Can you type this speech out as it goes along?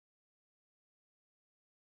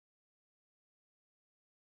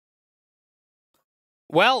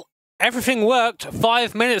Well, everything worked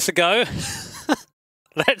 5 minutes ago.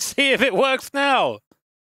 Let's see if it works now.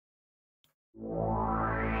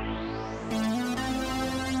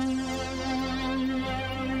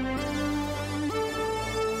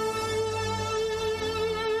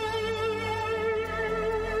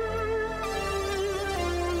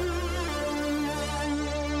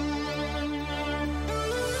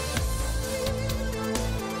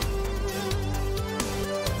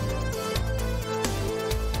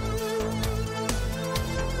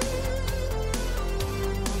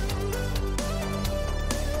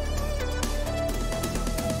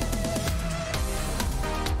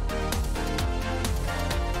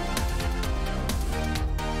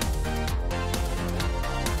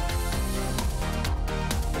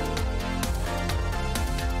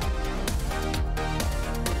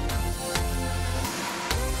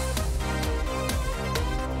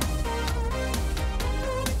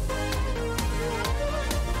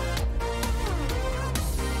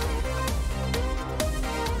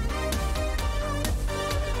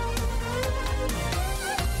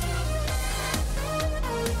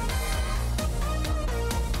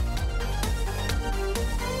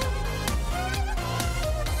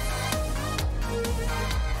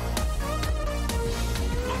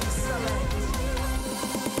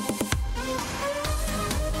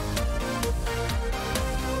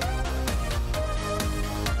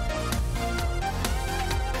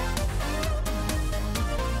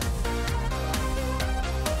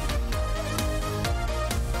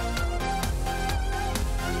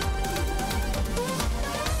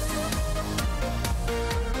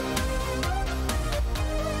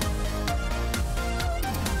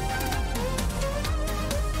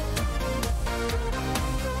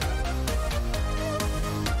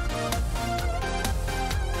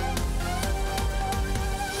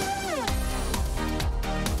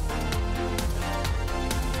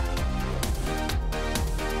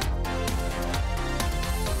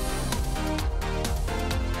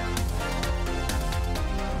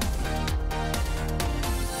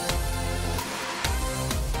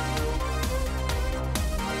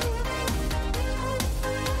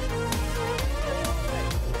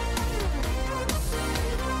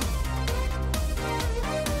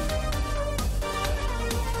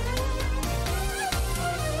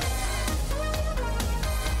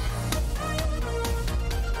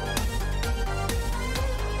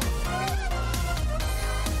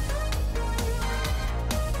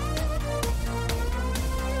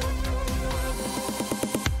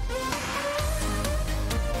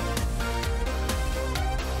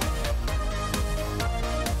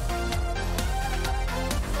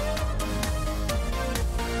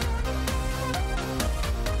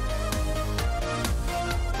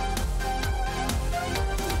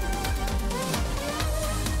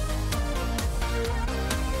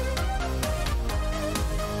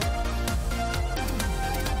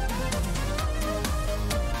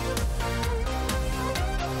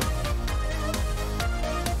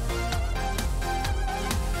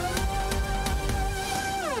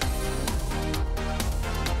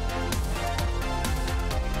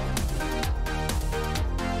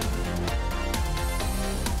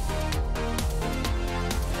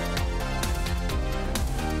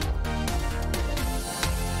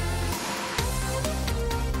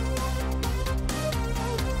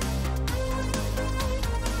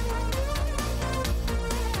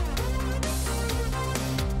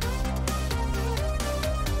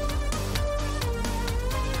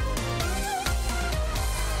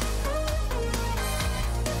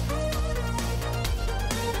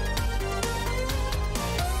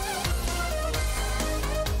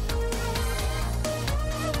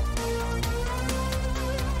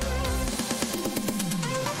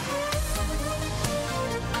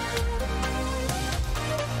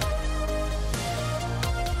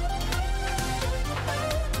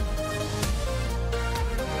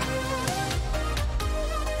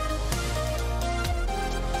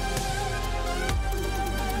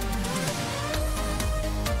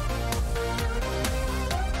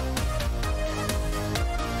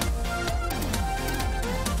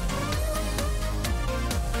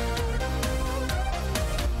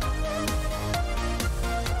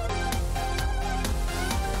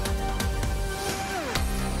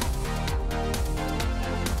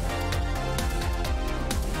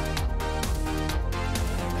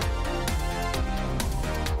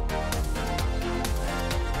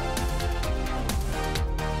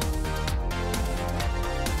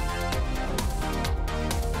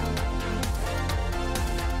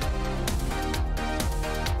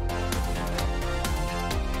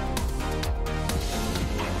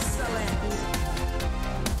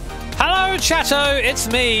 Chatto, it's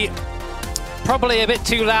me. Probably a bit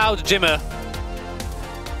too loud, Jimmer.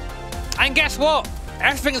 And guess what?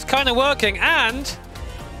 Everything's kind of working, and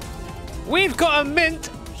we've got a mint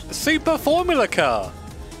super formula car.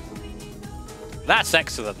 That's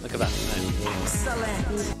excellent. Look at that.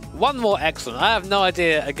 Excellent. One more excellent. I have no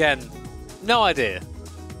idea. Again, no idea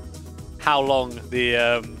how long the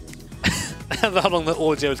how long the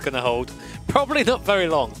audio is going to hold. Probably not very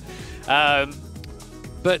long.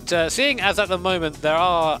 But seeing as at the moment there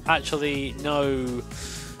are actually no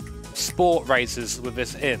sport races with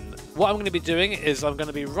this in, what I'm going to be doing is I'm going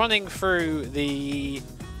to be running through the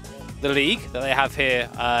league that they have here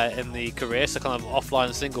in the career, so kind of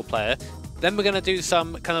offline single player. Then we're going to do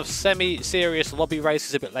some kind of semi-serious lobby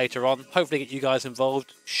races a bit later on. Hopefully get you guys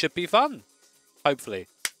involved. Should be fun. Hopefully.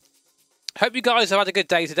 Hope you guys have had a good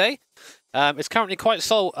day today. It's currently quite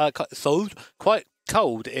quite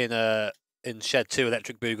cold in Shed 2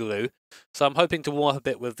 Electric Boogaloo, so I'm hoping to warm up a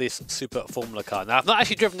bit with this Super Formula car. Now, I've not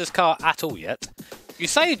actually driven this car at all yet. You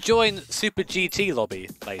say join Super GT lobby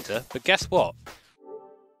later, but guess what?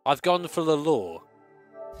 I've gone for the lure.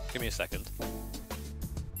 Give me a second.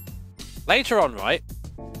 Later on, right?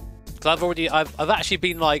 Because I've actually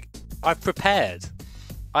been like, I've prepared.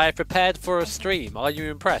 I have prepared for a stream. Are you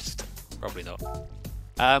impressed? Probably not.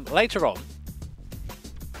 Later on,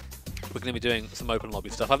 we're going to be doing some open lobby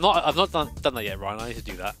stuff. I've not done that yet, Ryan. I need to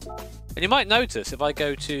do that. And you might notice if I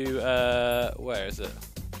go to where is it?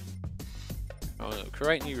 Oh, no,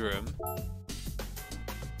 create new room.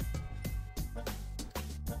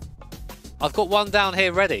 I've got one down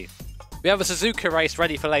here ready. We have a Suzuka race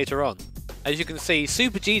ready for later on. As you can see,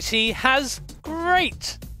 Super GT has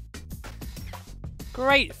great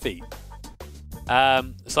feet.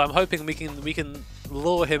 So I'm hoping we can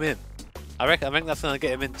lure him in. I think that's going to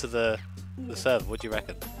get him into the server. What do you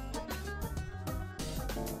reckon?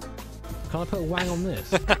 Can I put a wang on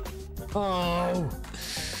this? Oh!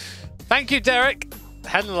 Thank you, Derek.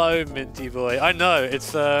 Hello, Minty boy. I know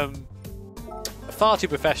it's far too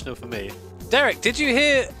professional for me. Derek, did you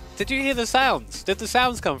hear the sounds? Did the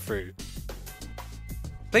sounds come through?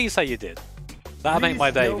 Please say you did. That'll make my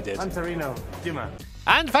day if you did. Punterino, Jimmer.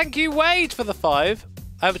 And thank you, Wade, for the 5.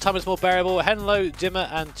 Overtime is more bearable. Hello, Jimmer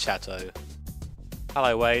and Chatto.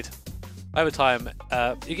 Hello, Wade. Overtime.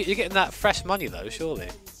 You're getting that fresh money, though, surely.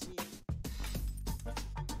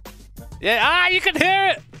 Yeah, you can hear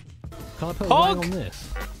it! Can I put a wang on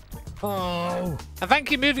this? Oh! And thank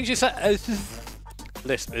you, Moving Chicane.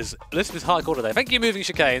 Lisp is hardcore today. Thank you, Moving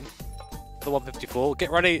Chicane, for the 154. Get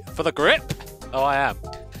ready for the grip! Oh, I am.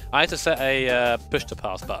 I had to set a push to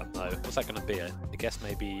pass button, though. What's that going to be? I guess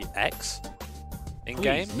maybe X?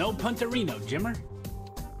 In-game? No punterino, Jimmer.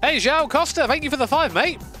 Hey, João Costa, thank you for the 5,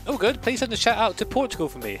 mate. Oh, good. Please send a shout out to Portugal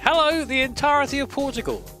for me. Hello, the entirety of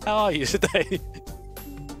Portugal. How are you today?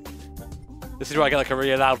 This is where I get like a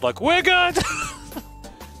really loud, like, we're good!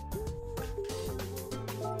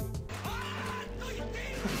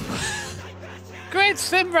 Great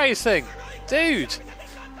sim racing! Dude!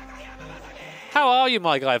 How are you,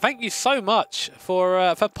 my guy? Thank you so much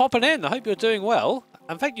for popping in. I hope you're doing well.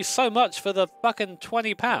 And thank you so much for the fucking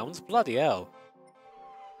 £20. Bloody hell.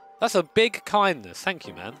 That's a big kindness. Thank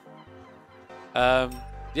you, man.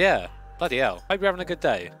 Yeah. Bloody hell. Hope you're having a good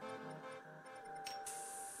day.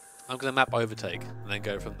 I'm going to map overtake and then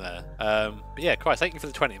go from there. But yeah, Christ, thank you for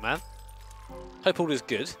the 20, man. Hope all is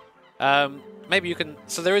good. Maybe you can...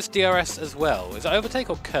 So there is DRS as well. Is it overtake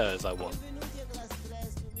or KERS I want?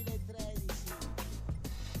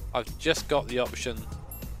 I've just got the option...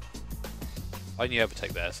 Only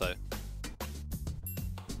overtake there, so...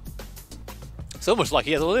 It's almost like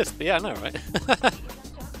he has all this, but yeah, I know, right?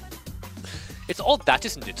 It's odd that,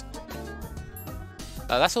 isn't it?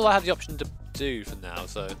 That's all I have the option to do for now,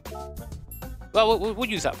 so... Well, we'll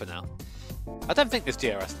use that for now. I don't think there's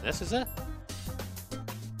DRS in this, is there?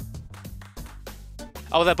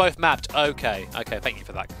 Oh, they're both mapped. Okay, thank you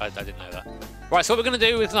for that. I didn't know that. Right, so what we're going to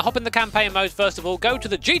do is going to hop in the campaign mode first of all, go to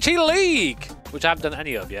the GT League, which I haven't done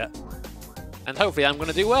any of yet. And hopefully I'm going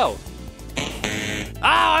to do well.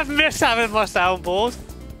 I've missed having my soundboard.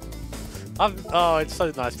 Oh, it's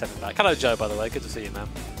so nice to have it back. Hello, Joe, by the way. Good to see you, man.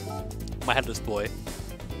 My headless boy.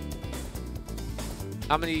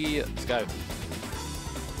 How many... Let's go.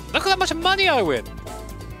 Look at how much money I win.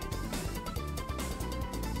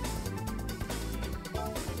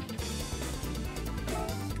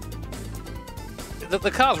 The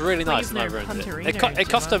car's really nice when I ruined it. It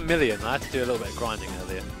cost $1 million. I had to do a little bit of grinding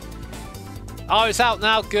earlier. Oh, it's out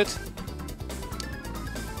now. Good.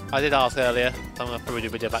 I did ask earlier. I'm going to probably do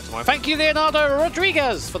a video back tomorrow. Thank you, Leonardo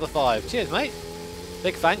Rodriguez, for the 5. Cheers, mate.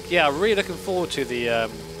 Big thank. Yeah, I'm really looking forward to the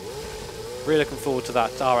Really looking forward to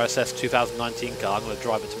that RSS 2019 car. I'm going to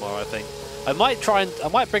drive it tomorrow, I think. I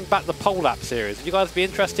might bring back the pole lap series. Would you guys be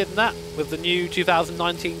interested in that with the new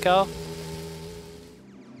 2019 car?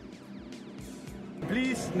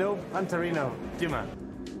 Please, no punterino, Jimmer.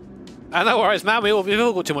 No worries, man. We've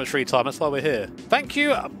all got too much free time. That's why we're here. Thank you,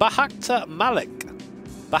 Bahakta Malik.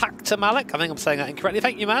 Bahakta Malik. I think I'm saying that incorrectly.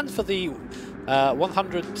 Thank you, man, for the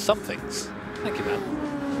 100 somethings. Thank you,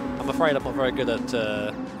 man. I'm afraid I'm not very good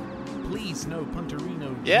at. Please, no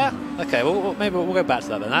punterino. Yeah. Okay. Well, maybe we'll go back to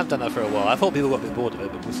that then. I've done that for a while. I thought people got a bit bored of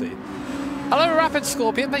it, but we'll see. Hello, Rapid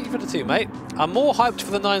Scorpion. Thank you for the 2, mate. I'm more hyped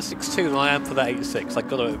for the 962 than I am for the 86. I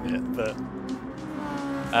got to admit, but.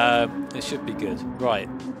 It should be good. Right,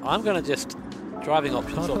 I'm going to just... Driving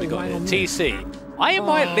options, what have we got here? TC. I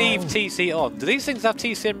might leave TC on. Do these things have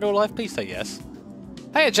TC in real life? Please say yes.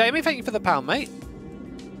 Hey, Jamie, thank you for the £1, mate.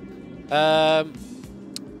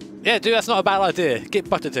 Yeah, dude, that's not a bad idea. Get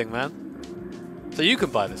budgeting, man. So you can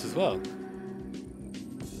buy this as well.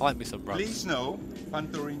 I like me some runs. Please no,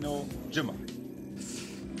 Pantorino Jimmer.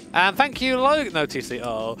 And thank you, Logan. No, TC.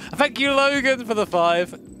 Oh. Thank you, Logan, for the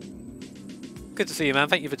 5. Good to see you, man.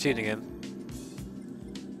 Thank you for tuning in.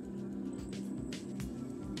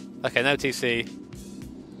 Okay, no TC.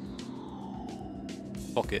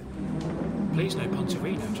 Pocket. Please, no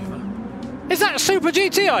punterino, Jimmer. Is that Super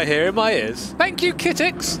GT I hear in my ears? Thank you,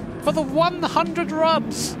 Kittix, for the 100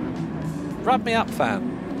 rubs. Rub me up,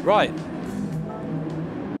 fan. Right.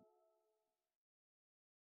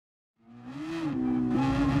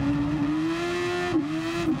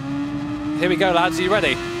 Here we go, lads. Are you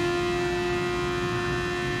ready?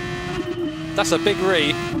 That's a big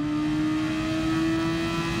re.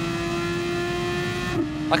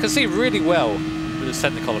 I can see really well with the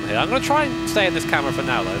centre column here. I'm going to try and stay in this camera for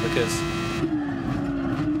now, though, because...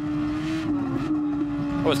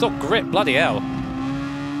 Oh, it's not grip. Bloody hell.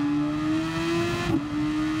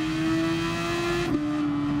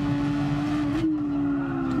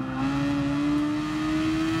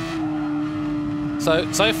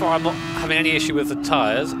 So far I'm not having any issue with the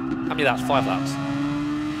tyres. How many laps? 5 laps.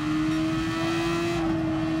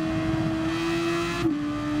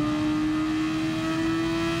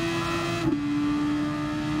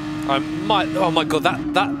 I might... Oh my god,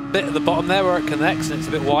 that bit at the bottom there where it connects and it's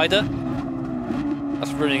a bit wider.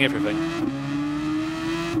 That's ruining everything.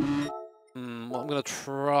 What I'm going to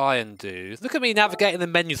try and do... Look at me navigating the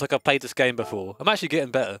menus like I've played this game before. I'm actually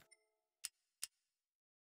getting better.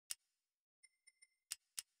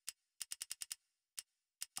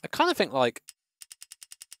 I kind of think, like...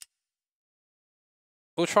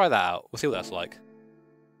 We'll try that out. We'll see what that's like.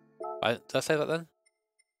 Did I say that then?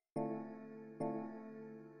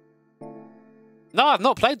 No, I've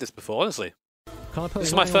not played this before, honestly. This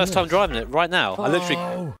is my first time driving it right now. I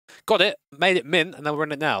literally got it, made it mint, and then we're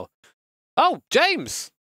in it now. Oh, James!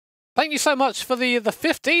 Thank you so much for the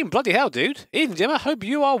 15. Bloody hell, dude. Evening, Jim. I hope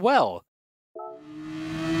you are well.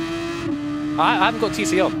 I haven't got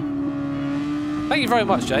TC on. Thank you very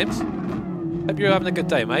much, James. Hope you're having a good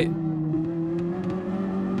day, mate.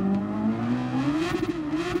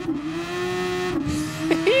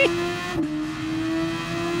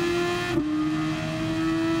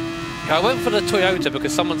 I went for the Toyota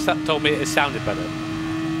because someone told me it sounded better.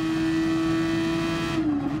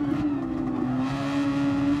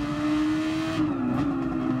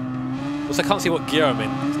 Also, I can't see what gear I'm in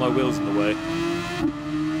because my wheel's in the way.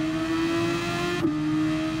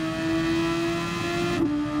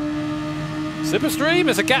 Superstream,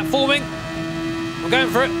 there's a gap forming. I'm going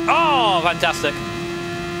for it. Oh, fantastic.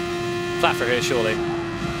 Flat for here, surely.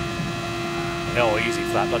 Oh, easy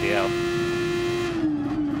flat, bloody hell.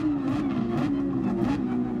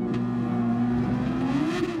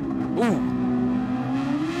 Ooh.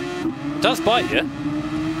 It does bite you.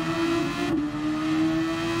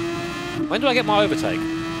 When do I get my overtake?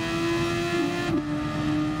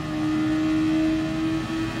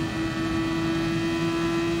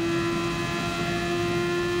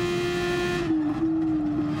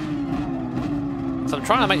 So I'm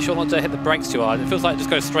trying to make sure not to hit the brakes too hard. It feels like it just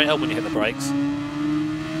goes straight up when you hit the brakes.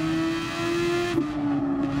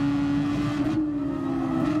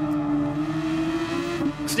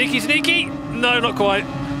 Sneaky, sneaky! No, not quite.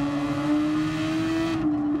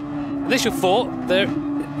 Initial thought, there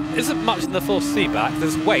isn't much in the force feedback.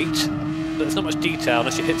 There's weight, but there's not much detail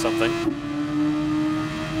unless you hit something.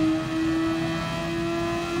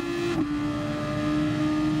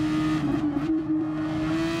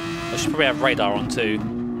 I should probably have radar on too.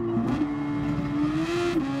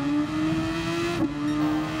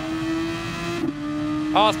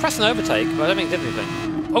 Oh, I was pressing overtake, but I don't think it did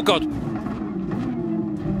anything. Oh god!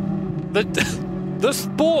 The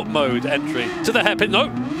sport mode entry to the hairpin. No.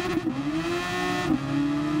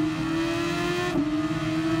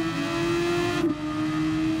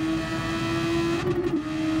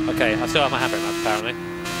 Okay, I still have my handbrake map apparently.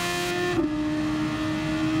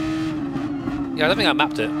 Yeah, I don't think I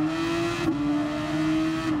mapped it.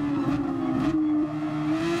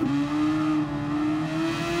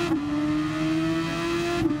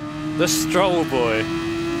 The stroll boy.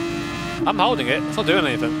 I'm holding it. It's not doing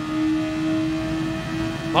anything.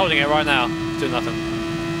 I'm holding it right now. It's doing nothing.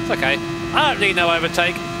 It's okay. I don't need no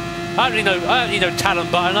overtake. I don't need no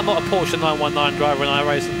talent button. I'm not a Porsche 919 driver in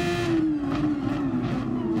iRacing.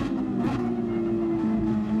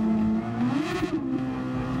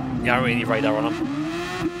 Yeah, I don't really need radar on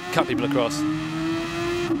them. Cut people across.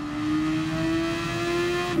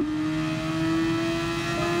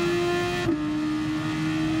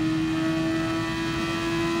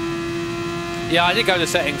 Yeah, I did go to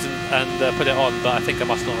settings and put it on, but I think I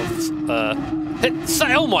must not have hit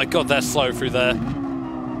say. Oh my god, they're slow through there.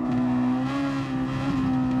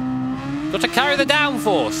 Got to carry the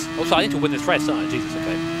downforce. Also, I need to win this race, don't I? Jesus,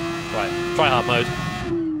 okay. Right, try hard mode.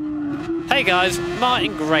 Hey guys,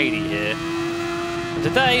 Martin Grady here. And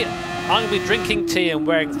today, I'm going to be drinking tea and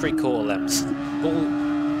wearing 3/4 lengths.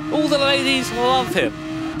 All the ladies love him.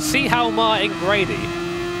 See how Martin Grady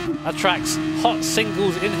attracts hot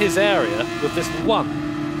singles in his area with this one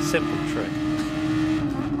simple trick.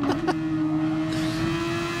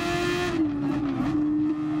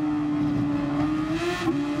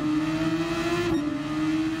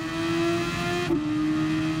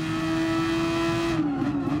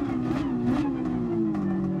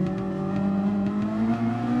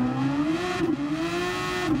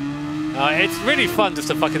 It's really fun just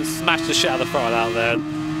to fucking smash the shit out of the throttle out there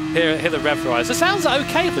and hear the rev rise. The sounds are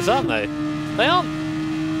okay for this, aren't they? They aren't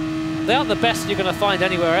the best you're going to find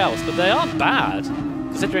anywhere else, but they aren't bad,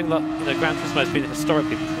 considering that Gran Turismo has been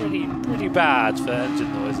historically pretty bad for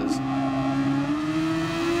engine noises.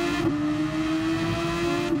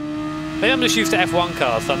 Maybe I'm just used to F1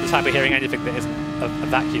 cars, so I'm just happy hearing anything that isn't a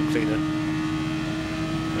vacuum cleaner.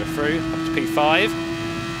 Go through up to P5.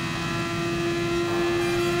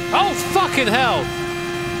 Oh, fucking hell!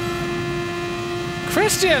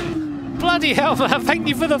 Christian! Bloody hell, man, thank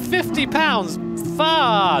you for the £50!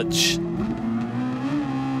 Fudge!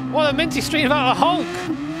 What a minty stream about a Hulk!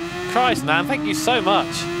 Christ, man, thank you so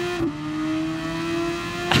much.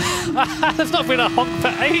 There's not been a honk for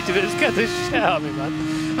ages, it scared the shit out of me, man.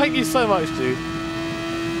 Thank you so much, dude.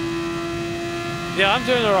 Yeah, I'm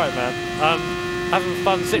doing alright, man. I'm having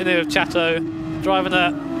fun sitting here with Chatto, driving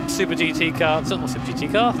that Super GT car, it's not a Super GT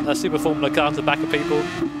car, a Super Formula car to the back of people.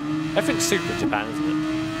 Everything's super in Japan, isn't it?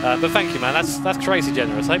 But thank you, man, that's crazy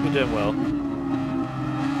generous. I hope you're doing well.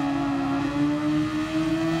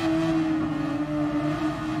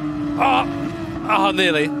 Oh,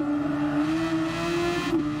 nearly.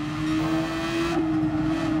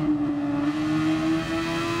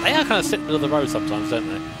 They are kind of sit in the middle of the road sometimes, don't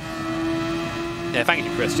they? Yeah, thank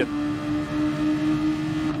you, Christian.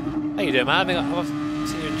 How you doing, man? I've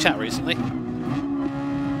seen you in chat recently.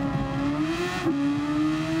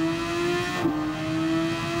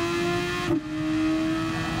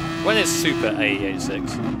 When is Super AE86?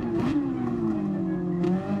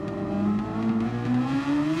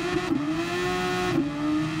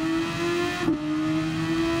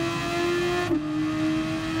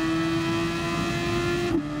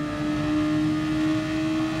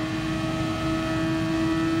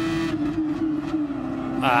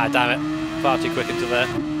 Ah, damn it. Far too quick into there.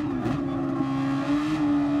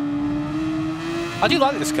 I do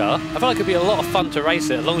like this car. I feel like it'd be a lot of fun to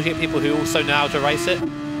race it, as long as you get people who also know how to race it.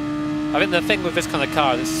 I think the thing with this kind of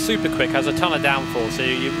car is it's super quick, has a ton of downforce, so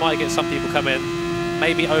you might get some people come in,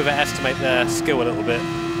 maybe overestimate their skill a little bit,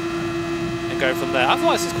 and go from there.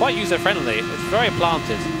 Otherwise, it's quite user-friendly. It's very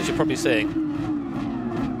planted, as you're probably seeing.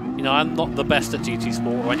 You know, I'm not the best at GT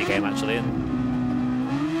Sport or any game, actually, and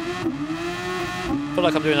I feel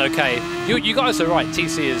like I'm doing okay. You guys are right,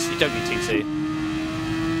 TC is... you don't need TC.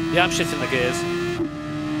 Yeah, I'm shitting the gears.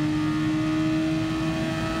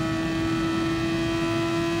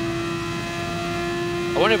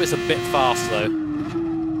 I wonder if it's a bit fast, though.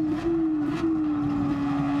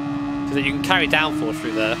 So that you can carry downforce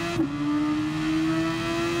through there.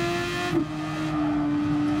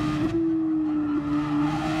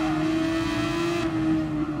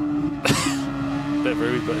 Bit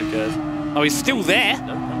rude, but who cares? Oh, he's still there.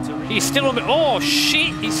 He's still on me. Oh,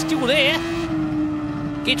 shit. He's still there.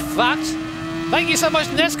 Get fucked. Thank you so much,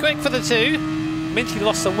 Nesquik, for the 2. Minty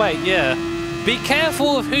lost some weight, yeah. Be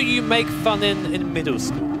careful of who you make fun in middle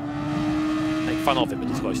school. Make fun of in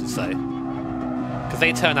middle school, I should say. because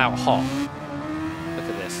they turn out hot. Look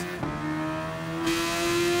at this.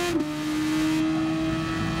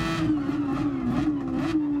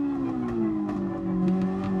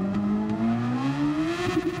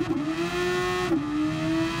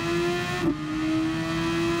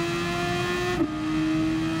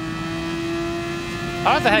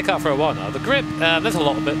 I had the haircut for a while now. The grip, there's a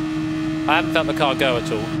lot of it. I haven't felt the car go at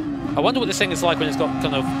all. I wonder what this thing is like when it's got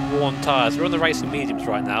kind of worn tyres. We're on the racing mediums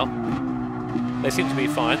right now. They seem to be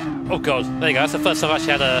fine. Oh god, there you go. That's the first time I've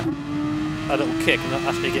actually had a little kick, and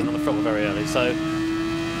that's me getting on the throttle very early. So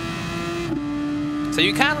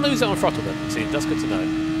you can lose it on throttle then, it seems. That's good to know.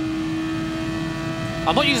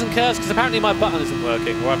 I'm not using curves because apparently my button isn't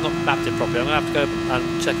working, or I've not mapped it properly. I'm going to have to go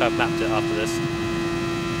and check I've mapped it after this.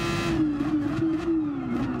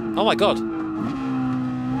 Oh my god.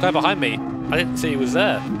 Guy behind me. I didn't see he was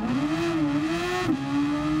there.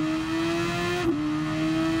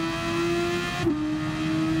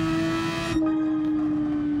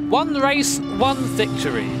 One race, one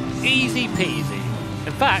victory. Easy peasy.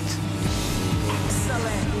 In fact...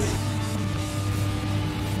 Excellent.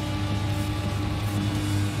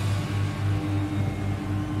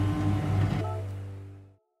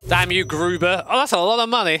 Damn you, Gruber. Oh, that's a lot of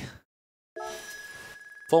money.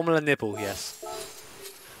 Formula nipple, yes.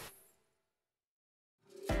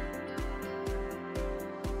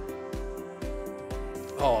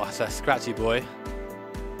 Oh, that's a scratchy boy.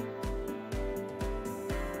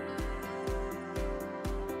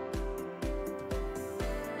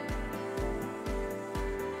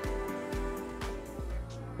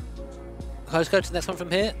 Can I just go to the next one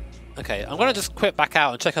from here? Okay, I'm going to just quit back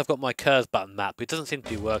out and check I've got my curves button map. It doesn't seem to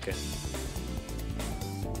be working.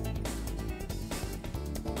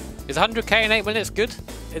 Is 100k in 8 minutes good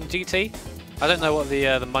in GT? I don't know what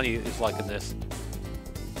the money is like in this.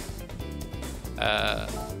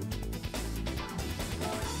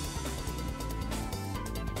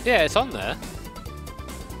 Yeah, it's on there.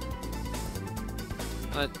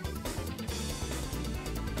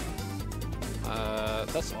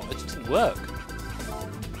 That's odd. It just didn't work.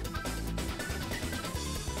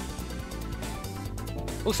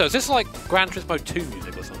 Also, is this like Gran Turismo 2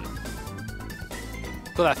 music or something?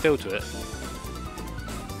 Got that feel to it.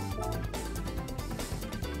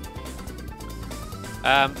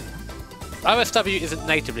 OSW isn't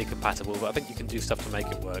natively compatible, but I think you can do stuff to make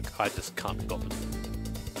it work. I just can't be bothered.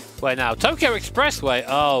 Where now? Tokyo Expressway!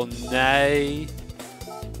 Oh, nay.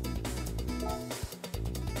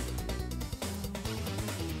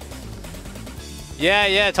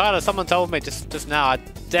 Yeah, Tyler, someone told me just now. I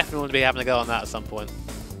definitely want to be having a go on that at some point.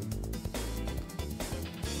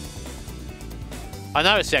 I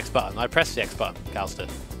know it's the X button. I pressed the X button, Calster.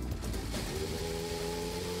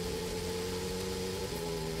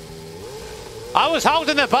 I was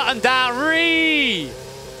holding the button down, I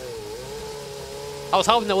was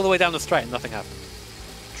holding it all the way down the straight and nothing happened.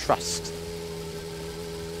 Trust.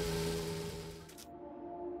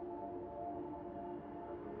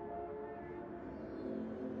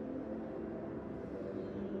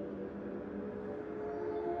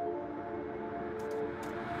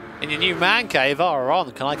 In your new man cave,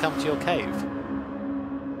 Ron, can I come to your cave?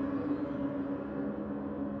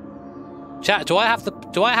 Chat, do I have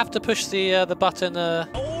to push the button? All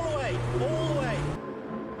the way, all the way.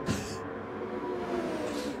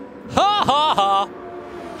 Ha ha ha!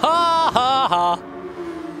 Ha ha ha!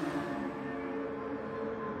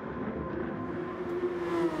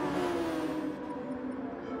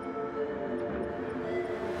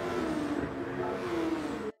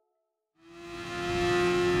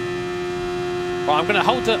 Right, I'm gonna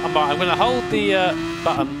hold the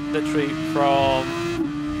button literally from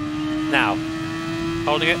now.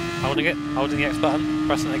 Holding it, holding the X button,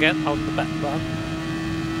 pressing it again, holding the back button.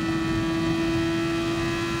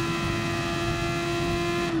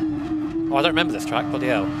 Oh, I don't remember this track, bloody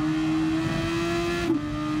hell.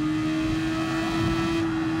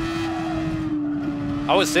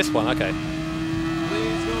 Oh, it's this one, okay.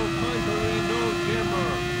 Please go punterino, Jimmer.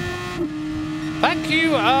 Thank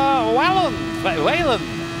you, Wayland.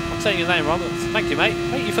 I'm saying your name wrong, but thank you, mate.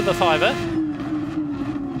 Thank you for the $5.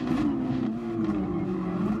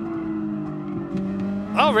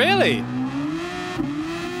 Oh, really?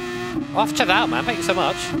 I'll have to check that out, man. Thank you so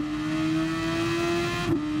much.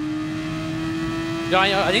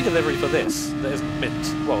 Yeah, I need a delivery for this. That isn't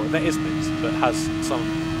mint. Well, that is mint, but has some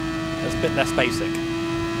that's a bit less basic.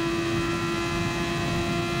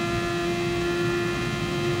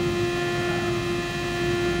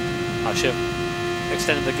 I should have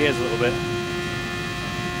extended the gears a little bit.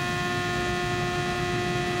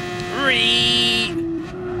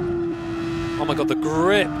 Oh my god, the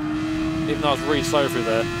grip even though I was really slow through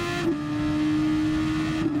there.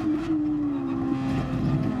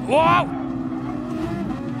 Whoa!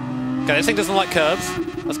 Okay, this thing doesn't like curbs.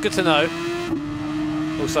 That's good to know.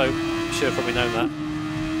 Also, should have probably known that.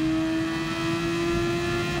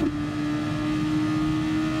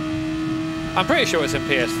 I'm pretty sure it's in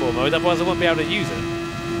PS4 mode, otherwise I won't be able to use it.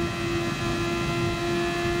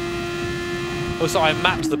 Also, I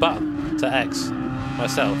mapped the button to X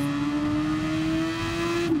myself.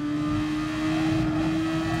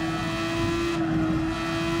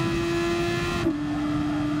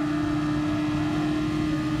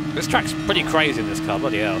 This track's pretty crazy in this car,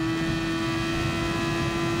 bloody hell.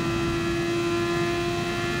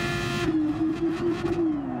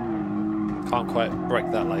 Can't quite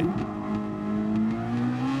brake that late.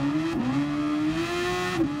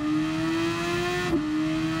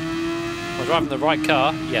 Am I driving the right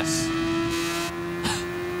car? Yes.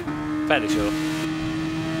 Fairly sure.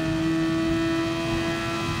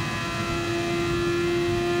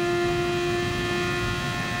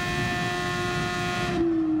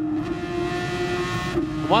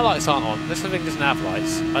 My lights aren't on. This thing doesn't have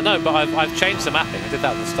lights. I know, but I've changed the mapping. I did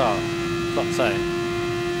that at the start. That's what I'm saying.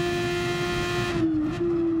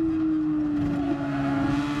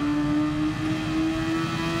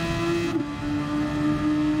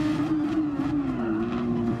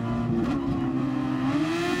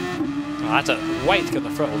 I had to wait to get the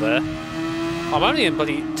throttle there. I'm only in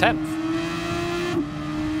bloody 10th.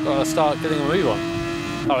 Gotta start getting a move on.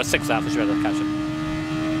 Oh, a 6th out for sure. I'll catch him.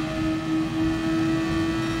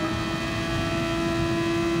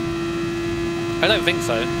 I don't think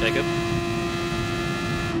so, Jacob.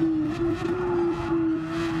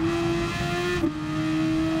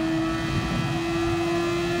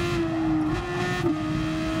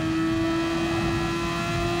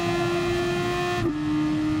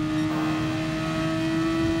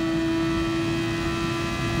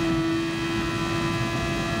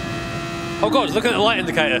 Oh god, look at the light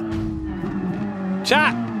indicator.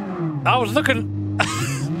 Chat! I was looking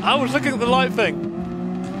I was looking at the light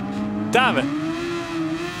thing. Damn it.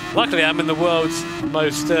 Luckily, I'm in the world's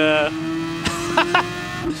most the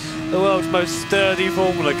world's most sturdy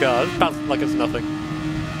Formula car. It bounces like it's nothing.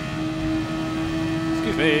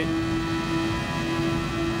 Excuse me.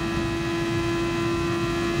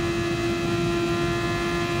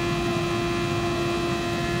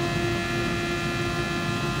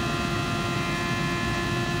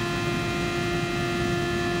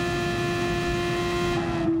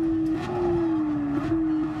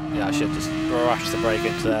 Yeah, I should just rush the brake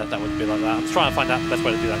into there. That wouldn't be like that. I'm trying to find out the best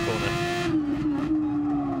way to do that corner.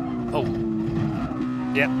 Oh.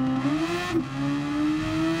 Yep.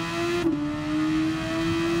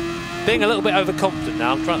 Being a little bit overconfident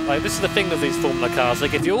now. I'm trying. Like, this is the thing with these Formula cars. They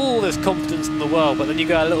give you all this confidence in the world, but then you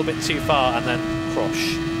go a little bit too far and then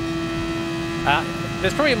crash.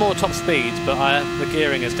 There's probably more top speed, but the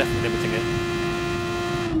gearing is definitely limiting it.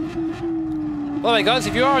 Well, anyway, guys,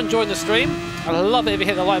 if you are enjoying the stream, I'd love it if you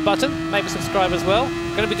hit the like button, maybe subscribe as well.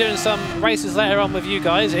 I'm going to be doing some races later on with you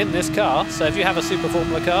guys in this car, so if you have a Super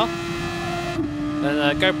Formula car,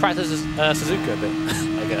 then go practice Suzuka a bit,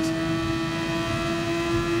 I guess.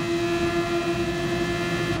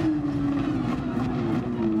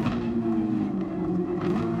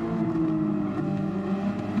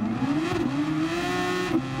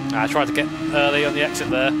 I tried to get early on the exit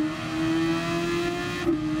there.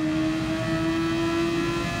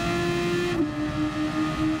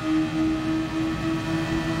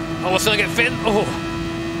 Oh, what's going to get Finn? Oh!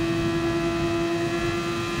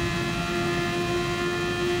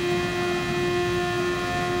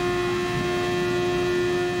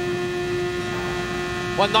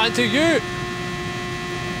 $192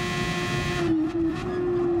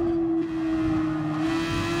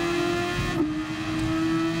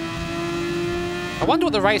 I wonder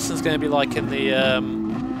what the racing's going to be like in the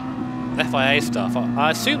FIA stuff.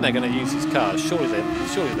 I assume they're going to use these cars. Surely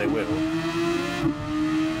they will.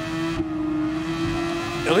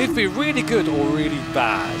 It'll either be really good or really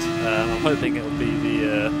bad. I'm hoping it'll be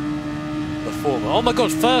the former. Oh my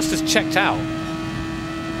god, first is checked out.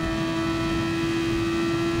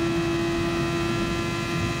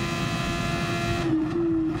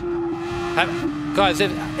 Guys,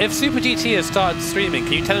 if Super GT has started streaming,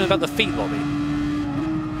 can you tell them about the feet lobby?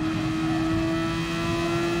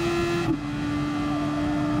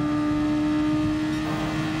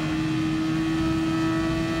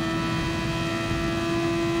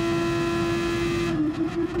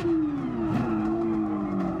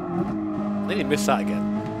 I nearly missed that again.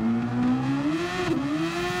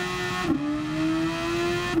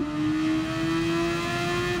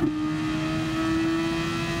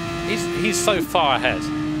 He's so far ahead.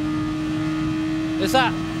 Is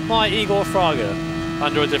that my Igor Fraga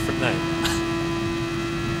under a different name?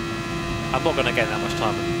 I'm not going to gain that much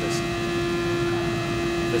time with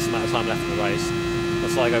this amount of time left in the race.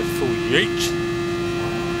 That's why I go full yeet.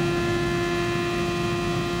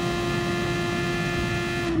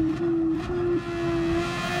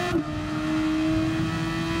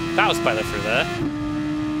 That was better through there.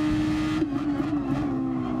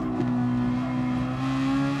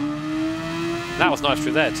 That was nice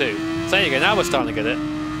through there too. So there you go, now we're starting to get it.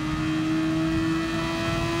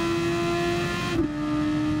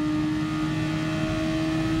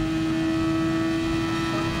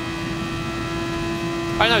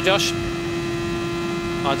 I know, Josh.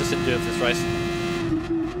 I just didn't do it for this race.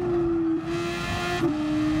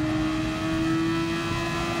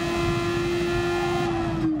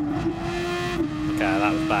 Okay,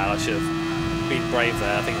 that was bad. I should have been brave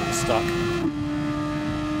there. I think it was stuck.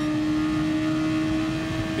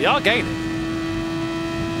 We are gaining.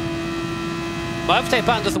 My overtake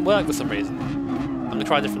button doesn't work for some reason. I'm going to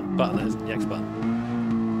try a different button. That isn't the X button.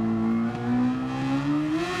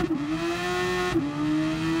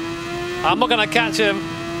 I'm not going to catch him.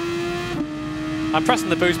 I'm pressing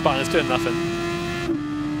the boost button. It's doing nothing.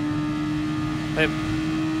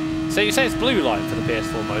 So you say it's blue line for the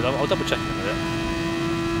PS4 mode. I'll double check in a minute.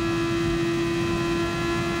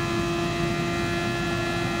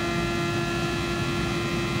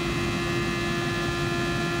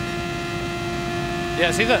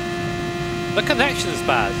 Yeah, see that? The connection is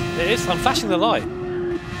bad. It is. I'm flashing the light.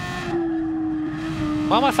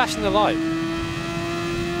 Why am I flashing the light?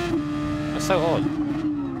 That's so odd.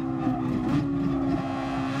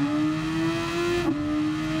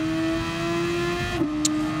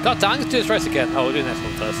 God damn, let's do this race again. Oh, we'll do the next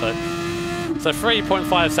one first, so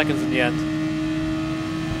 3.5 seconds in the end.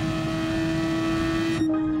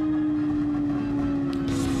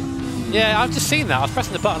 Yeah, I've just seen that. I was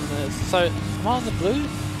pressing the button. So, am I on the blue?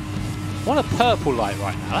 I'm on a purple light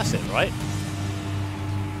right now. That's it, right?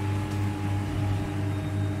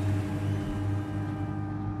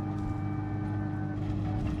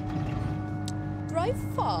 Drive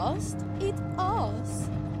fast, it asks.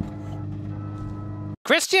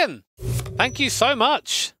 Christian! Thank you so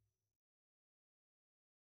much!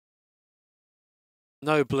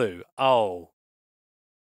 No blue. Oh.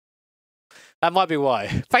 That might be why.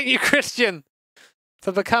 Thank you, Christian,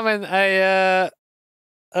 for becoming a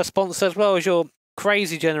sponsor as well as your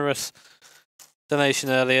crazy generous donation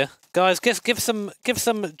earlier. Guys, give some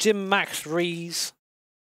Jim Max Rees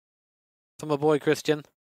for my boy Christian.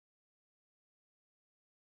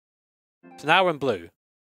 So now we're in blue.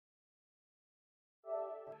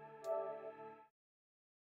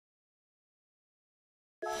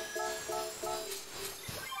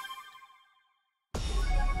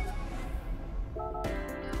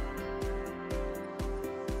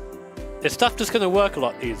 Is stuff just going to work a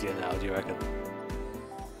lot easier now, do you reckon?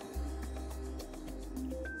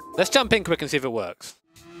 Let's jump in quick and see if it works.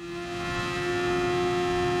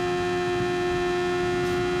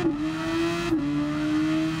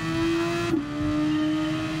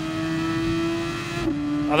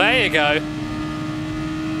 Oh, there you go.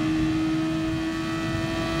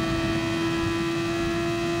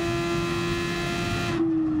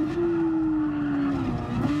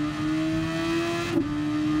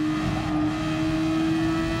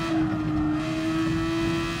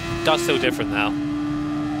 Does feel different now.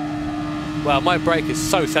 Well, my brake is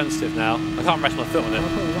so sensitive now. I can't rest my foot on it. I'll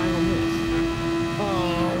put a wang on this.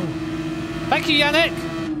 Oh. Thank you, Yannick.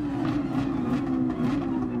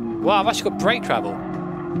 Wow, I've actually got brake travel.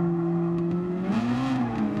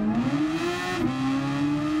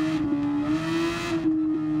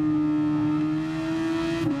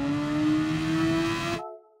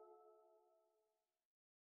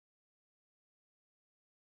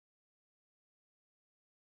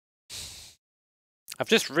 I've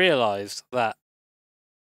just realised that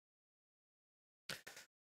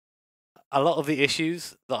a lot of the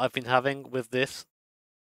issues that I've been having with this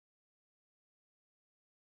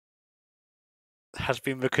has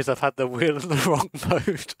been because I've had the wheel in the wrong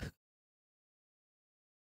mode.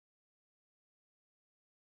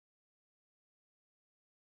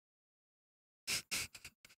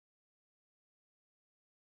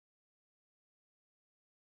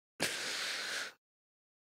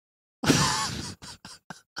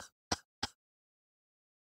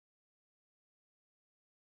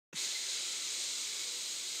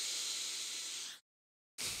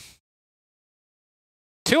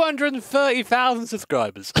 230,000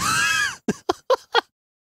 subscribers.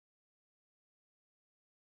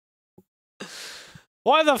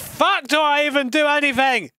 Why the fuck do I even do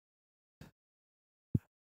anything?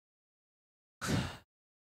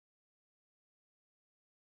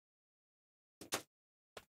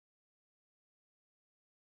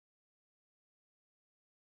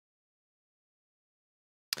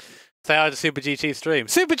 Say hi to Super GT stream.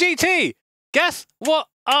 Super GT! Guess what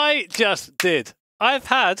I just did? I've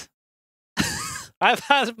had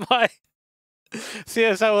my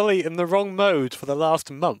CSL Elite in the wrong mode for the last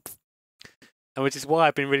month. And which is why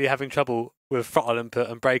I've been really having trouble with throttle input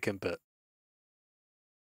and brake input.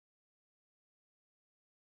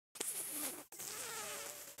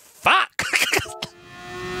 Fuck!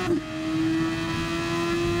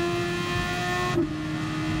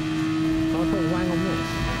 I'll put a wang on this.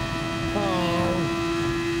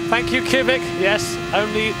 Oh. Thank you, Kivik. Yes,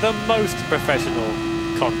 only the most professional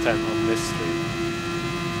content on this stream.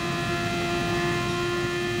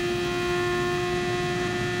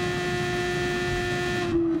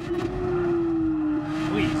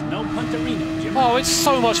 Please, no punterino, Jimmy. Oh, it's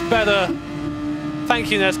so much better.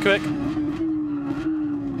 Thank you, Nesquik.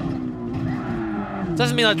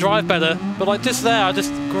 Doesn't mean I drive better, but like just there, I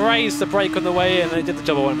just grazed the brake on the way in and it did the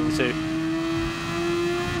job I wanted it to.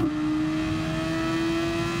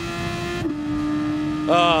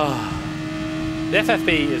 Oh, the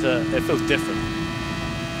FFB is it feels different.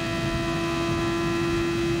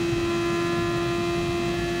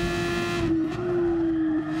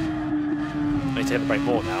 I need to hit the brake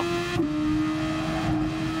more now.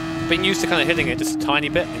 Been used to kind of hitting it just a tiny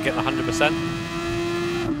bit and getting 100%.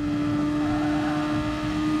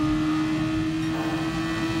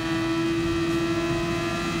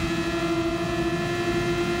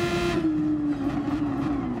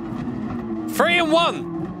 Three and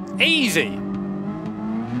one, easy.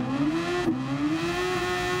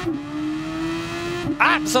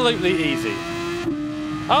 Absolutely easy.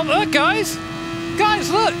 Oh look, guys,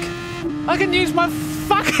 look! I can use my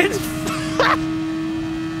fucking.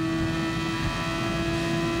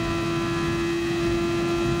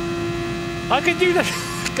 I can do that.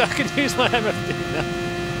 I can use my MFD now.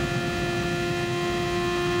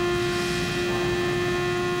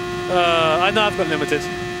 I know I've got limited.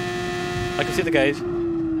 I can see the gauge.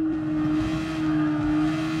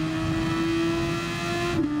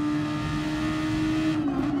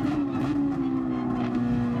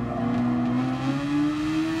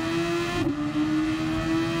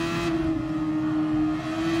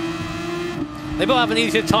 They will have an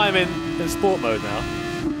easier time in sport mode now.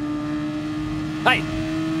 Hey,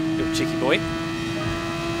 little cheeky boy.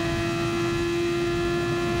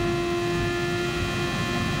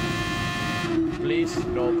 Please,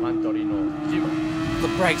 no punterino, Jimmy. The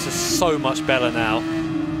brakes are so much better now.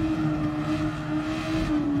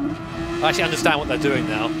 I actually understand what they're doing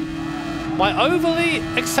now. My overly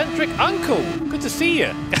eccentric uncle. Good to see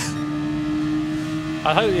you.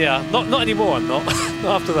 I hope, yeah. Not anymore. I'm not.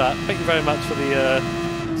 Not after that. Thank you very much for the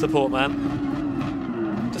support, man.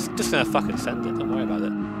 Just gonna fucking send it. Don't worry about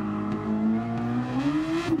it.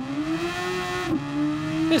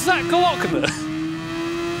 Is that Glockner?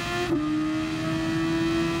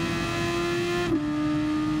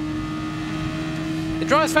 It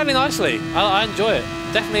drives fairly nicely. I enjoy it.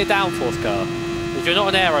 Definitely a downforce car. If you're not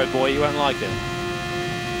an aero boy, you won't like it.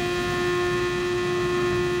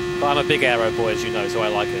 But I'm a big aero boy, as you know, so I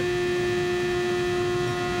like it.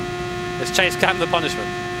 Let's chase Cam the punishment.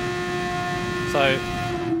 So,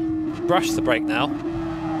 brush the brake now.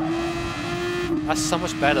 That's so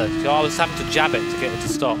much better. I was having to jab it to get it to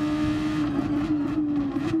stop.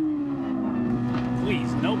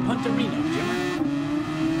 Please, no punterino, Jimmy.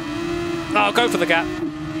 Oh, go for the gap.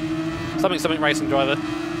 Something racing driver.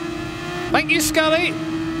 Thank you, Scully!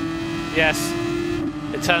 Yes,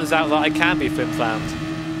 it turns out that I can be flim-flammed.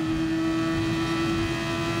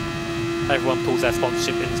 Everyone pulls their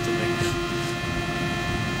sponsorship instantly.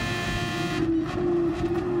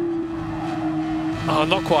 Oh,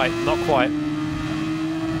 not quite, not quite.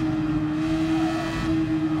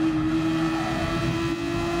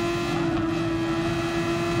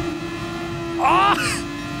 Ah!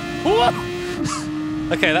 Whoa!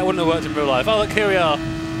 Okay, that wouldn't have worked in real life. Oh, look, here we are.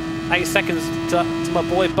 8 seconds to my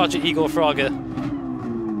boy Budget Eagle Fraga.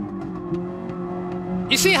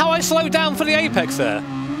 You see how I slowed down for the apex there?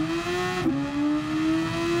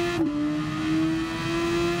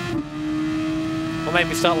 What made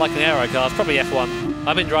me start like an aero car? It's probably F1.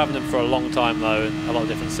 I've been driving them for a long time though, in a lot of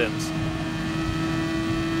different sims.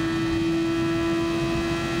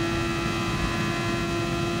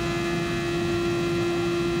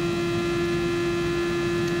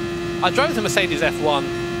 I drove the Mercedes F1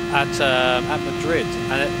 at Madrid,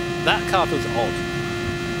 and that car feels odd.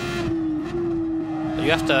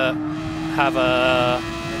 You have to have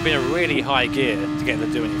be in a really high gear to get it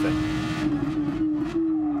to do anything.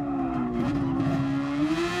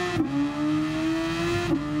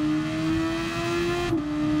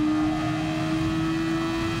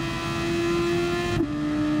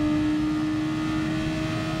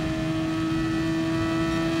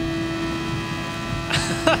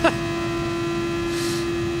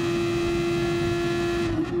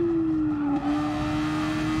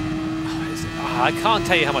 I can't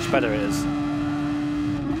tell you how much better it is. I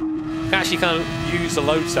can actually kind of use the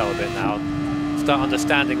load cell a bit now. Start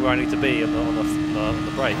understanding where I need to be on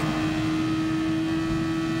the brake.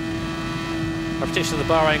 Repetition of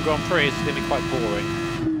the Bahrain Grand Prix is going to be quite boring.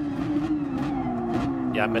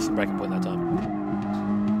 Yeah, I missed the braking point that time.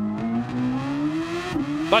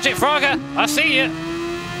 Budget Frogger, I see you!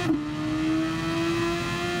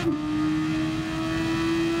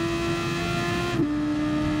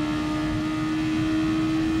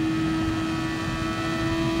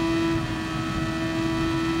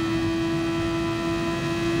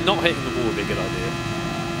 Not hitting the wall would be a good idea.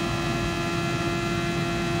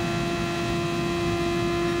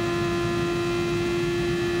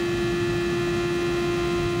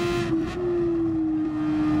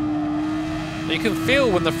 You can feel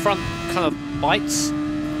when the front kind of bites.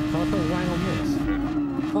 Can I put a wang on this?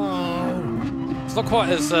 Oh! It's not quite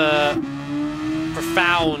as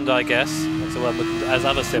profound, I guess, that's the word I'm looking at, as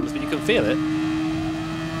other sims, but you can feel it.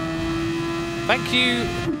 Thank you,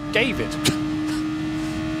 David.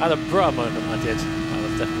 I had a bruh moment, I did. That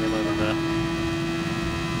was definitely a moment there.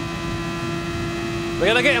 We're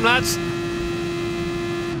gonna get him, lads!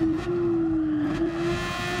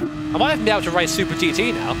 I might even be able to race Super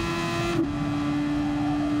GT now.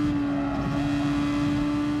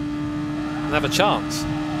 And have a chance.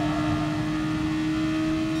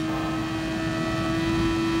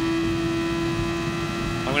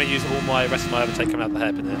 I'm going to use all my rest of my overtake coming out the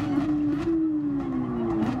hairpin here.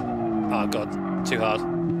 Oh god, too hard.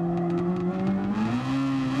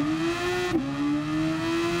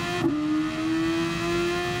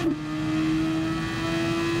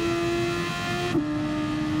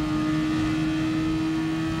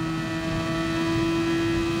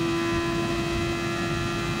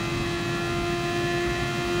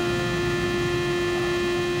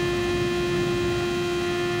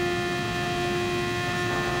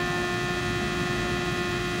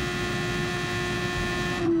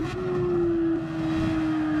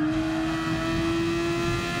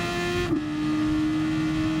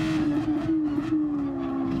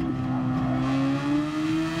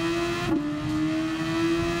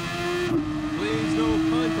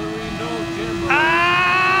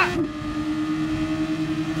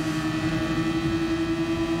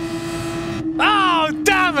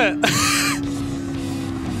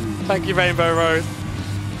 Thank you, Rainbow Road.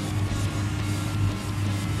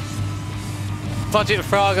 Budget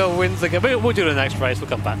Fraga wins again. We'll do the next race. We'll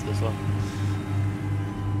come back to this one.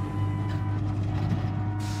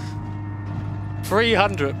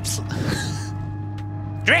 300s.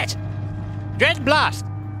 Dread! Dread Blast!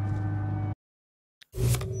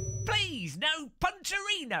 Please, no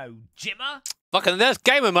punterino, Jimmer. Fucking there's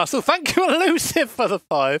Gamer Muscle. Thank you, Elusive, for the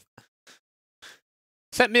 5.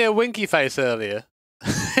 Sent me a winky face earlier.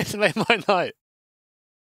 It's made my night.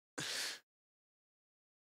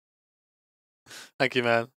 Thank you,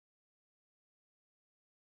 man.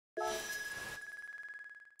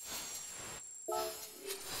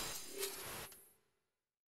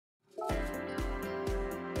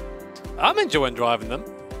 I'm enjoying driving them.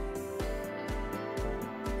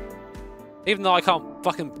 Even though I can't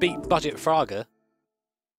fucking beat Budget Fraga.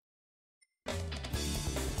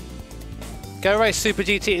 Go race Super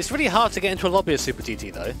GT. It's really hard to get into a lobby of Super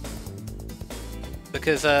GT though.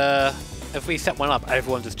 Because if we set one up,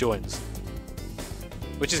 everyone just joins.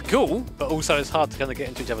 Which is cool, but also it's hard to kind of get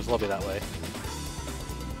into each other's lobby that way.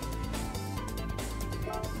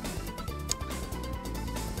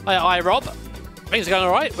 Hi Rob. Things are going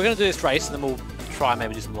alright. We're going to do this race and then we'll try and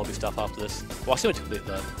maybe do some lobby stuff after this. Well, I still need to complete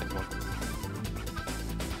the second one.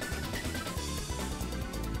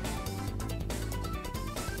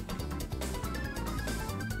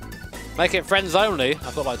 Make it friends only.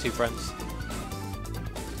 I've got like 2 friends.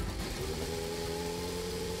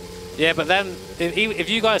 Yeah, but then if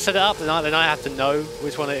you guys set it up, then I have to know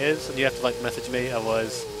which one it is, and you have to like message me.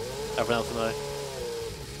 Otherwise, everyone else will know.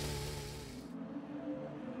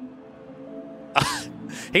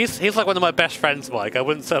 He's like one of my best friends, Mike. I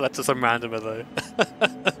wouldn't sell that to some randomer though.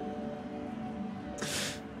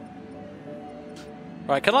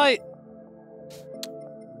 Right, can I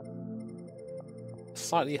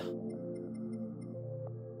slightly?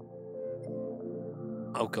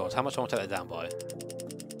 Oh god, how much do I want to take that down by?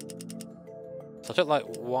 So I took like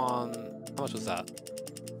one. How much was that?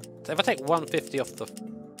 So if I take 150 off the.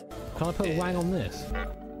 Can I put a wang on this?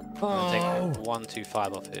 I'm take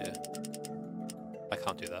 125 off here. I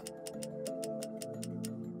can't do that.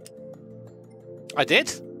 I did.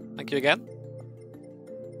 Thank you again.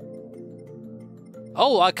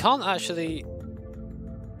 Oh, I can't actually.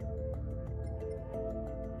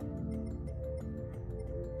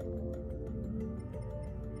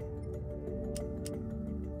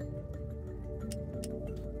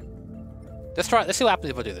 Let's try it. Let's see what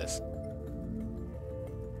happens if I do this.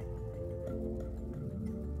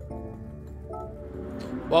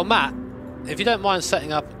 Well, Matt, if you don't mind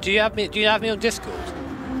setting up, do you have me on Discord?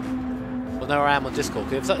 Well, no, I am on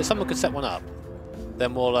Discord. If someone could set one up,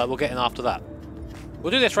 then we'll get in after that.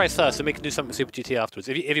 We'll do this race first, and we can do something Super GT afterwards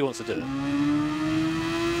if he wants to do it.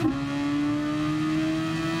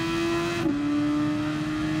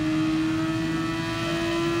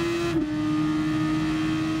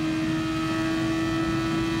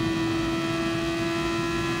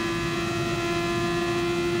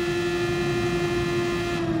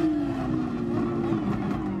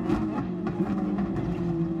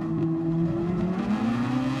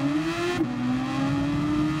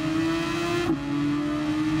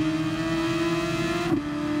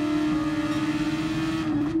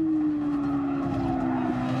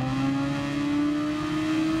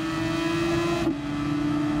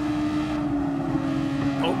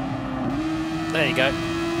 There you go.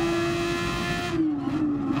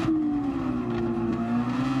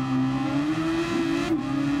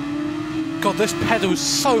 God, this pedal's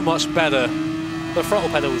so much better. The throttle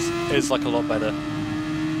pedal is like a lot better.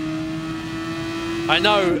 I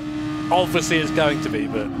know, obviously it's going to be,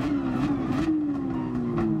 but...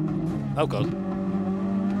 Oh god.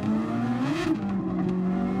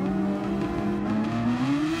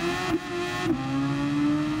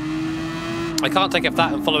 I can't take off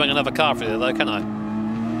that and following another car through there though, can I?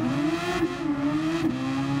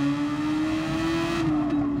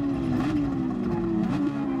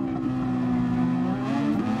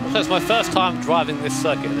 So it's my first time driving this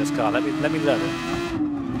circuit in this car. Let me learn it.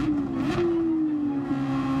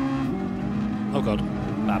 Oh god.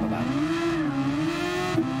 Bad.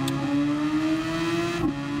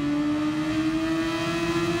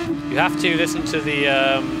 You have to listen to the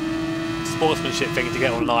sportsmanship thing to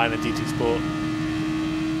get online in GT Sport.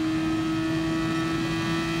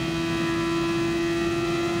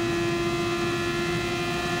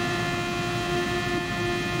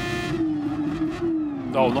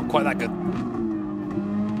 Oh, not quite that good.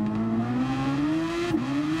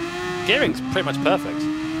 Gearing's pretty much perfect.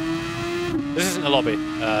 This isn't a lobby.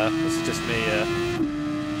 This is just me.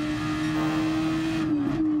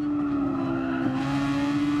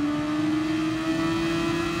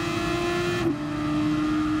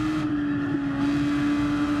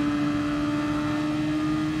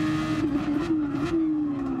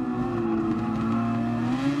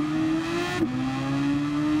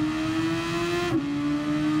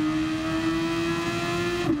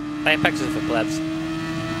 Apex is for plebs.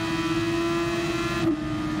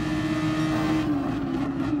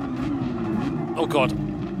 Oh god.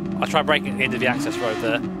 I tried braking at the end of the access road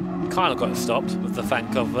there. Kind of got it stopped with the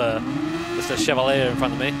thank of Mr. Chevalier in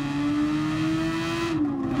front of me.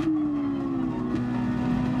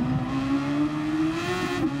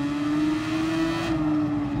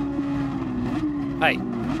 Hey.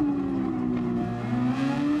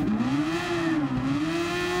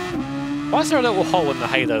 Why is there a little hole in the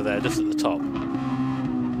halo there, just at the top?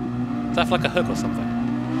 Is that like a hook or something?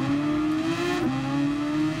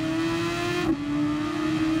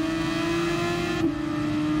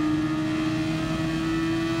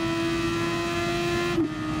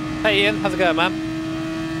 Hey Ian, how's it going, man?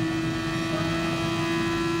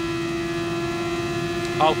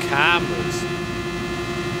 Oh, cameras.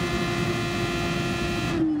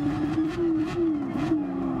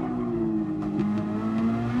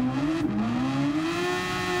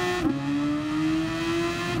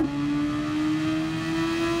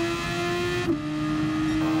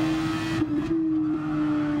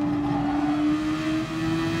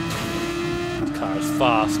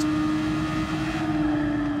 Fast.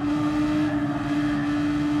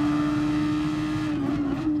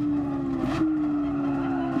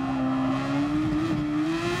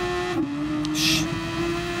 Shh.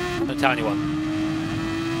 Don't tell anyone.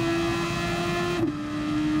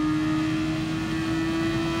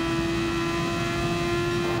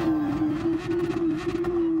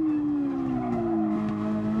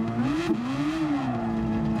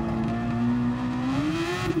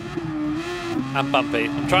 And bumpy.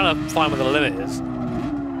 I'm trying to find where the limit is.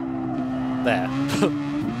 There.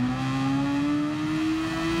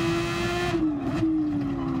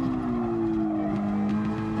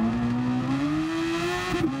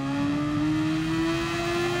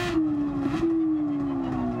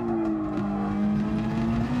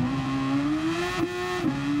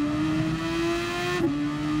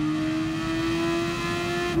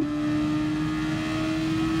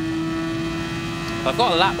 I've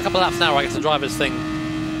got a couple of laps now where I get to drive this thing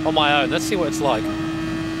on my own. Let's see what it's like.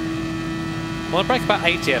 I'm going to brake about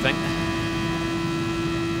 80, I think.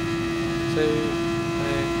 2, 3.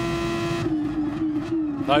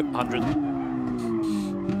 Nope, 100.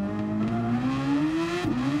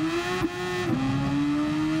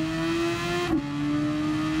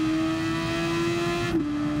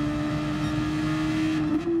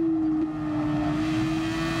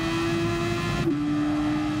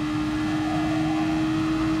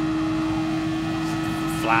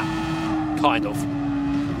 Flat, kind of. I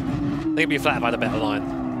think it'd be flat if I had a better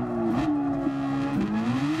line.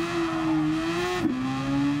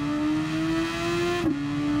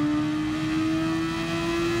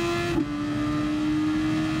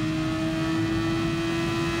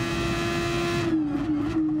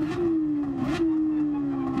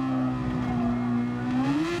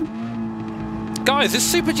 Guys, is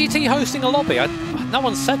Super GT hosting a lobby? No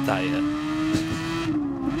one said that yet.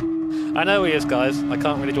 I know he is, guys. I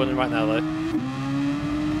can't really join him right now, though.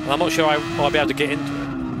 And I'm not sure I'll be able to get into it.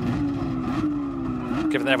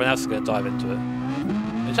 Given that everyone else is going to dive into it.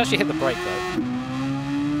 Let's actually hit the brake, though.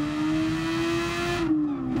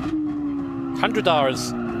 100R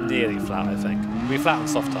is nearly flat, I think. It'll be flat on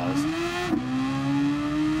soft tyres.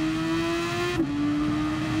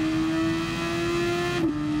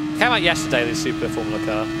 Came out yesterday, this Super Formula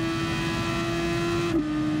car.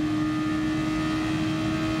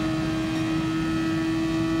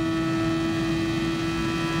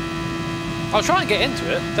 I'll try and get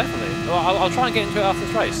into it, definitely. I'll try and get into it after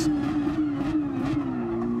this race.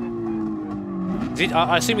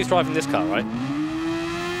 I assume he's driving this car, right?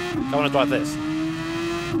 I want to drive this.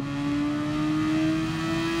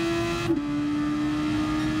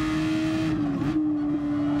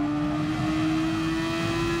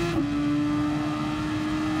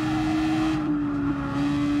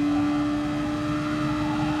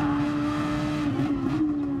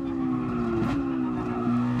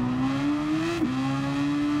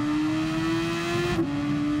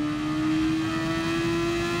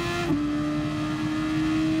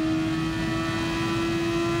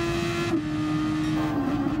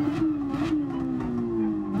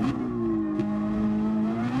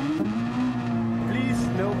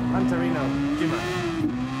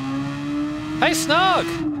 Hey Snug!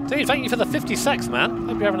 Dude, thank you for the 50 secs, man.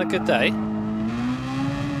 Hope you're having a good day.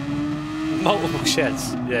 Multiple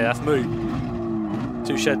sheds. Yeah, that's mood.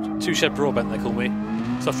 Two shed broadbent, they call me.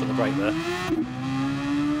 Soft from the break there.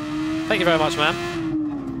 Thank you very much, man.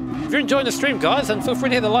 If you're enjoying the stream, guys, then feel free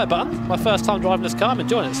to hit the like button. My first time driving this car, I'm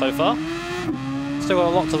enjoying it so far. Still got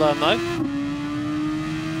a lot to learn, though.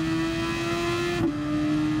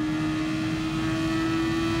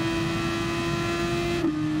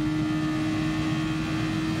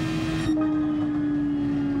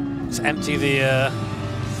 Empty the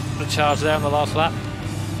charge there on the last lap.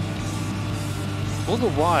 All the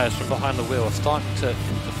wires from behind the wheel are starting to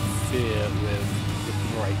interfere with the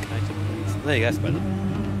brake. There you go, that's better.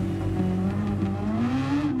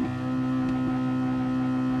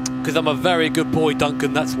 Because I'm a very good boy,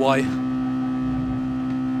 Duncan, that's why.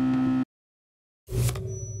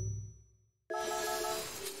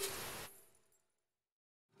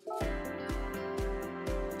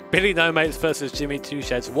 Billy No Mates versus Jimmy Two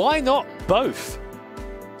Sheds. Why not both?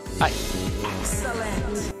 Hey.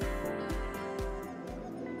 Excellent.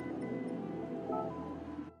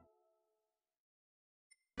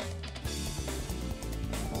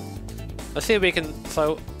 Let's see if we can.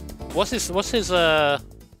 So, what's his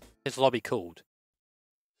lobby called?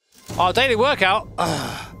 Oh, daily workout.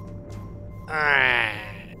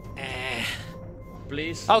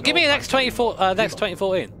 Please. Oh, give me an X24. Next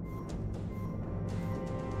 2014.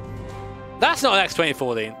 That's not an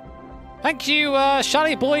X2014. Thank you,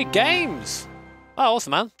 Shally Boy Games. Oh, awesome,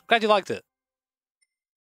 man. Glad you liked it.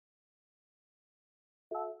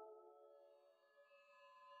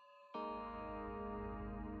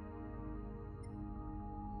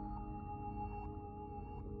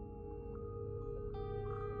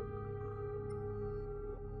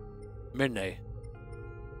 Minnie.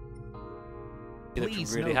 He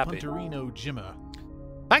looks really happy. Punterino Jimmer.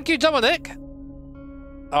 Thank you, Dominic.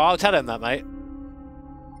 Oh, I'll tell him that, mate.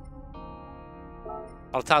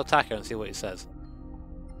 I'll tell Tacker and see what he says.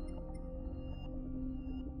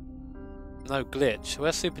 No glitch.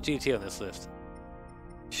 Where's Super GT on this list?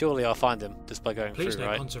 Surely I'll find him just by going through,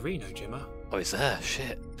 right? Please no Punterino, Jimmer. Oh, he's there.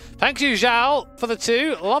 Shit. Thank you, Zhao, for the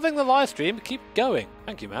 2. Loving the live stream. Keep going.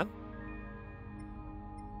 Thank you, man.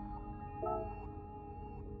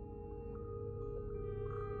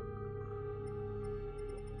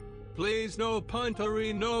 Please no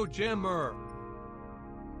Punterino Jimmer.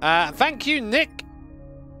 Thank you, Nick.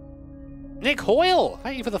 Nick Hoyle.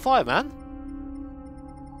 Thank you for the 5, man.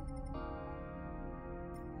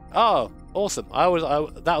 Oh, Awesome.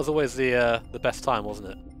 That was always the best time, wasn't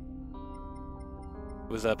it?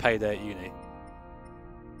 It was a payday at uni.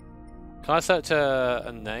 Can I search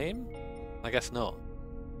a name? I guess not.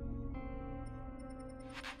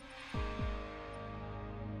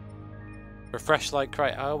 Refresh like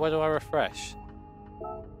crate. Oh, where do I refresh?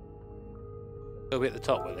 It'll be at the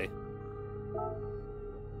top, will he?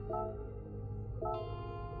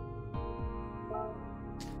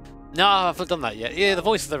 No, I've not done that yet. Yeah, the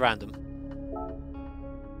voices are random.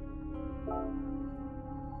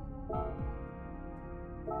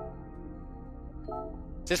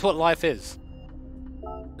 Is this what life is?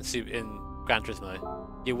 In Gran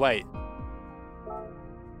Turismo? You wait.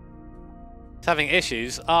 It's having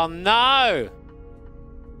issues. Oh no!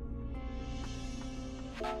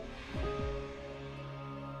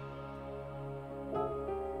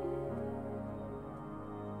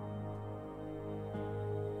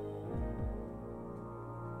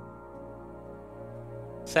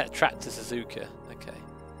 Set track to Suzuka. Okay.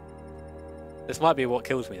 This might be what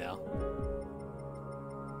kills me now.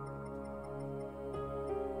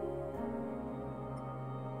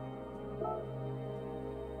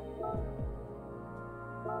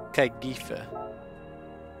 Okay, Giefer.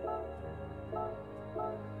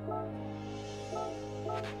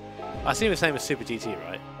 I assume his name is Super GT,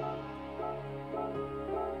 right?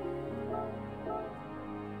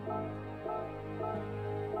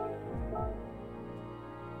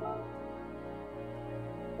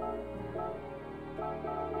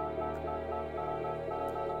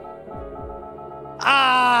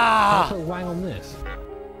 Ah! Put Wang on this.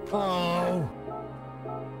 Oh!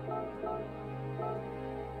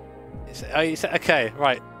 Oh, you said, okay,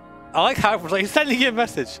 right. I like how he's sending you a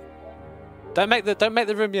message. Don't make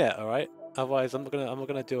the room yet, all right? Otherwise, I'm not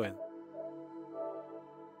gonna do it.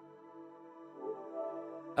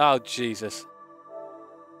 Oh Jesus!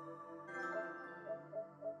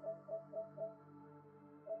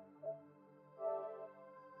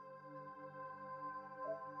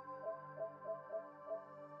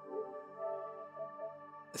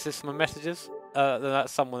 Is this my messages? Then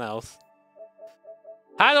that's someone else.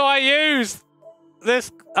 How do I use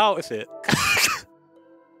this? Oh, it's it.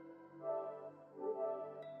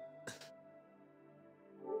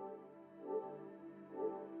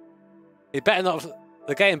 It better not.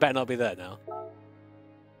 The game better not be there now.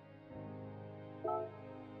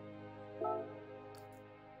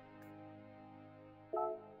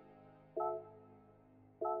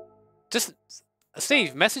 Just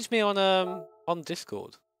Steve, message me on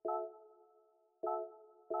Discord.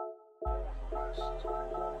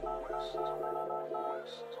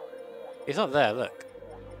 He's not there, look.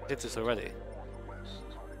 I did this already.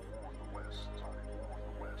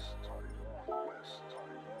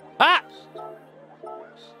 Ah!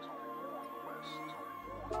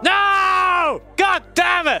 No! God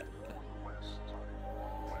damn it!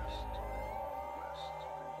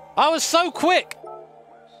 I was so quick!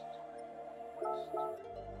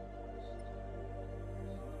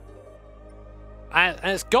 And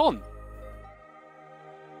it's gone.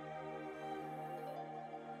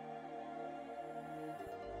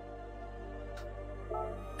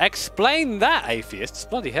 Explain that, atheists.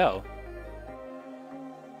 Bloody hell.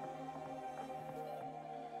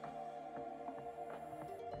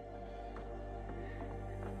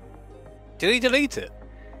 Did he delete it?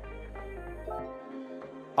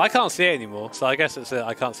 I can't see it anymore, so I guess it's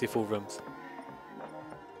I can't see full rooms.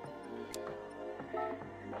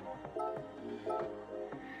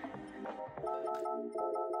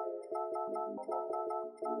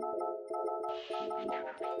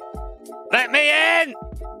 Let me in!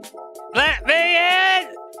 Let me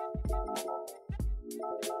in!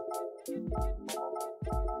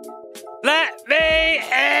 Let me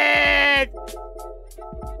in!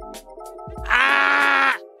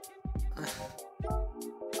 Ah!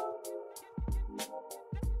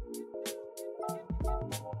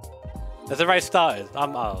 Has the race started?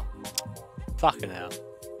 Oh. Fucking hell.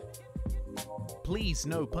 Please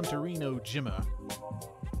no punterino jimmer.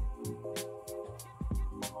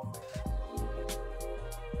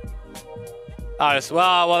 Oh,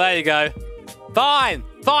 well, there you go. Fine,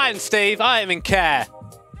 fine, Steve. I don't even care.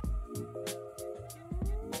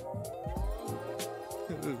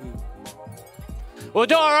 We'll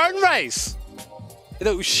do our own race. You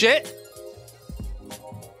little shit.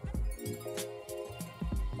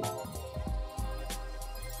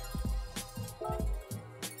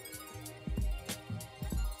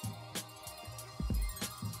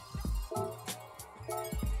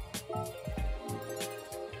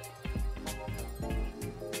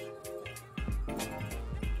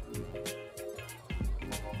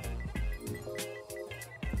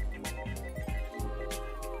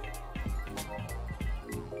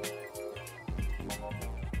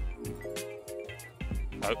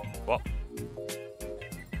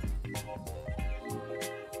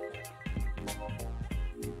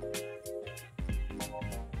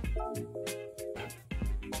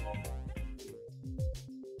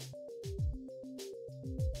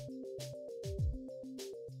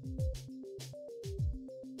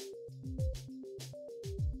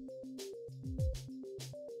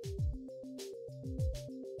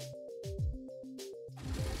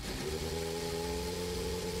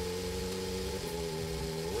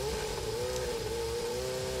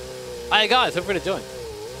 Hey guys, feel free to join.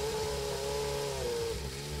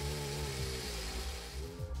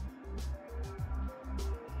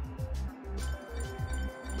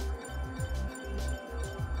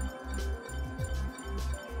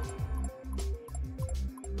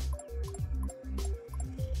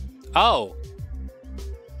 Oh.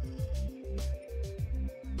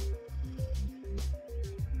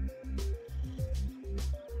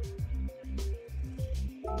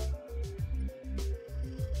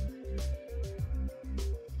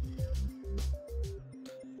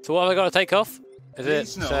 So what have I got to take off? Is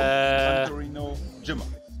Please it no punterino Jimmer.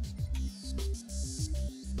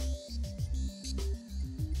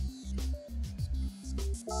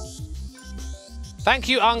 Thank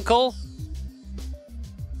you, Uncle.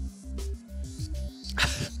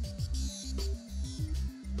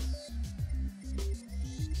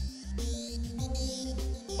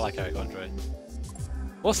 Like Eric Andre.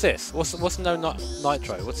 What's this? What's no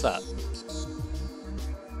nitro? What's that?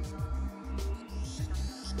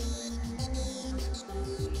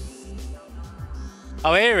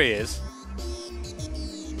 Oh, here he is.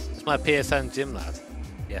 It's my PSN gym lad.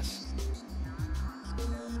 Yes.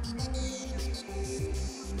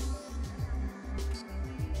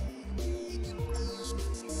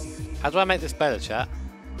 How do I make this better, chat?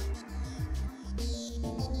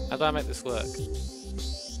 How do I make this work?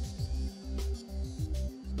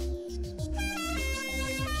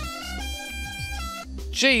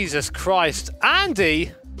 Jesus Christ,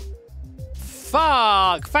 Andy!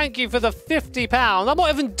 Fuck! Thank you for the £50. I'm not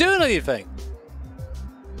even doing anything!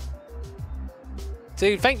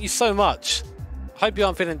 Dude, thank you so much. Hope you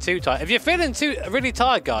aren't feeling too tired. If you're feeling really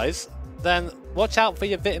tired, guys, then watch out for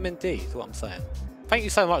your vitamin D, is what I'm saying. Thank you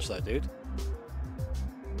so much, though, dude.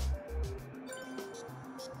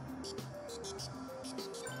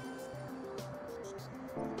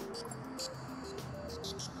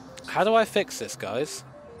 How do I fix this, guys?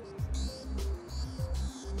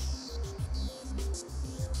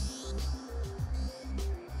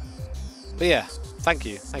 But yeah, thank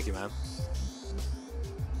you, man.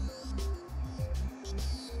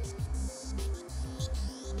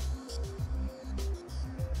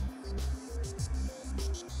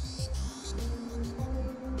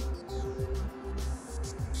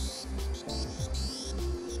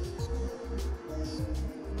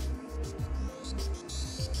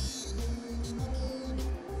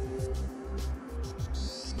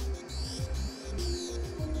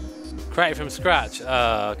 Create from scratch.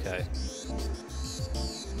 Oh, okay.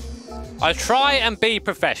 I try and be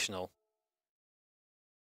professional.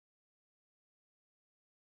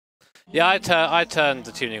 Yeah, I turned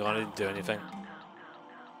the tuning on. I didn't do anything.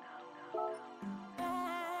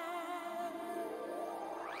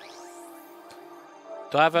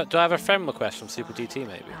 Do I have a friend request from Super DT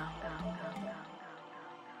maybe?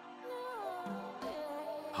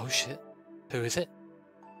 Oh shit! Who is it?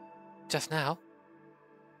 Just now?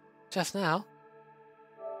 Just now?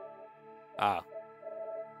 Ah.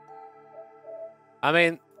 I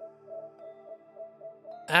mean,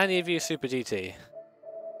 any of you Super DT?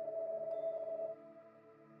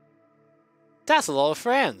 That's a lot of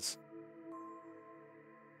friends.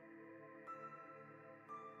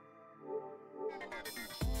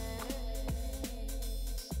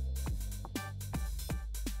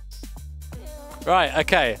 Right,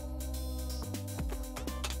 okay.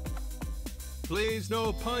 Please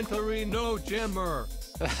no punterino Jimmer.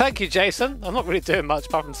 Thank you, Jason. I'm not really doing much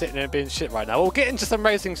apart from sitting here and being shit right now. We'll get into some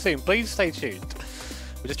racing soon. Please stay tuned.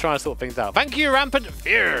 We're just trying to sort things out. Thank you, Rampant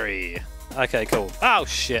Fury. Okay, cool. Oh,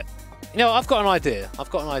 shit. You know, I've got an idea.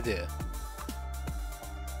 I've got an idea.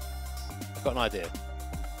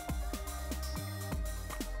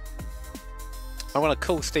 I want to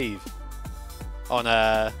call Steve on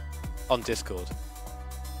Discord.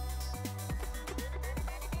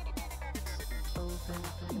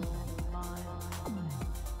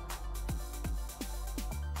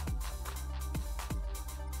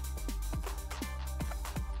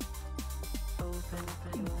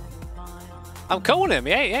 I'm calling him.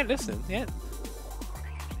 Yeah, listen. Yeah.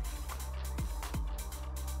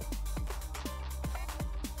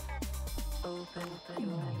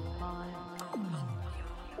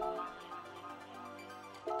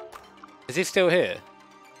 Is he still here?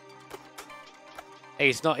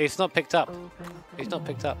 He's not picked up. He's not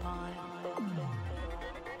picked up.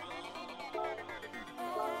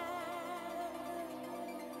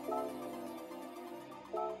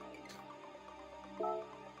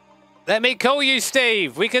 Let me call you,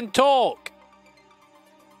 Steve. We can talk.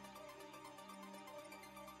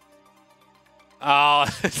 Oh,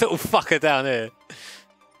 this little fucker down here.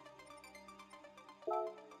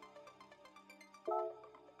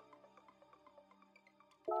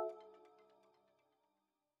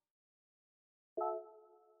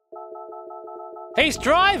 He's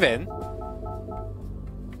driving?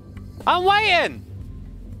 I'm waiting!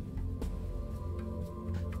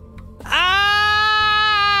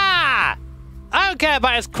 Ah! I don't care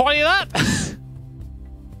about his quality lap!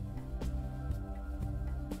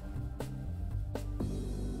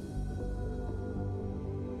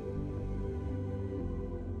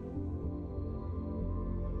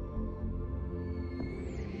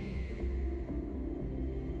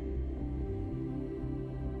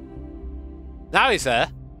 Now he's there.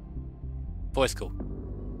 Voice call.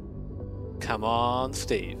 Come on,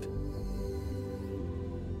 Steve.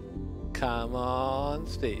 Come on,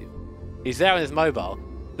 Steve. He's there on his mobile.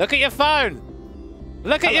 Look at your phone!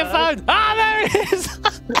 Look at your phone! Ah, there he is!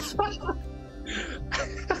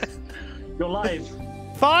 You're live.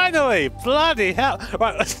 Finally! Bloody hell!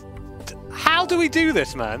 Right, how do we do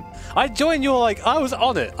this, man? I joined your, like, I was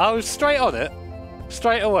on it. I was straight on it.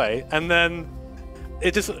 Straight away. And then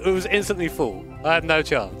it was instantly full. I had no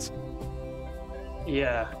chance.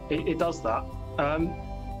 Yeah, it does that. I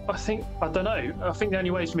don't know. I think the only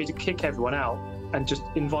way is for me to kick everyone out and just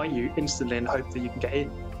invite you instantly and hope that you can get in.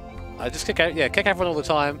 I just kick everyone all the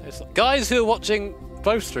time. It's like, guys who are watching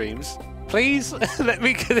both streams, please let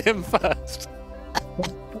me get in first.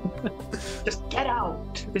 Just get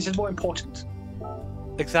out. This is more important.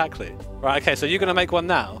 Exactly. Right. Okay. So you're gonna make one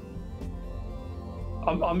now.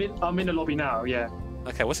 I'm in the lobby now. Yeah.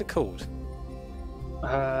 Okay. What's it called?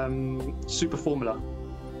 Super Formula.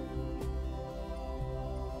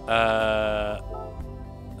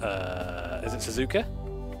 Is it Suzuka?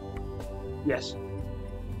 Yes.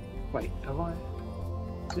 Wait, have I?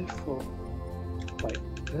 Is it for? Wait,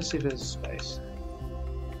 let's see if there's a space.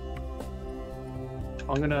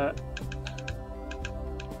 Let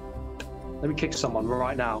me kick someone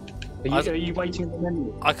right now. Are you waiting in the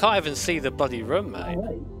menu? I can't even see the bloody room, mate. Oh,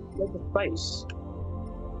 wait, there's a space.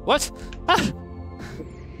 What? Ah!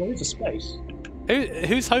 There is a space.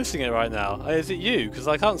 Who's hosting it right now? Is it you? Because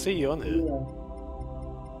I can't see you on here. Yeah.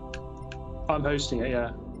 I'm hosting it,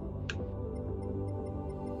 yeah.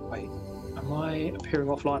 Wait, am I appearing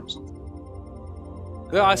offline or something?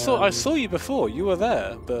 Yeah, I saw you before. You were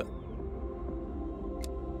there, but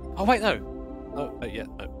oh wait, no. Oh, yeah,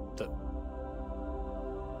 no. Don't.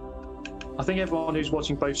 I think everyone who's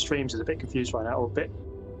watching both streams is a bit confused right now, or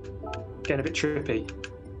getting a bit trippy.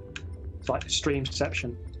 It's like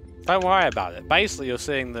streamception. Don't worry about it. Basically, you're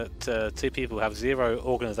seeing that two people have zero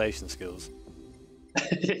organisation skills.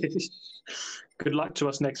 Good luck to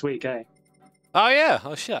us next week, eh? Oh yeah.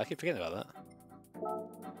 Oh shit, I keep forgetting about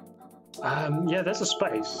that. Yeah, there's a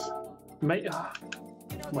space. Wait,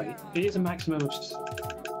 it is a maximum of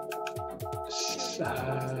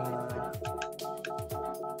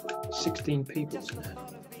 16 people.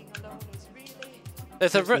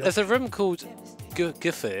 There's a room called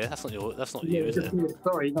Gufir. That's not you, is it?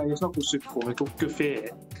 Sorry, no, it's not called Super Form. It's called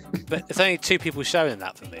Gufir. But it's only two people showing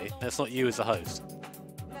that for me, and it's not you as the host.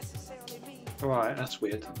 Right, that's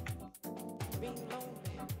weird.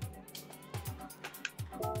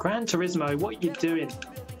 Gran Turismo, what are you doing?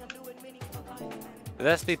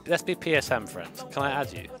 Let's be PSM friends. Can I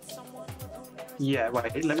add you? Yeah,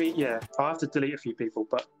 wait, I'll have to delete a few people,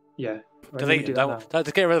 but yeah. Delete them,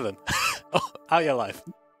 don't get rid of them. Out of your life.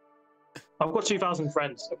 I've got 2,000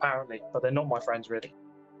 friends, apparently, but they're not my friends, really.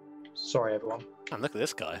 Sorry, everyone. And look at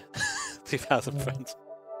this guy. 2,000 friends.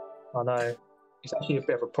 I know. It's actually a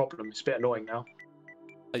bit of a problem. It's a bit annoying now.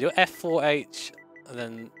 You're F4H, and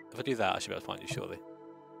then if I do that, I should be able to find you shortly.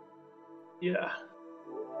 Yeah.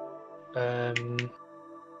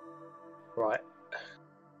 Right.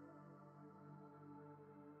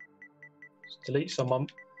 Just delete someone.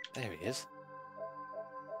 There he is.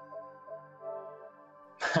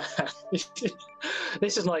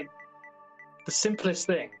 This is like the simplest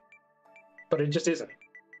thing, but it just isn't.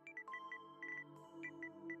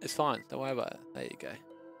 It's fine. Don't worry about it. There you go. Okay.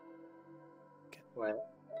 Wait.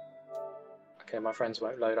 Okay, my friends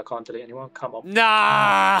won't load. I can't delete anyone. Come on.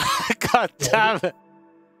 Nah! God damn it.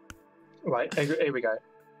 Right, here we go.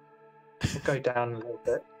 We'll go down a little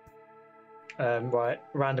bit. Right,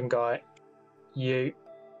 random guy. You.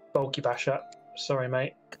 Bulky basher. Sorry,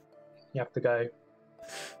 mate. You have to go.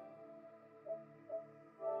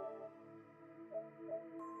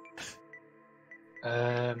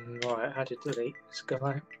 Right, how do you delete this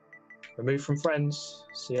guy? Remove from friends.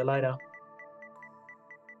 See you later.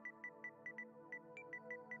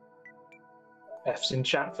 F's in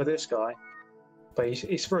chat for this guy, but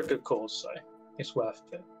it's for a good cause, so it's worth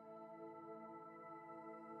it.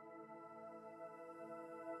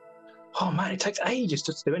 Oh man, it takes ages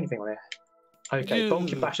just to do anything on it. Okay,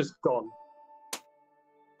 Bulky Basher's gone.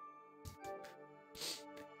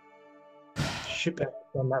 should be able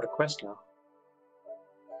to run that request now.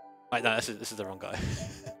 Right, no, this is the wrong guy.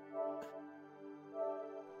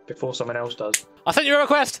 Before someone else does. I sent you a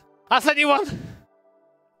request! I sent you one!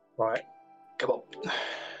 Right. Come on.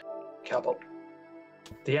 Come on.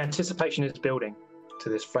 The anticipation is building to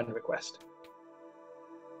this friend request.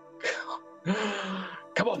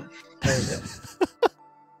 Come on. There is it.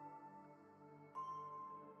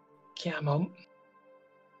 Come on.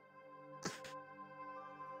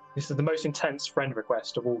 This is the most intense friend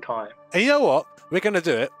request of all time. And you know what? We're going to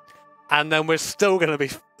do it, and then we're still going to be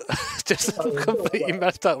just completely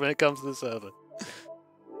messed up when it comes to the server.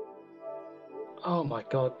 Oh my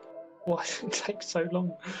god. Why does it take so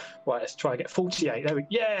long? Right, let's try and get 48. There we go.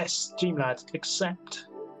 Yes! Dreamlad, accept.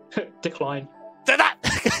 Decline. Do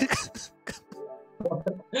that!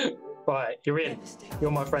 Right, you're in. You're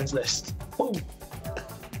on my friends list. Woo.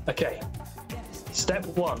 Okay. Step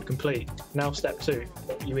 1 complete. Now step 2.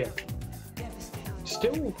 You in.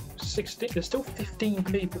 Still 16. There's still 15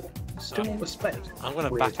 people. Still respect. I'm going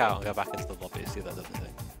to back out and go back into the lobby and see if that does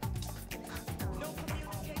anything.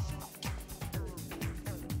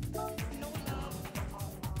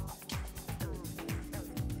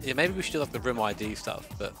 Yeah, maybe we should do like the room ID stuff,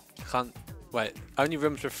 but I can't. Wait, only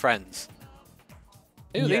rooms with friends.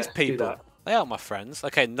 Who are these people? They are my friends.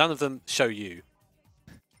 Okay, none of them show you.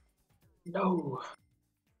 No.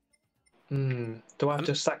 Do I have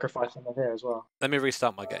to sacrifice someone here as well? Let me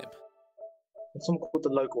restart my game. There's someone called the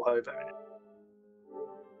local hobo in it.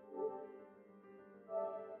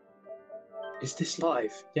 Is this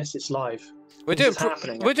live? Yes, it's live. We're doing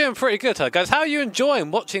pretty good, huh, guys? How are you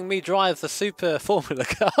enjoying watching me drive the Super Formula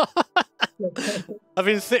car? I've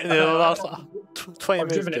been sitting there the last 20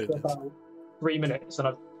 minutes. I've driven it for about 3 minutes, and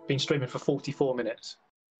I've been streaming for 44 minutes.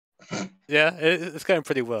 Yeah, it's going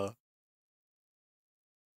pretty well.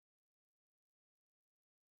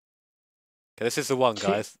 Okay, this is the one,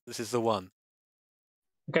 guys. This is the one.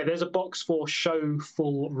 Okay, there's a box for show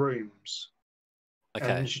full rooms.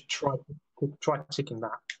 Okay. And you should try ticking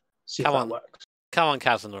that. See if that works. Come on,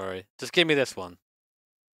 Kazunori. Just give me this one.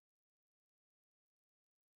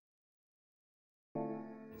 Yeah,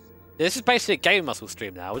 this is basically a game muscle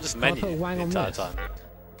stream now. We're just menu the entire time.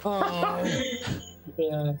 Oh.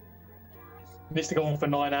 Yeah. It needs to go on for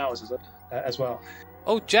 9 hours as well.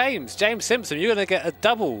 Oh, James Simpson, you're going to get a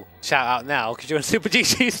double shout out now because you're on Super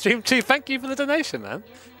GT stream too. Thank you for the donation, man.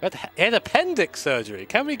 You had appendix surgery.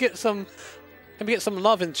 Can we get some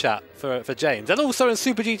love in chat for James? And also in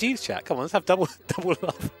Super GT's chat. Come on, let's have double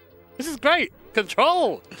love. This is great.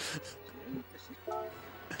 Control.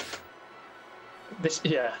 This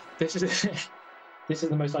is this is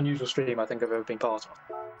the most unusual stream I think I've ever been part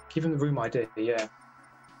of. Give him the room ID, yeah.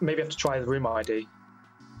 Maybe I have to try the room ID.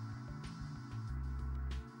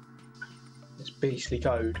 It's beastly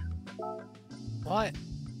code. Why?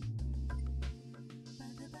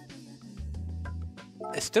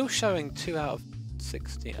 It's still showing 2 out of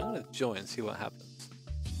 16. I'm going to join and see what happens.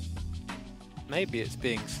 Maybe it's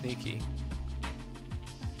being sneaky.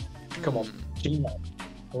 Come on, Gmail.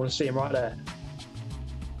 I want to see him right there.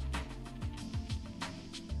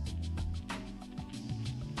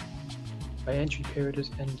 My entry period has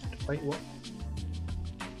ended. Wait, what?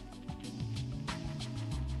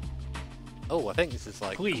 Oh, I think this is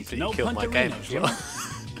like Please, completely no killed my game as well.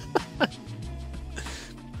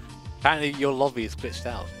 Apparently your lobby is glitched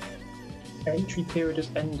out. Entry period has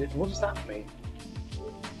ended. What does that mean?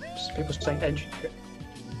 People saying entry period.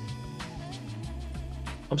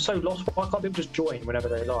 I'm so lost. Why can't people just join whenever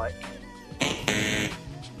they like?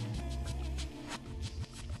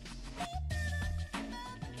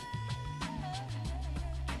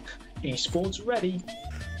 Esports ready.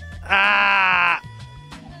 Ah!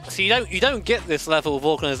 So you don't get this level of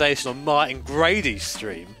organisation on Martin Grady's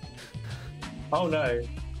stream. Oh no,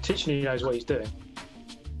 Tichney knows what he's doing.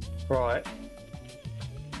 Right.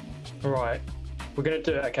 Right. We're gonna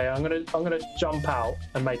do it. Okay, I'm gonna jump out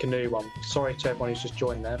and make a new one. Sorry to everyone who's just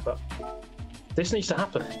joined there, but this needs to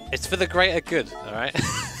happen. It's for the greater good, all right?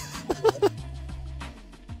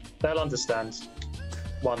 They'll understand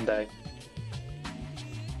one day.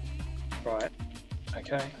 Right.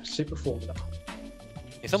 Okay. Super Formula.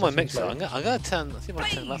 It's on my mixer. I'm gonna turn. Let's see if I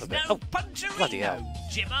can turn it up a bit. Oh, bloody hell!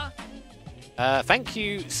 Jimmer. Thank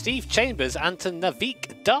you, Steve Chambers and to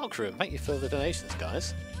Navik Darkroom. Thank you for the donations,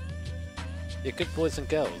 guys. You're good boys and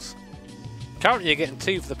girls. Currently, you're getting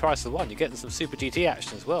 2 for the price of 1. You're getting some Super GT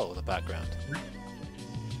action as well in the background.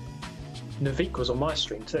 Navik was on my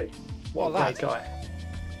stream too. What a great guy.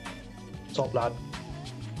 Top lad.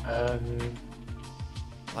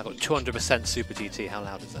 I got 200% Super GT. How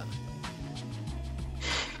loud is that?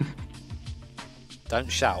 Don't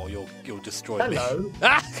shout or you'll destroy me. Hello.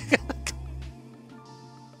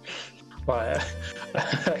 Right.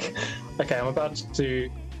 Okay, I'm about to.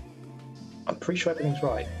 I'm pretty sure everything's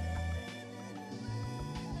right.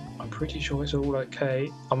 I'm pretty sure it's all okay.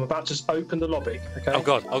 I'm about to open the lobby. Okay. Oh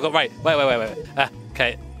god. Wait.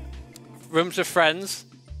 Okay. Rooms with friends.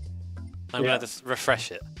 I'm gonna just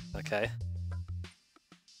refresh it. Okay.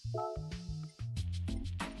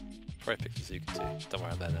 Probably pick Suzuki too. Don't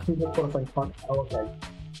worry about that. Oh, okay.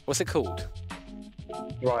 What's it called?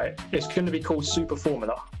 Right. It's going to be called Super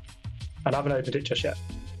Formula, and I haven't opened it just yet.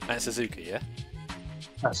 And it's Suzuki, yeah.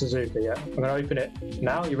 That's Suzuki. Yeah. I'm going to open it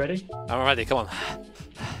now. You ready? I'm ready. Come on.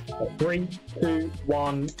 3, 2,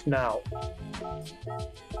 1, now.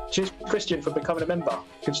 Cheers, Christian, for becoming a member.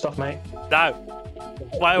 Good stuff, mate. No.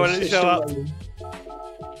 Why won't it show up?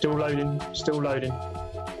 Still loading. Still loading.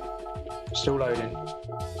 Still loading.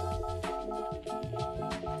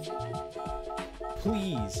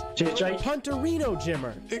 Please. Cheers, Jake. Punterino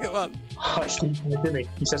Jimmer. Come on. Hi, Jimmy.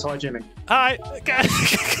 He says hi, Jimmy. Hi.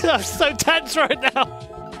 I'm so tense right now.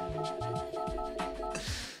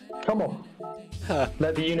 Come on.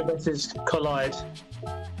 Let the universes collide.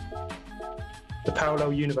 The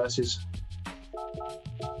parallel universes.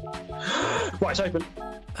 Right, it's open.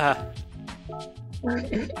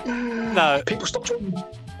 No. People stop talking.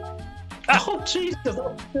 Oh, Jesus,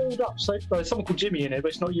 that filled up. So, there's someone called Jimmy in here, but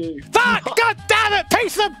it's not you. Fuck! God damn it!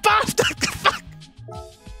 Piece of bastard!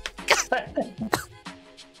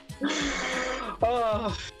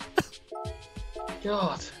 Oh,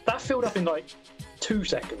 God. That filled up in like 2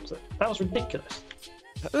 seconds. That was ridiculous.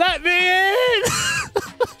 Let me in!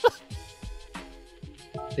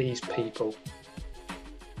 These people.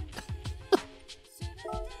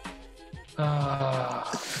 I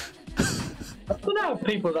don't know how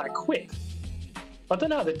people are that quick. I don't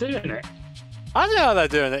know how they're doing it. I don't know how they're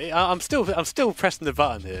doing it. I'm still pressing the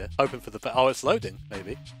button here, hoping for the. Oh, it's loading.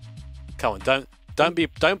 Maybe. Come on,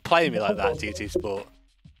 don't play me like that, GT Sport.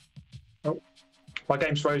 Oh, my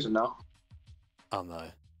game's frozen now. Oh no.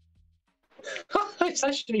 It's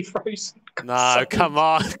actually frozen. No, come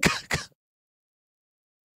on.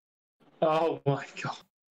 Oh my God.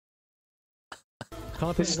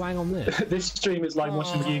 Can't put wang on this. This stream is like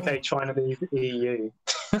watching the UK trying to be the EU.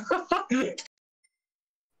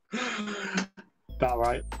 That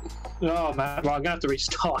right. Oh man, well, I'm gonna have to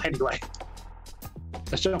restart anyway.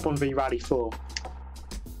 Let's jump on V Rally 4.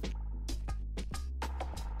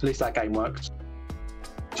 At least that game worked.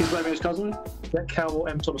 She's blaming his cousin. Let Cal or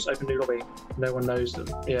M Thomas open new lobby. No one knows them.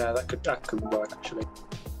 Yeah, that could work actually.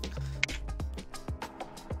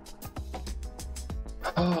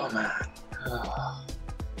 Oh man. Oh.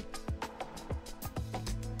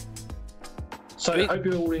 So I hope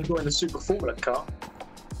you're all enjoying the Super Formula car.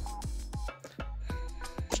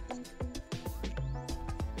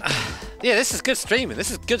 Yeah, this is good streaming.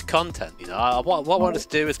 This is good content. You know, what I wanted to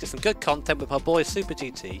do is get some good content with my boy Super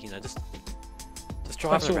GT. You know, just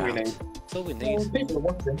driving around. That's all we need. Well, people are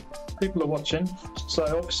watching. People are watching. So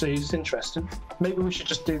obviously it's interesting. Maybe we should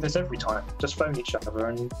just do this every time. Just phone each other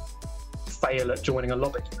and fail at joining a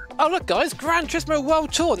lobby. Oh look, guys, Gran Turismo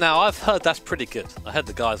World Tour. Now I've heard that's pretty good. I heard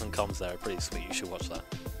the guys on comms there are pretty sweet. You should watch that.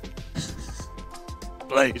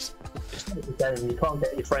 Please. It's not a game. You can't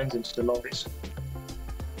get your friends into the lobbies.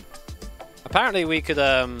 Apparently we could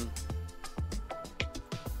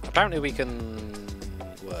apparently we can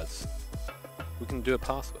words. We can do a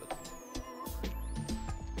password.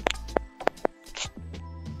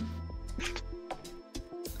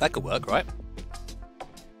 That could work, right?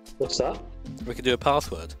 What's that? We could do a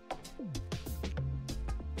password.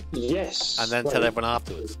 Yes. And then tell everyone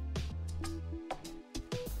afterwards.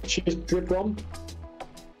 Choose Dribrom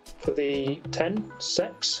for the 10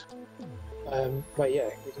 sex. Wait, yeah,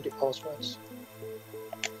 we can do passwords.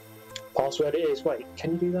 Password it is. Wait,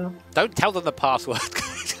 can you do that? Don't tell them the password.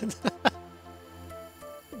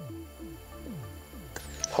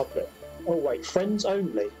 Public. Oh wait, friends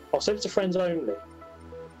only. I'll set it to friends only.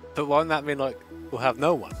 But won't that mean like we'll have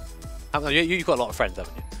no one? You've got a lot of friends,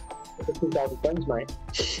 haven't you? 2,000 friends, mate.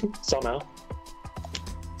 Somehow.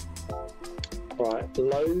 Right,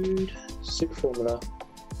 load Super Formula.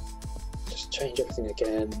 Just change everything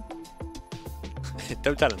again.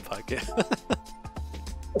 Don't tell him, Pike.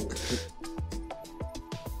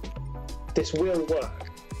 This will work.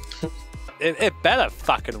 It better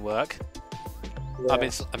fucking work. Yeah.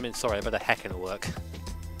 I mean, sorry, it better heckin' work.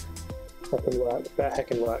 Heckin' work. Better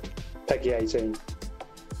heckin' work. Peggy 18.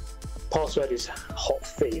 Password is hot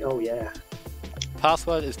feet. Oh yeah.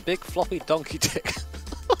 Password is big floppy donkey dick.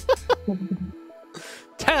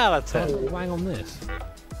 10 out of 10. Can't put wang on this.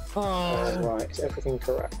 Right, is everything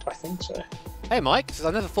correct? I think so. Hey, Mike. Says,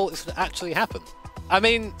 I never thought this would actually happen. I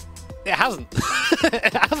mean, it hasn't.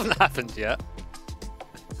 It hasn't happened yet.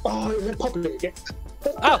 Oh, it's public again.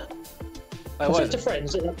 Oh! I sent to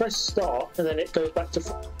friends and I press start and then it goes back to...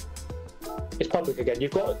 It's public again. You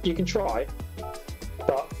can try,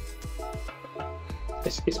 but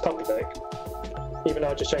it's public. Even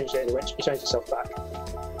though I just changed it, it changed itself back.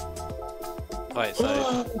 Wait, so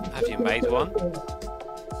have you made one?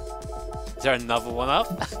 Is there another one up?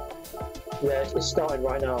 Yeah, it's starting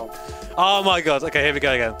right now. Oh my god, okay, here we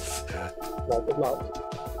go again. No, good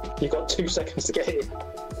luck. You've got 2 seconds to get in.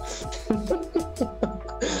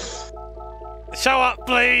 Show up,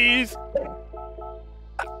 please!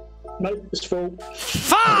 Nope, it's full.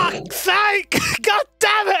 Fuck's sake! God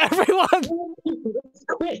damn it, everyone! That's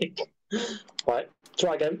quick. Right,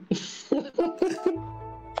 try again.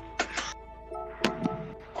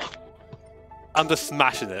 I'm just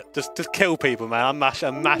smashing it. Just kill people, man. I'm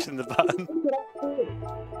mashing the button.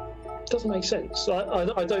 Doesn't make sense. I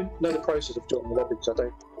don't know the process of joining the lobby because I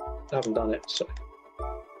haven't done it. So,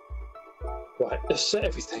 right, let's set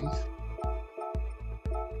everything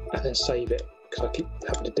and then save it because I keep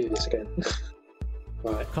having to do this again.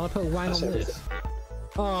 Right. Can I put a wang on this?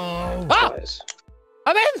 Oh! Ah!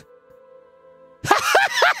 I'm in!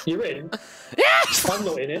 You're in? Yes! I'm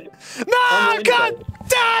not in it. No! God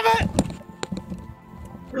damn it!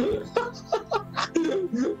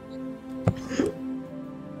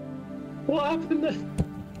 What happened there?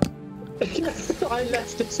 I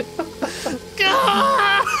left it.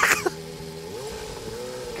 God.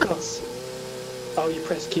 Oh, you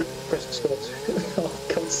press the stop. Oh,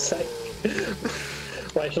 God's sake.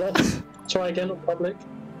 Wait, shall I try again on public?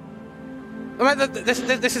 I mean, this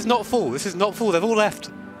is not full. This is not full. They've all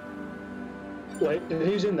left. Wait,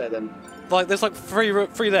 who's in there then? Like, there's like three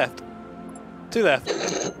left. 2 left.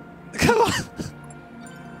 Come on.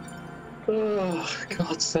 Oh,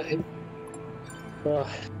 God's sake. Oh.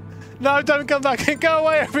 No, don't come back and go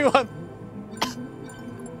away, everyone.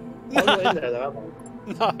 I'm not in there though,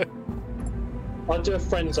 am I? No. I'll do a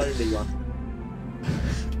friends only one.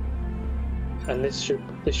 And this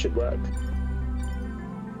should work.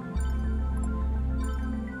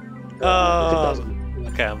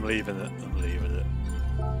 Okay, I'm leaving it.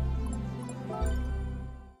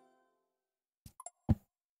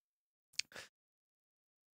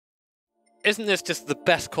 Isn't this just the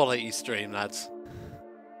best quality stream, lads?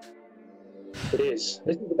 It is.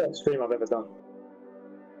 This is the best stream I've ever done.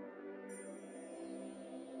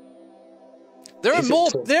 There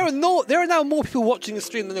are now more people watching the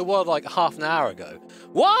stream than there were like half an hour ago.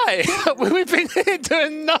 Why? We've been here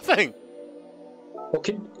doing nothing. Well,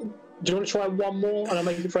 do you want to try one more and I'll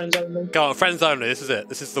make it friends only? Go on, friends only. This is it.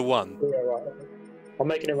 This is the one. Yeah, right. I'm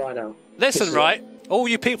making it right now. Listen, right, all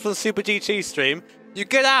you people on Super GT stream, you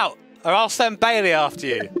get out, or I'll send Bailey after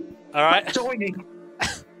you. All right? Joining.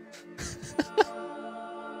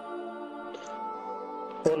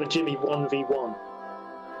 On a Jimmy 1v1.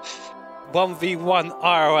 1v1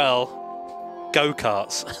 IRL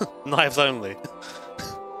go-karts. Knives only.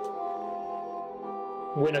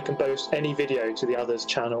 Winner can post any video to the other's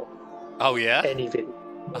channel. Oh, yeah? Any video.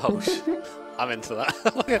 Oh, I'm into that.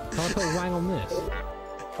 Can I put a wang on this?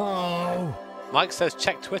 Oh! Mike says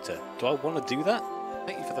check Twitter. Do I want to do that?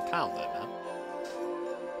 Thank you for the pound, though, man.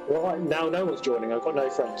 Right, now no one's joining. I've got no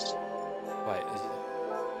friends. Wait.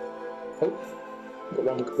 Oh, got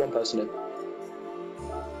one person in.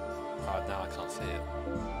 Oh, now I can't see it.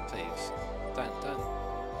 Please. Don't.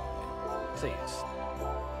 Please.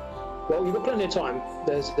 Well, you've got plenty of time.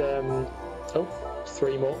 There's,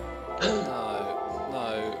 3 more.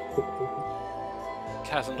 No.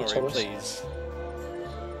 Kazunori, please.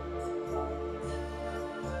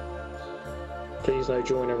 Please no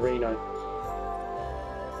join in Reno.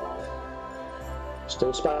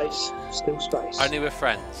 Still space. Only with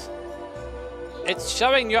friends. It's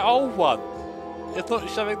showing your old one. It's not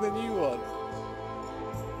showing the new one.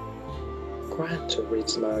 Gran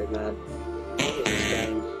Turismo, man. What is this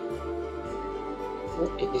game?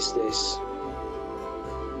 What is this?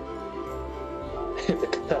 The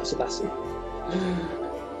cursor assassin.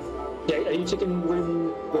 Yeah, are you taking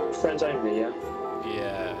room with friends only, yeah?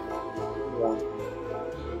 Yeah. Right.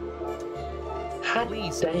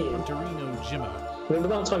 Please, damn. punterino Jimmer. Remember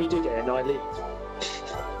that time you did get in, I leave.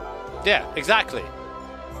 Yeah, exactly.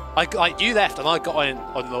 You left and I got in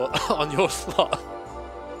on your slot.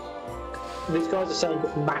 These guys are saying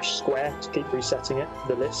mash square to keep resetting it,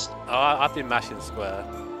 the list. Oh, I've been mashing square.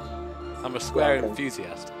 I'm a square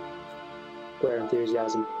enthusiast. Square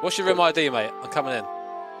enthusiasm. What's your room ID, mate? I'm coming in.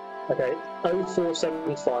 Okay,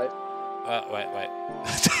 0475. Wait.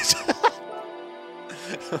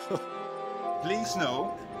 Please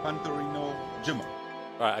no punterino Jimmer.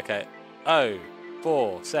 Right, okay.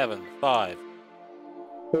 0475.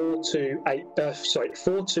 4248.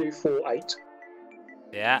 4248.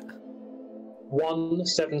 Yeah.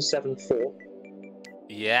 1774.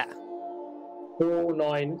 Yeah.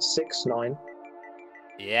 4969.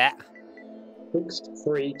 Yeah.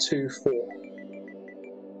 6324.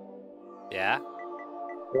 Yeah.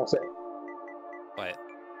 That's it. Wait.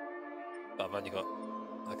 But I've only got.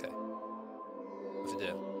 Okay. What's he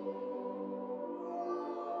doing?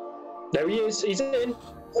 There he is. He's in.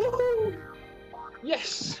 Woohoo!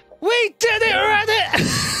 Yes. We did it already!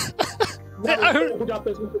 Hold up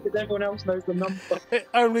as much as everyone else knows the number. It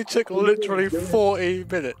only took literally 40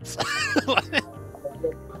 minutes. Took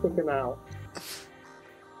him out.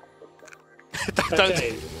 Don't.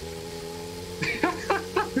 Okay.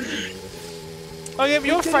 Oh yeah, but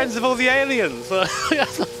you're friends with all the aliens.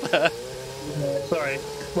 Sorry.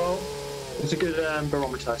 Well, it's a good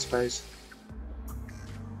barometer, I suppose.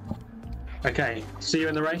 Okay, see you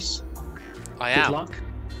in the race. I Good am. luck.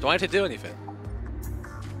 Do I have to do anything?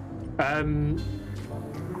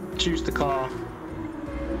 Choose the car,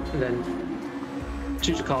 and then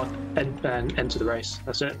choose a car and enter the race.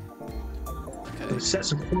 That's it. Okay. And set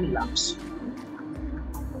some fun laps.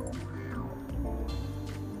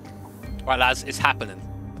 Right, lads, it's happening.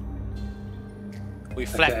 We're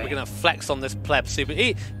gonna flex on this pleb. Super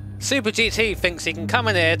GT thinks he can come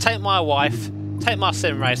in here, take my wife, take my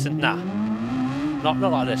sim racing. Nah, not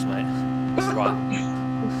like this, mate. This is right.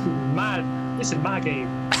 Mad. This is my game.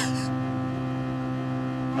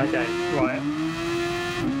 Okay, right.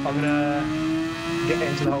 I'm gonna get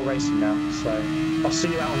into the whole racing now. So I'll see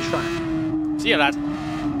you out on track. See you, lad.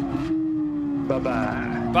 Bye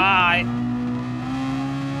bye. Bye.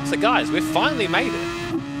 So, guys, we've finally made it.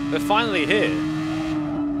 We're finally here.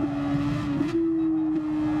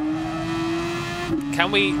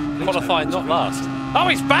 Can we qualify not last? Oh,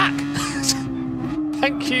 he's back!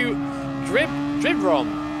 Thank you, Dribrom.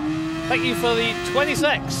 Thank you for the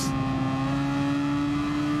 26.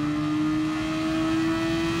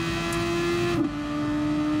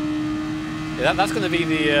 Yeah, that's going to be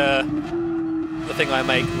the thing I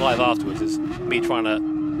make live afterwards, is me trying to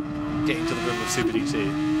get into the room with Super GT.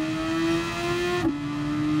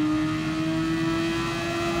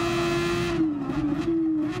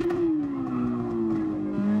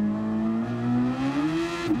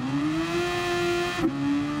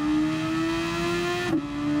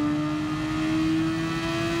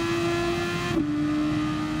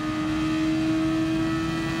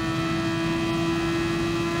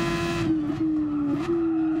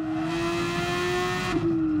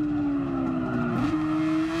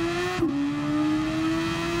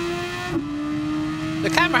 The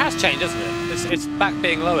camera has changed, hasn't it? It's back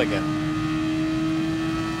being low again.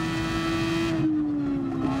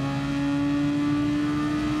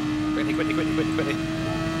 Quickly.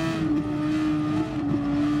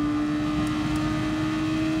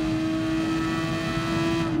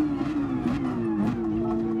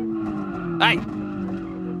 Hey!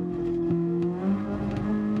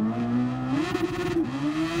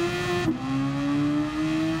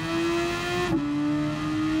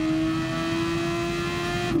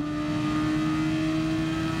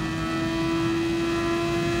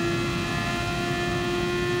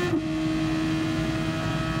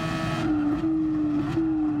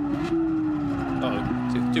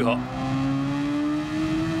 Too hot.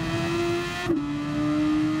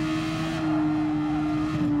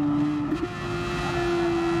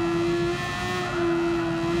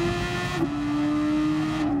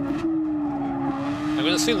 I'm going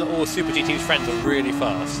to assume that all Super GT's friends are really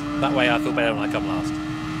fast. That way I feel better when I come last.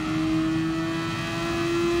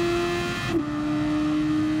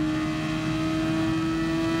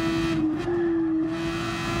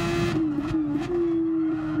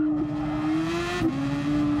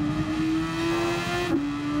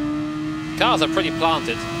 Cars are pretty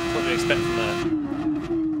planted. That's what we expect from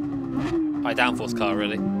a high downforce car,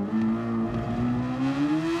 really.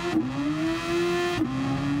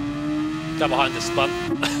 Go behind the spun.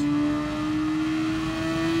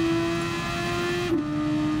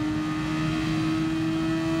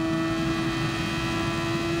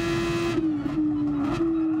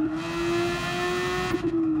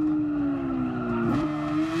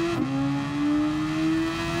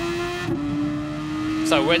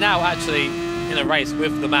 So we're now actually in a race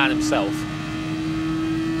with the man himself.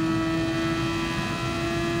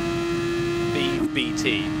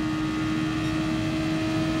 BT.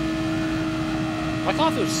 My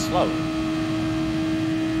car feels slow.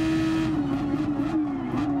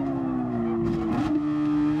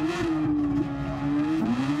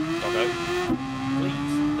 Doggo.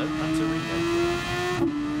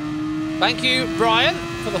 Thank you, Brian,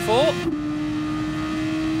 for the 4.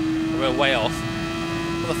 We're way off.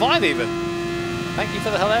 For the 5 even. Thank you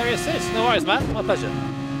for the hilarious assist. No worries, man. My pleasure.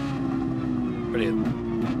 Brilliant.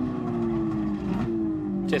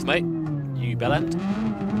 Cheers, mate. You bellend.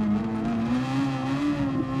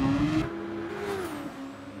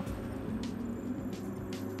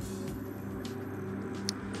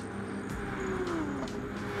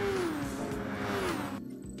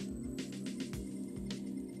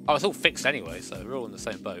 Oh, it's all fixed anyway, so we're all in the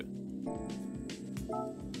same boat.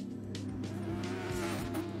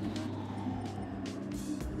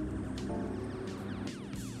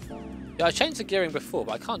 Yeah, I changed the gearing before,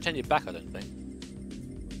 but I can't change it back, I don't think.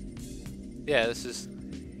 Yeah, this is...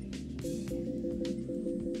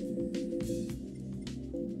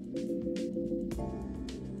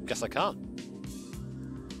 Guess I can't.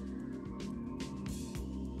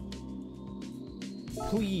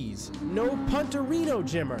 Please, no punterino,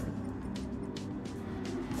 Jimmer.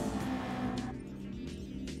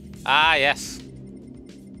 Ah, yes.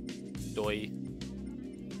 Doi.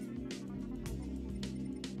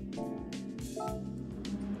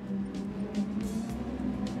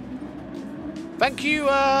 Thank you,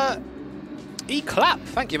 E-Clap.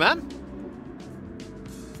 Thank you, man.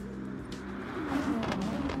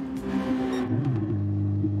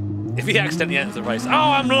 If he accidentally enters the race. Oh,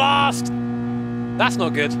 I'm last! That's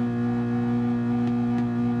not good.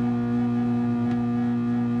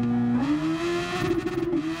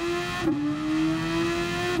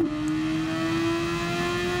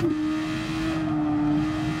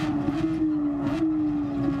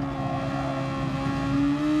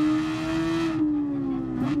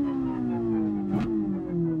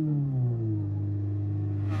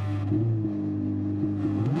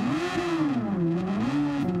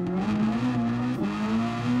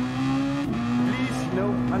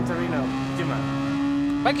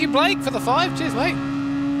 Thank you, Blake, for the 5. Cheers, mate.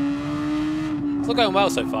 It's all going well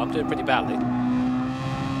so far. I'm doing pretty badly.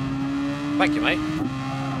 Thank you, mate.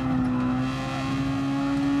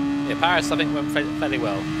 Yeah, Paris, I think, went fairly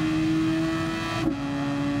well.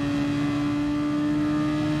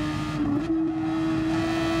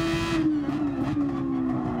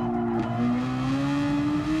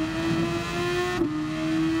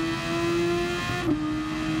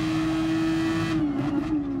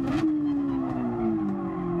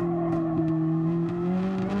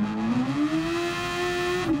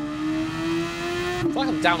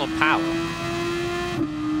 Down on power.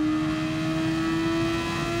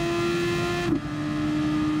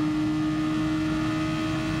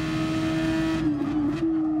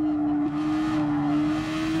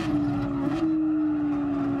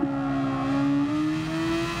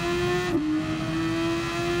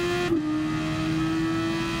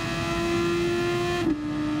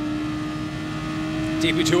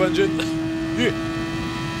 DP200. Yeah.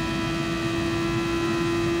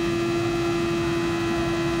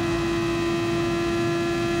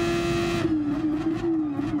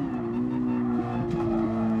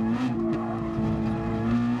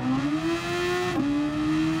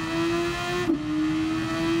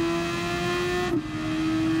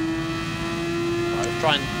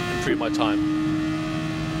 Try and improve my time.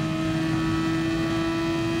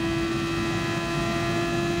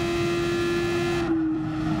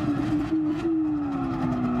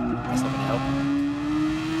 That's not going to help.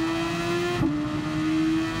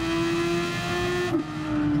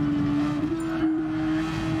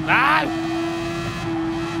 Ah!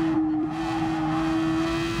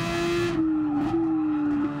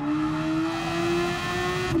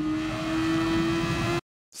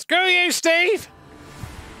 Screw you, Steve!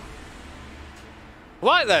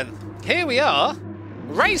 Right then, here we are,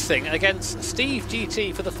 racing against Steve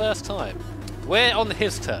GT for the first time. We're on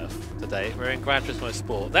his turf today, we're in Gran Turismo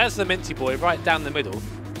Sport. There's the Minty boy right down the middle.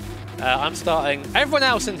 I'm starting, everyone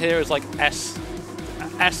else in here is like S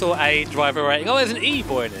or A driver rating. Oh, there's an E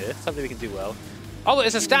boy in here, something we can do well. Oh,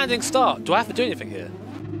 it's a standing start. Do I have to do anything here?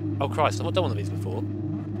 Oh Christ, I've not done one of these before.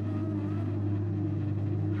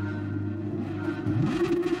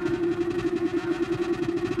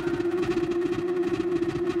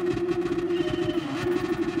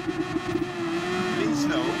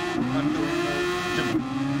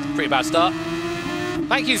 Pretty bad start.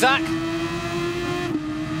 Thank you, Zach.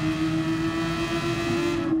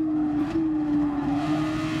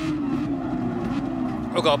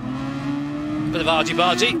 Oh god. Bit of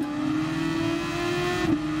argy-bargy.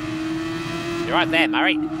 You're right there,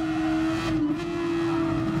 Murray.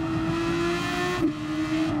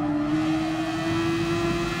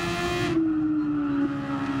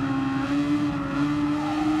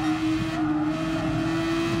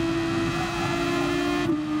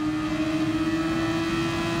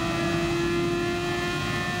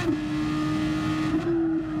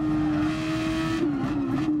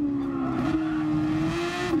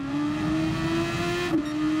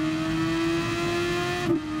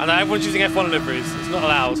 I know everyone's using F1 liveries. It's not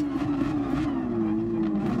allowed.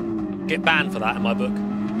 Get banned for that in my book.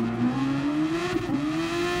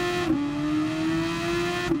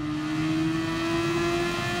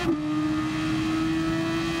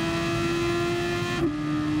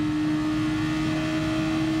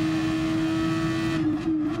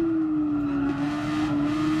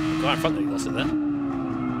 The guy in front of me lost it there.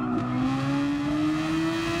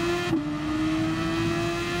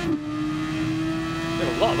 We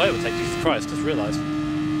have a lot of overtake, Jesus Christ, just realised.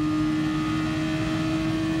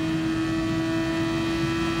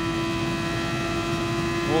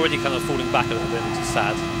 I'm already kind of falling back a little bit, which is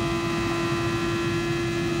sad.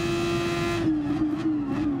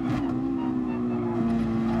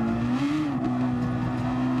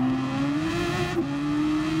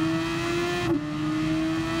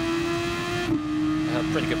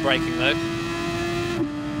 Pretty good braking though.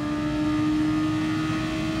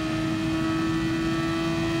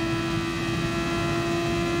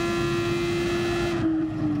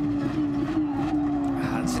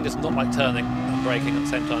 This thing does not like turning and braking at the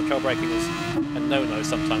same time. Trail braking is a no-no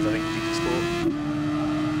sometimes, I think, in GT Sport.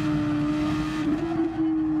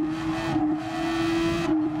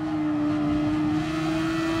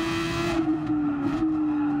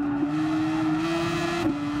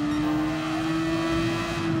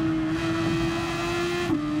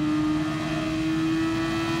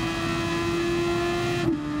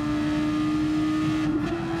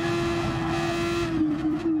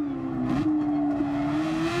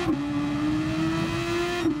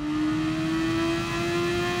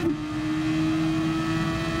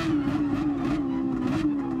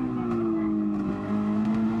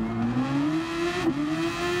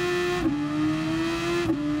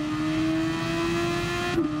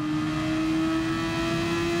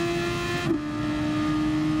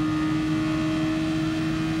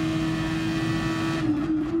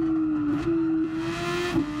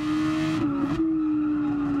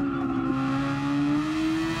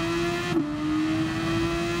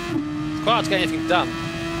 Quite hard to get anything done.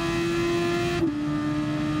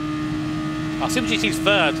 Oh, SimGT's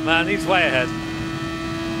third, man. He's way ahead.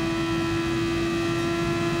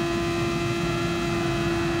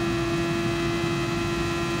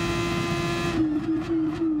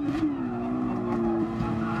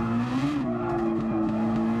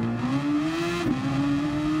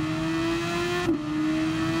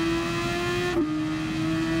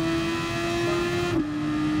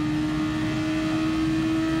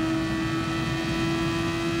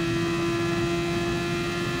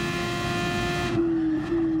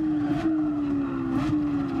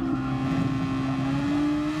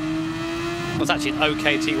 Well, it's actually an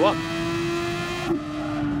OK T1.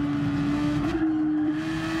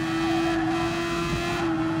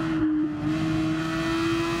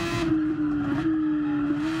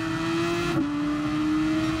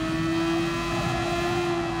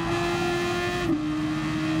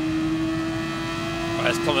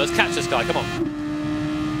 Right, come on, let's catch this guy, come on.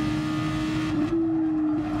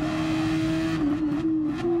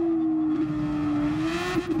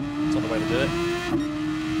 It's not the way to do it.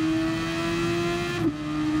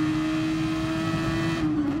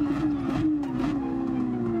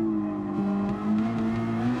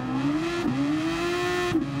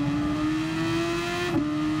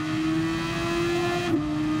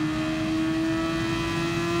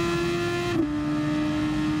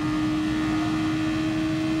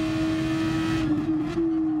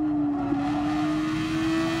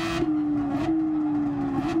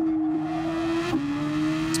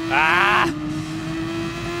 Ah!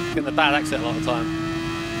 Getting the bad exit a lot of the time.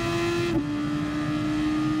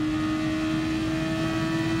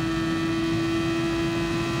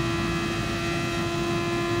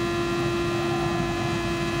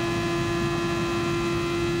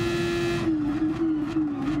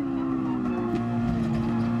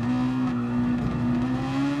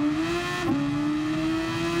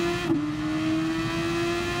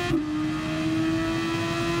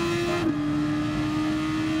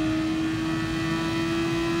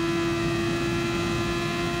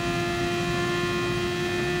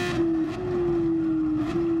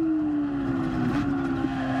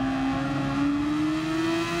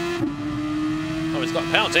 Oh, he's got a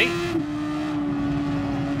penalty.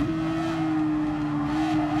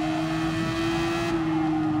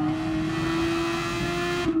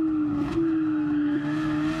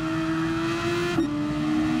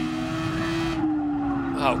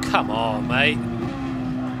 Oh, come on, mate.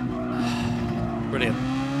 Brilliant.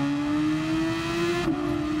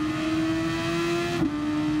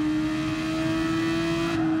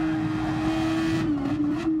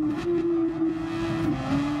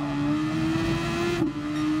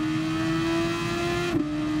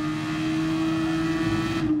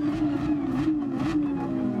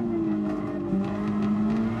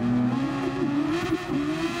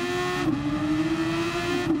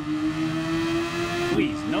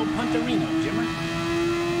 punterino, Jimmer.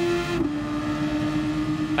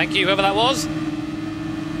 Thank you, whoever that was.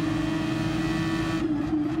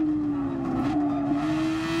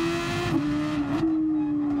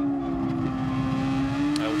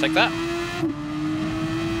 I will take that.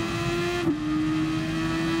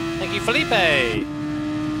 Thank you, Felipe.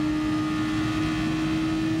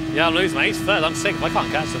 Yeah, I'm losing, mate. He's third. I'm sixth. I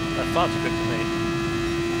can't catch them. They're far too quick for me.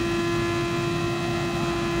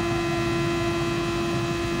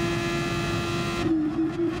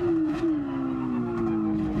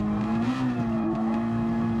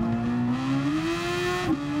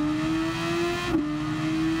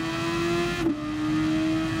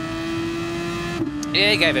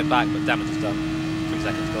 Yeah, he gave it back, but damage is done. 3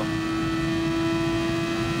 seconds gone.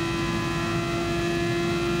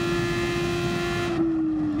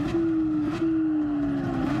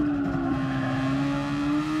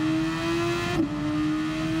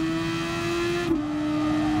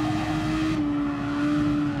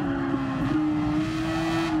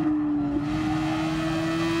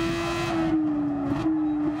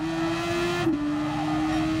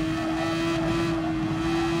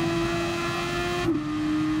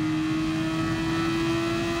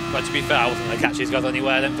 But to be fair, I wasn't going to catch these guys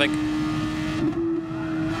anywhere, I don't think.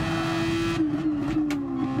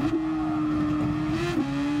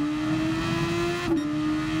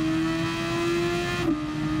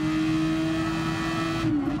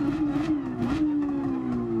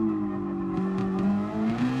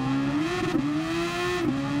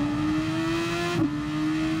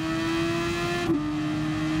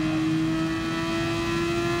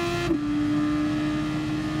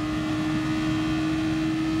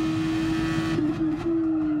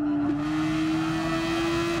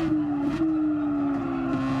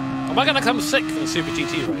 Am I going to come sixth in a Super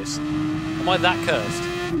GT race? Am I that cursed?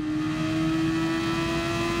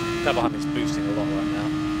 That behind me is boosting a lot right now.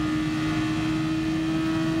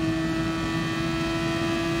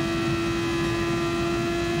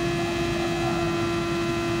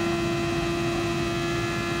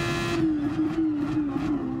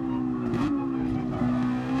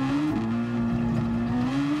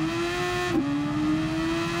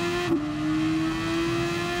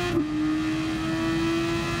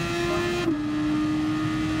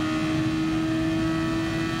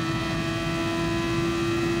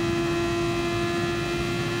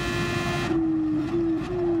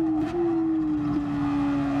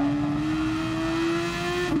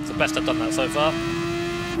 Best I've done that so far.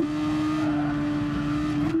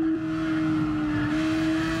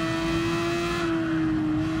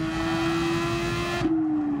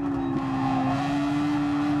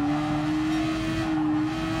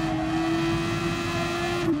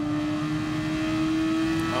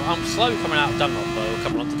 I'm slow coming out of Dunlop though, or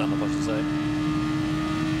coming onto Dunlop I should say.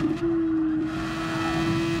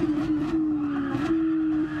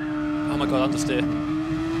 Oh my god, understeer.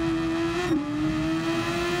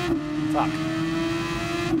 Fuck.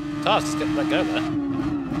 Tires just let go there.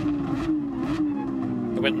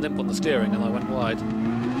 I went limp on the steering and I went wide.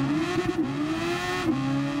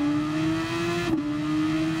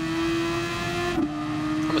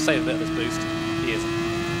 I'm gonna save a bit of this boost. He isn't.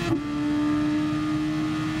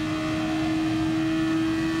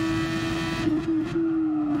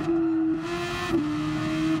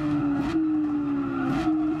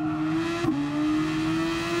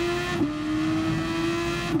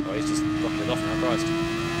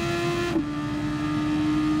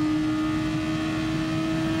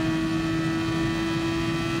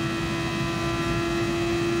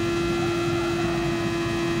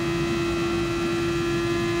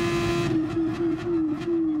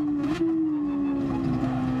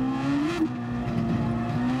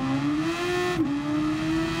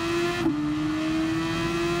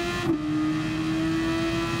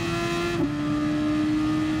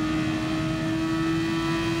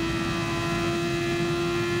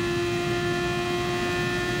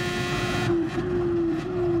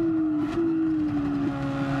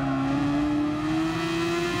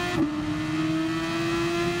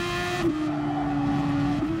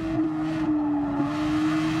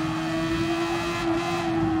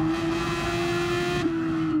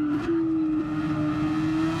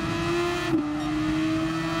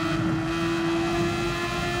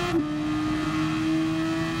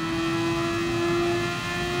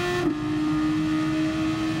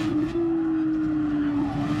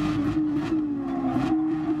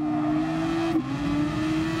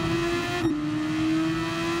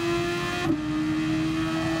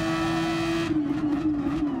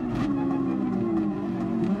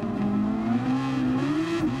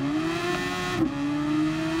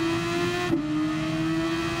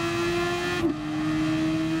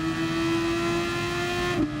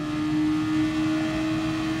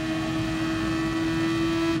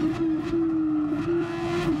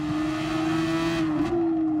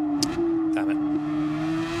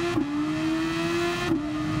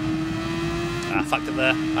 Ah, fucked it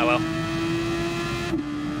there. Oh well.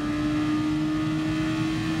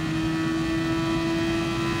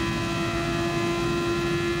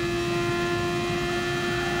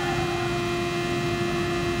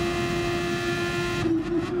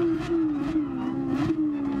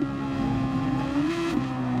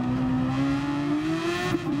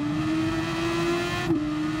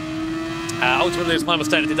 Ultimately, it's my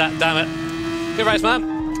mistake to do that. Damn it. Good race,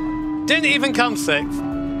 man. Didn't even come sixth.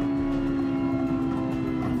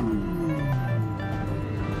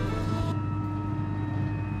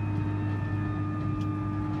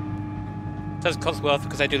 Says Cotsworth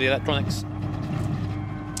because they do the electronics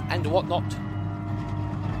and whatnot.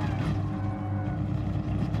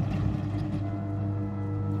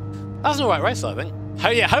 That was an alright race, I think. Oh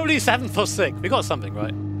yeah, holy 7 for 6. We got something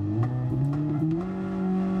right.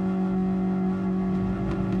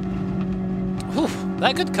 Whew,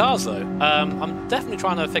 they're good cars though. I'm definitely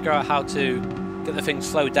trying to figure out how to get the thing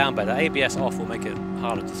slowed down better. ABS off will make it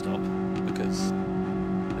harder to stop because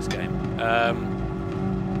this game.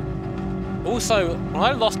 Also, when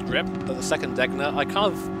I lost grip at the second Degner,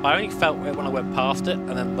 I only felt it when I went past it,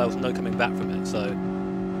 and then there was no coming back from it. So.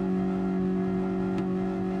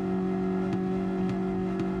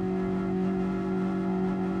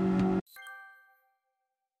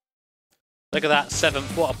 Look at that,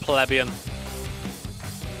 7th, what a plebeian.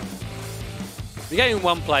 We gained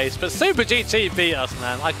 1 place, but Super GT beat us,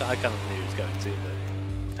 man. I kind of knew he was going to,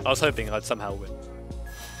 but I was hoping I'd somehow win.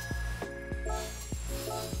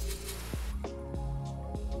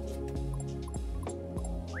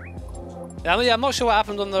 Yeah, I'm not sure what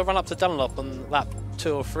happened on the run up to Dunlop on lap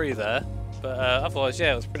 2 or 3 there, but otherwise,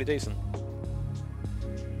 yeah, it was pretty decent.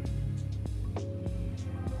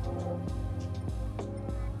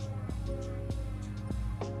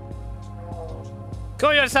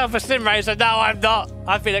 Call yourself a sim racer? No, I'm not.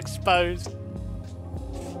 I've been exposed.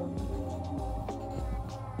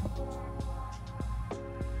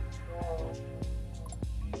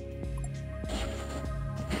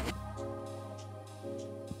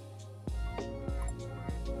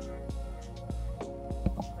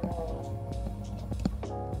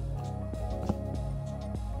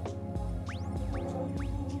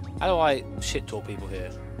 How do I shit talk people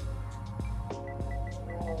here?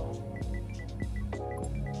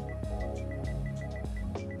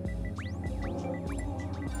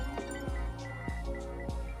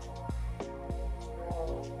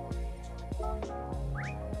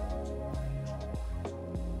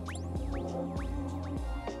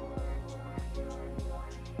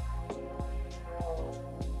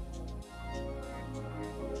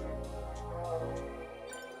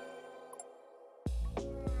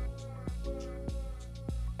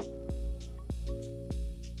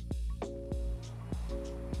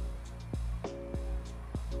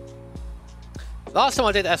 Last time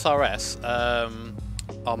I did SRS,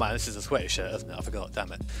 oh man, this is a sweaty shirt, isn't it? I forgot,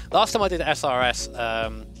 damn it. Last time I did SRS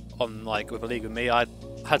on like with a league with me, I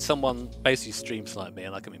had someone basically stream snipe me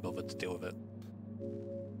and I couldn't be bothered to deal with it.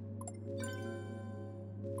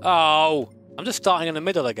 Oh, I'm just starting in the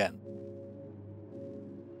middle again.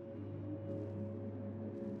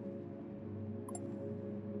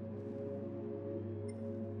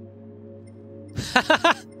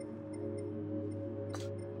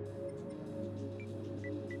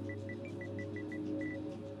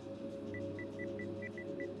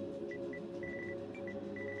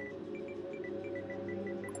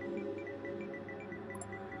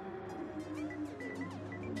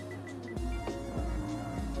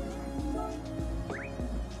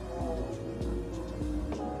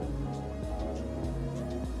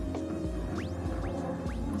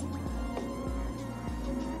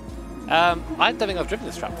 I don't think I've driven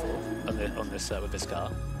this track before on this with this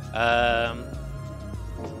car.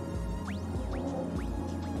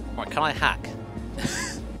 Right, can I hack?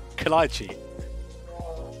 Can I cheat?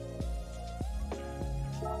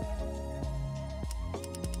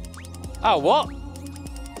 Oh, what?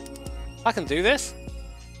 I can do this?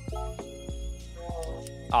 Oh,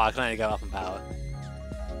 I can only go up in power.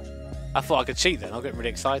 I thought I could cheat then. I'm getting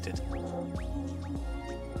really excited.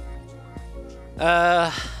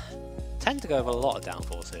 Tend to go with a lot of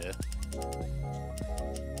downforce here.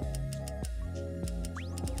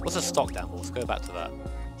 What's a stock downforce? Go back to that.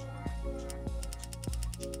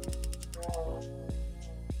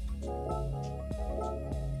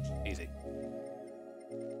 Easy.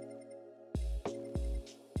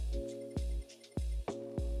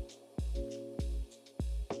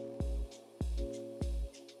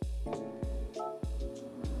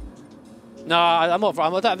 No, I'm not. I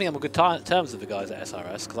don't think I'm on good terms with the guys at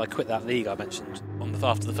SRS because I quit that league I mentioned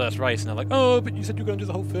after the first race, and they're like, "Oh, but you said you were going to do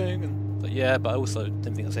the whole thing." And But yeah, but I also didn't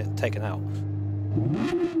think it was taken out.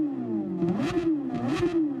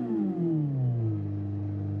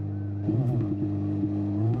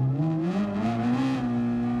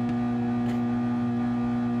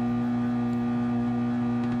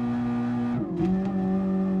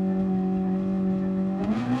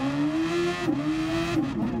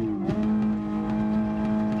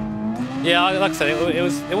 Yeah, like I said,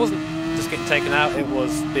 it wasn't just getting taken out; it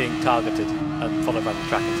was being targeted and followed around the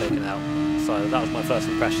track and taken out. So that was my first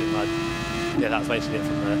impression. Yeah, that's basically it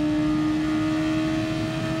from there.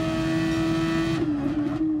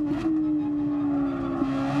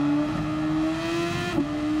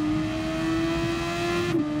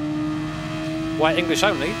 Why English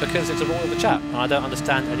only? Because it's a rule of the chat, and I don't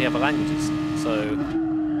understand any other languages. So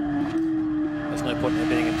there's no point in it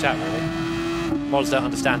being in chat, really. Mods don't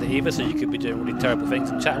understand it either, so you could be doing really terrible things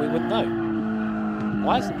in chat and we wouldn't know.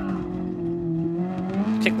 Why isn't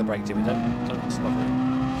it? Kick the brake, Jimmy, don't smother it.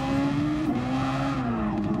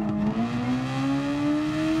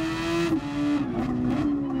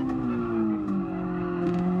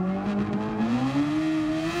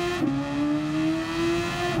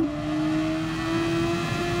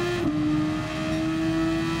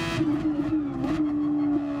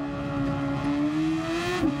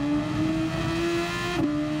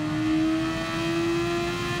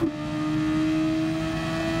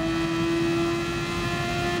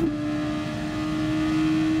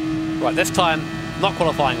 Right, this time, not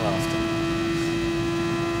qualifying last.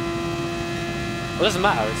 Well, it doesn't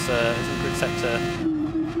matter, it's a good set to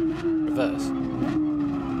reverse.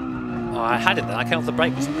 Oh, I had it then, I came off the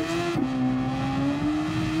brake for some reason.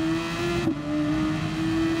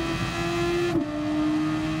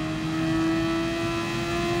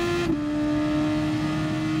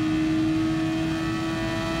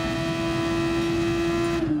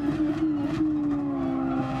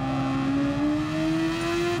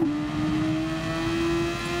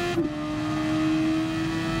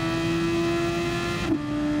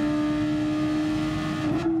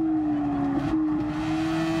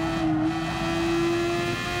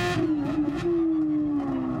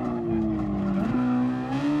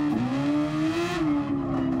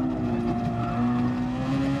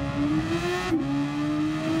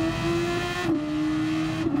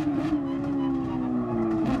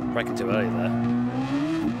 Braking too early there.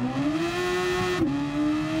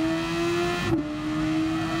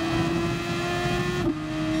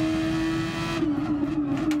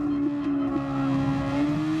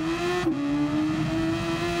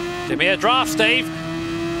 Give me a draft, Steve!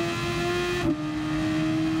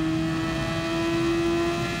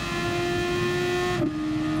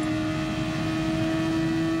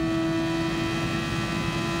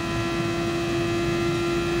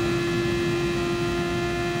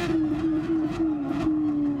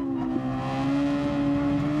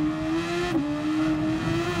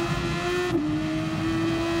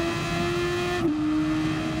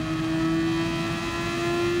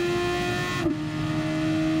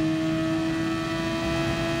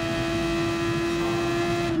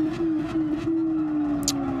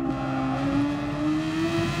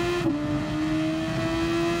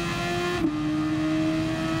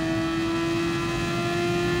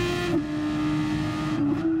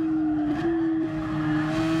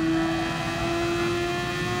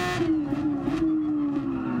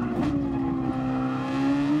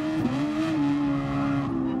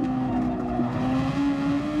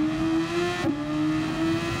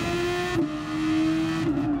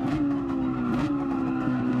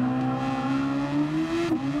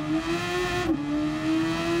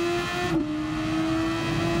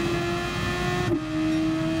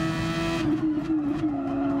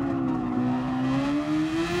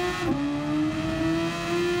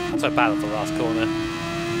 So bad at the last corner.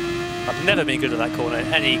 I've never been good at that corner.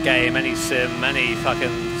 Any game, any sim, any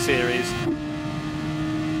fucking series.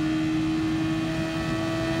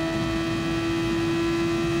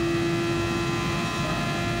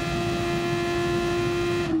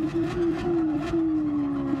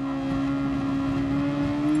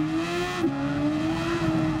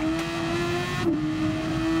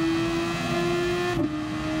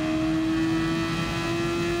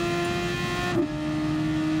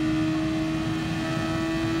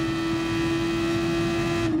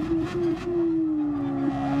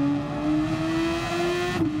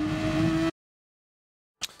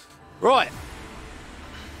 Right.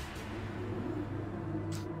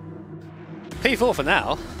 P4 for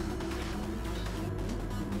now.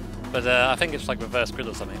 But I think it's like reverse grid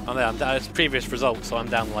or something. Oh, no, I'm down, it's previous results, so I'm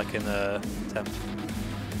down like in 10th.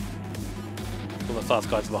 All the fast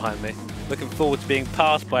guys are behind me. Looking forward to being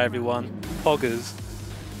passed by everyone. Poggers.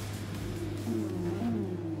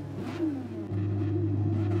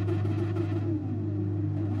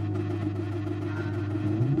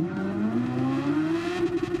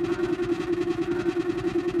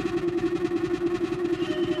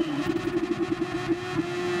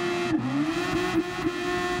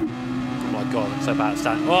 So bad at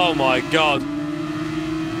standing. Oh my god.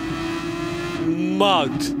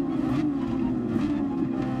 Mugged.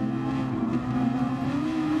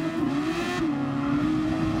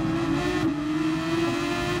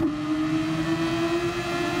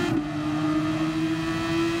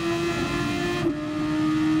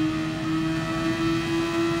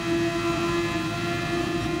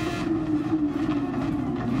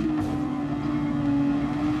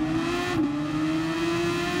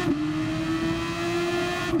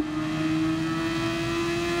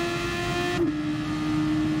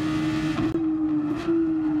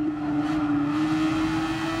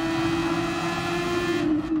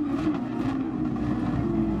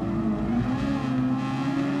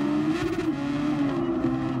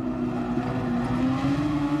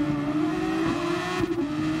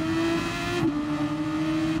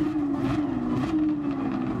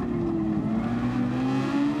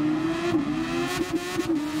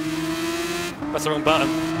 That's the wrong button.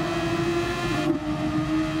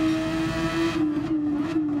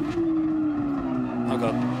 Oh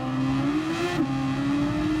god.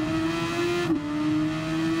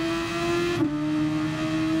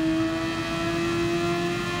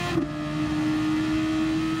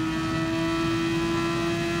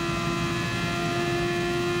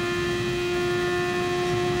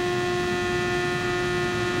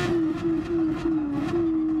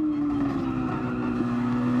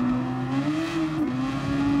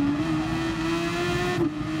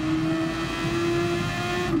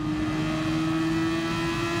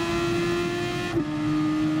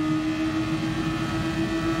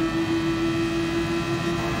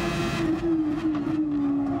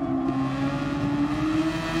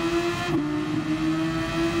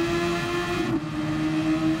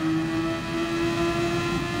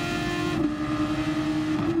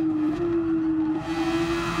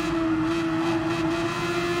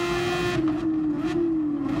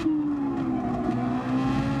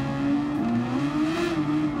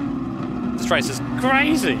 This race is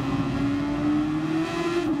crazy.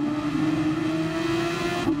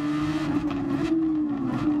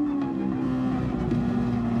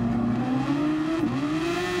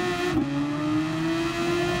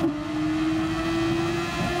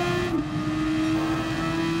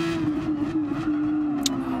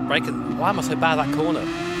 Braking. Why am I so bad at that corner?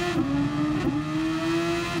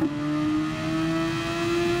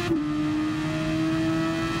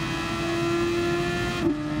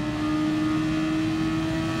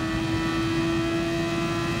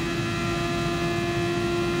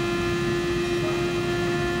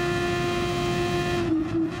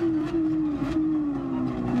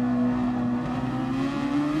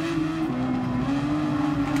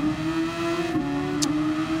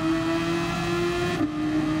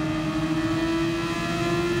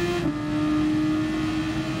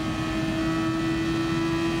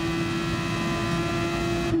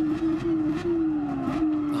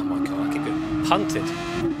 Punted.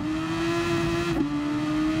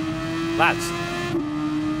 Lads.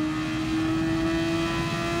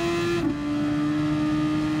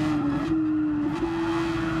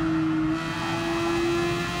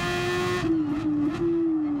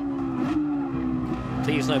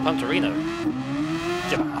 Please no punterino.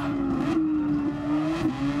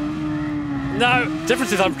 No!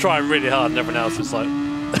 Difference is I'm trying really hard and everyone else is like...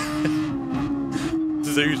 This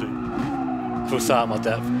is easy. I feel sad at my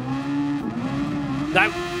depth. No!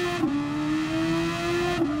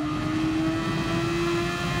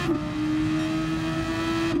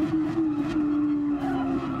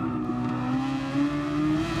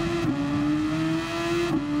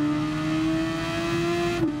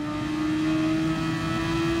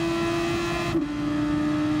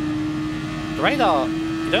 The radar,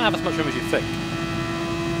 you don't have as much room as you think.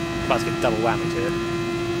 I'm about to get double whammies here.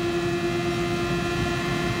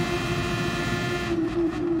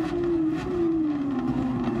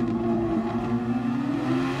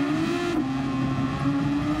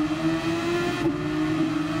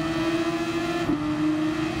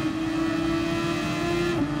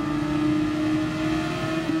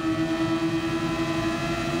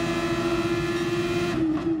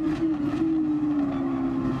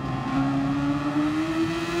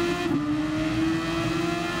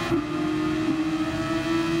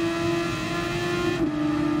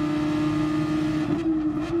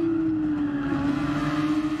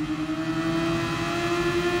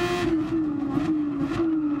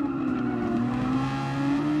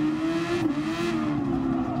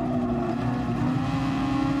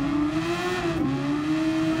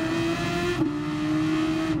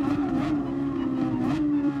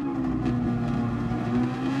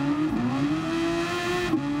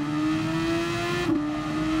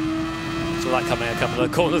 like coming a couple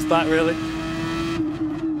of corners back, really.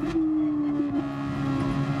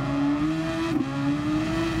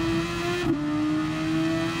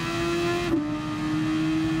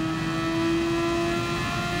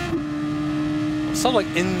 I'm so like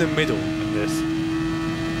in the middle in this.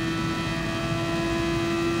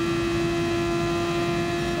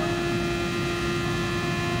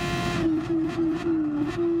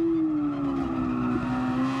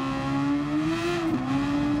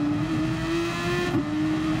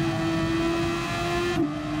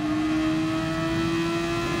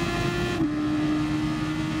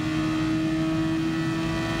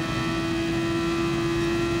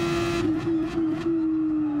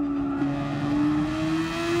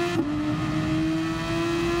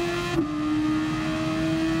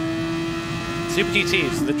 Super GT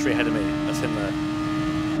is literally ahead of me. That's him there.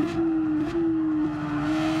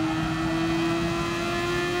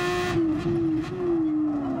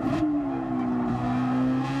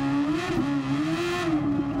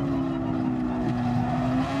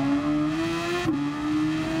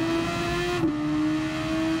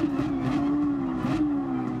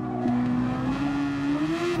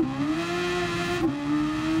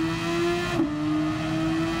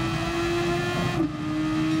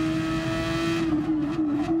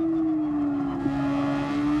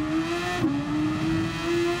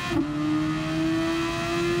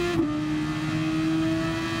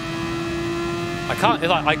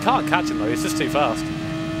 I can't catch him though, he's just too fast.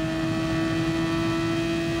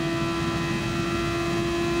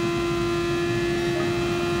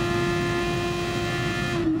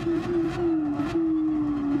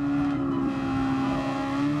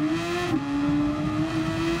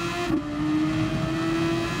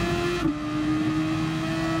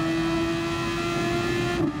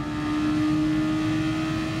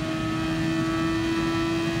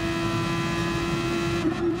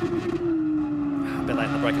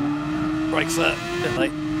 Brakes there, a bit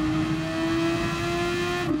late.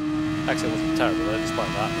 Actually, it wasn't terrible though, despite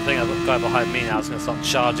that. I think I've got a guy behind me now is going to start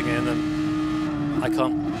charging in, and I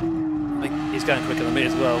can't. I think he's going quicker than me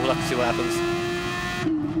as well. We'll have to see what happens.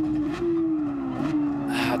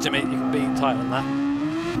 Jimmy, you can be tighter than that.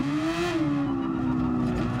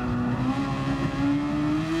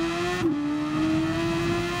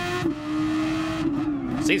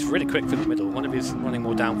 See, he's really quick through the middle. One of his running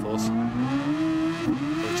more downforce.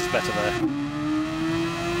 Which is better there.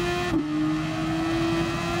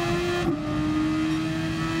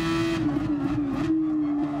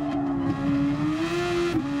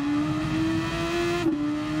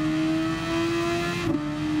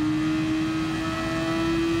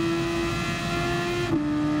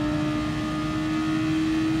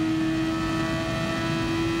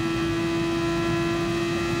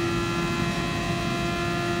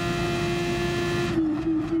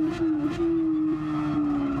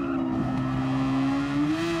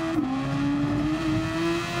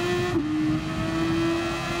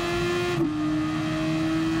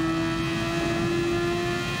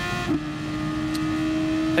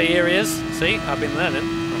 Here he is. See, I've been learning.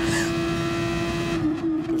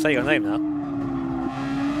 I can say your name now.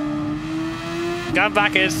 Come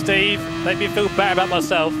back here, Steve. Make me feel better about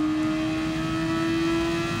myself.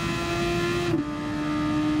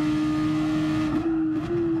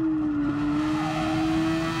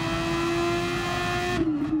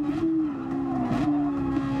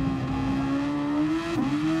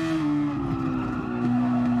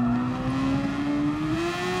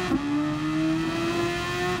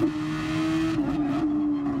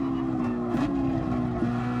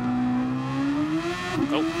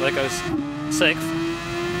 Oh, there goes 6th.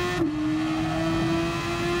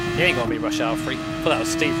 He ain't gonna be rush hour free. I thought that was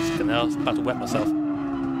Steve for a second there. I was about to wet myself.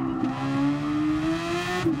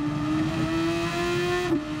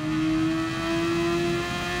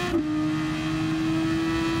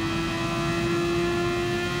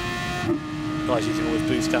 Guy's using all his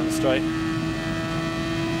boost down the straight.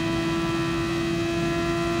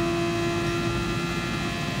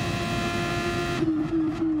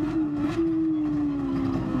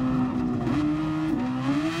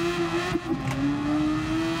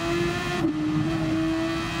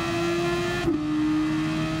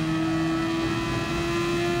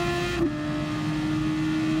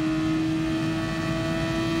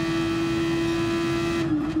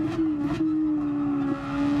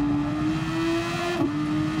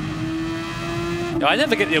 I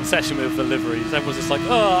never get the obsession with the liveries. Everyone's just like,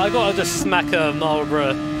 oh, I gotta just smack a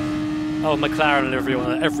Marlboro or McLaren livery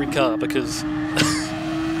on every car because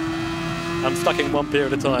I'm stuck in one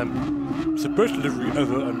period of time. It's the best livery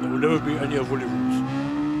ever and there will never be any other liveries.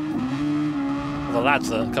 Well, the lads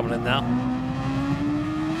are coming in now.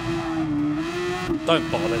 Don't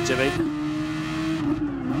bother, Jimmy.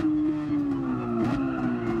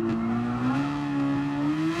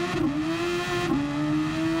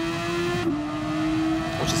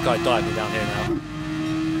 Watch this guy diving down here now.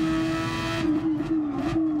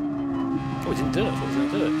 Oh, he didn't do it. I thought he was going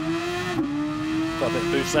to do it. Got a bit of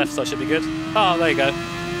boost left, so I should be good. Oh, there you go.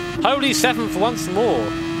 Holy 7th once more.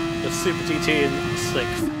 The Super GT in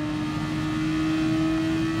 6th.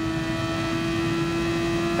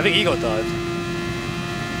 I think he got dived.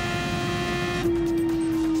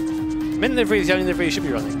 Min livery is the only livery you should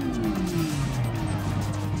be running.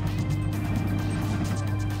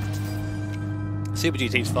 Super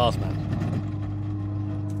GT's fast, man.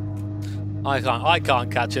 I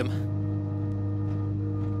can't catch him.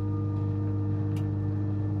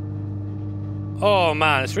 Oh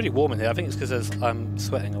man, it's really warm in here. I think it's because I'm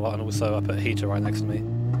sweating a lot and also I put a heater right next to me.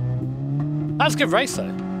 That was a good race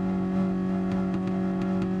though.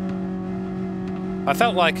 I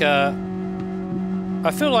felt like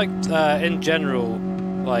in general,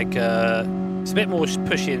 like it's a bit more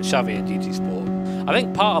pushy and shovey in GT Sport. I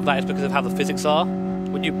think part of that is because of how the physics are.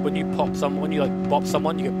 When you bop someone, you bop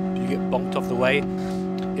someone, you get bonked off the way.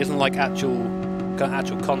 It isn't like actual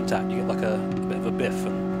contact. You get like a bit of a biff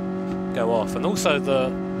and go off. And also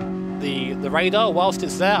the radar, whilst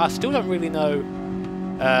it's there, I still don't really know.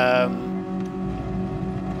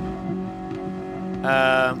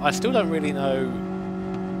 I still don't really know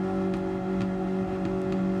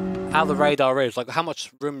how the radar is, like how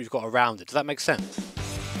much room you've got around it. Does that make sense?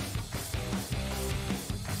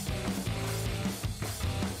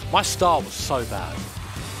 My start was so bad.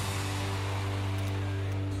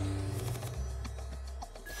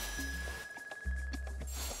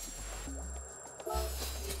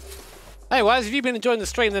 Anyways, if you've been enjoying the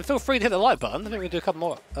stream, then feel free to hit the like button. I think we're going to do a couple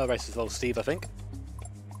more races with old Steve, I think.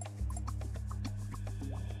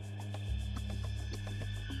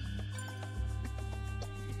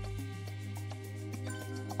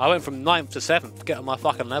 I went from 9th to 7th to get on my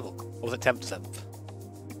fucking level. Or was it 10th to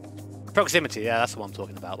 7th? Proximity, yeah, that's the one I'm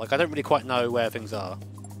talking about. Like, I don't really quite know where things are.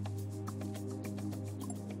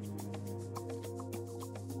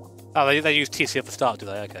 Oh, they use TC at the start, do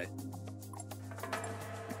they? Okay.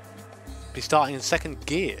 Be starting in 2nd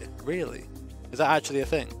gear? Really? Is that actually a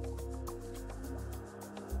thing?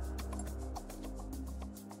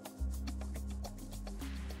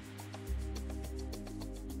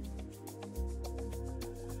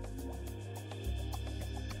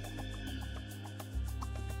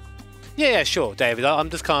 Yeah, sure, David.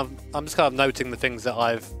 I'm just kind of noting the things that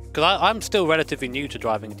because I'm still relatively new to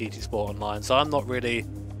driving GT Sport Online, so I'm not really.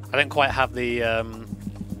 I don't quite have the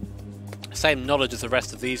same knowledge as the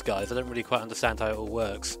rest of these guys. I don't really quite understand how it all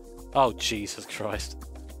works. Oh, Jesus Christ.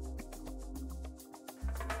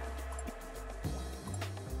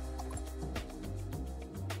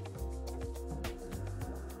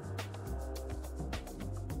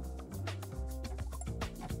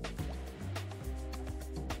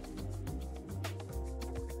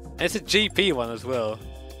 It's a GP one as well.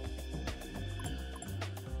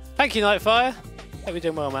 Thank you, Nightfire. Hope you're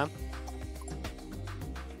doing well, man.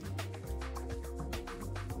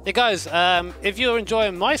 Hey guys, if you're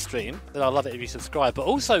enjoying my stream, then I'd love it if you subscribe. But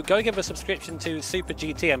also, go give a subscription to Super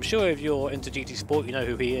GT. I'm sure if you're into GT Sport, you know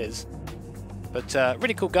who he is. But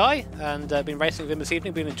really cool guy, and been racing with him this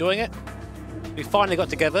evening. Been enjoying it. We finally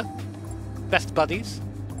got together, best buddies.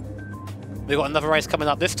 We've got another race coming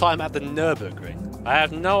up. This time at the Nürburgring. I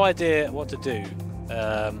have no idea what to do.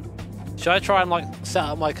 Should I try and like set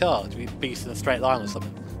up my car to be beast in a straight line or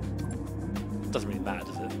something? Doesn't really matter,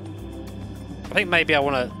 does it? I think maybe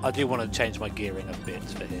I do want to change my gearing a bit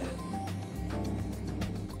for here.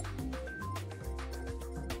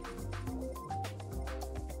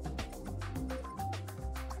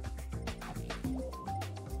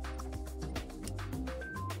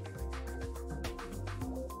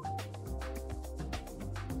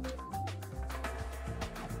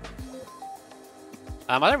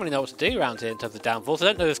 I don't really know what to do around here in terms of downforce. I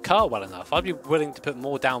don't know this car well enough. I'd be willing to put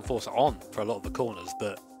more downforce on for a lot of the corners,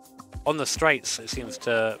 but on the straights it seems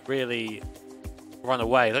to really run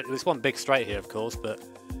away. There's one big straight here, of course, but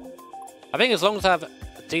I think as long as I have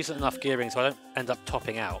decent enough gearing so I don't end up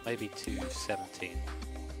topping out, maybe 217.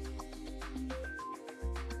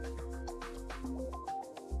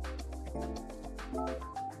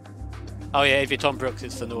 Oh yeah, if you're Tom Brooks,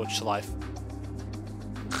 it's the Nordschleife.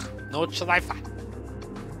 Nordschleife.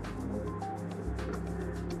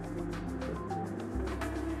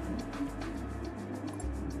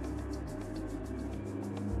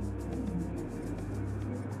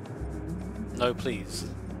 No, please.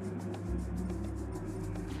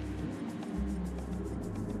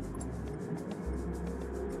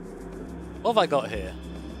 What have I got here?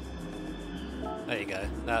 There you go.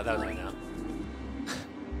 That'll know now.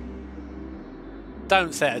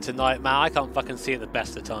 Don't set it to night, man. I can't fucking see at the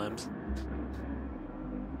best of times.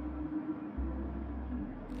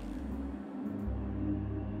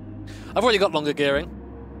 I've already got longer gearing.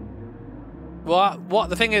 What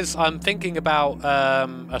the thing is, I'm thinking about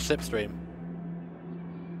a slipstream.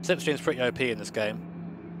 Slipstream's pretty OP in this game.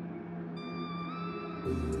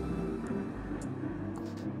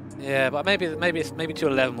 Yeah, but maybe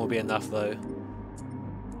 211 will be enough though.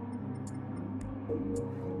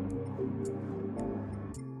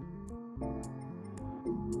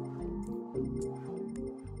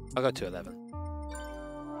 I'll go 211.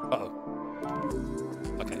 Uh-oh.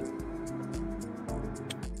 Okay.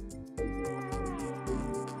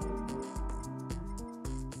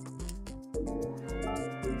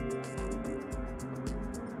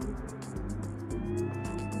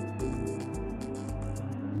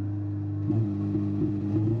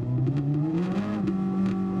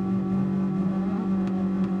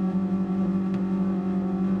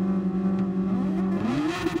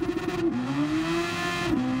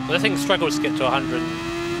 Well, the thing struggles to get to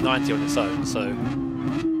 190 on its own, so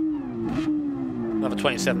another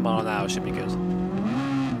 27 mile an hour should be good.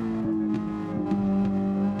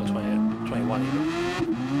 Or 21 even.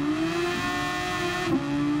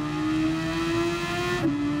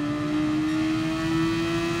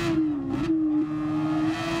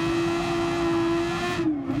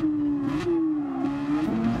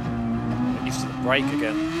 Get used to the brake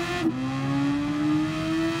again.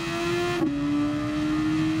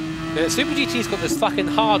 Yeah, Super GT's got this fucking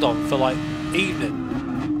hard-on for, like,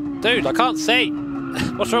 evening. Dude, I can't see!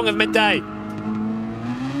 What's wrong with midday?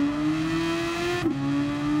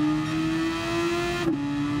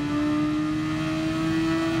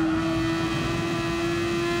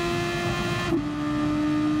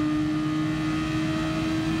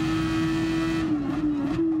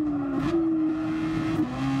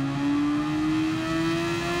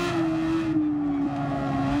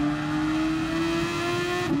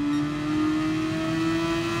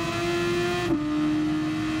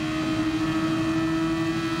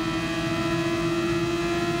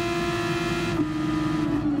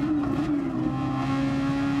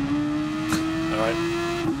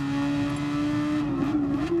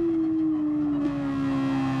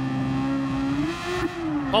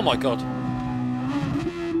 Oh my god.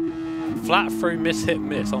 Flat through miss hit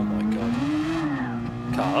miss. Oh my god.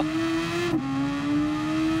 Car.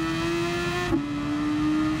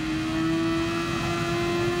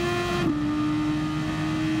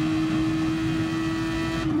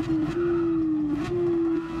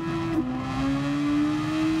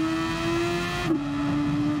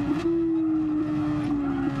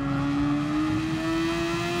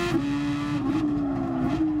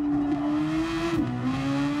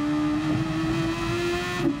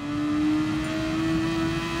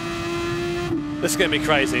 This is going to be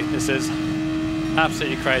crazy. This is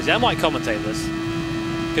absolutely crazy. I might commentate this.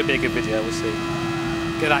 Could be a good video, we'll see.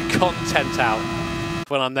 Get that content out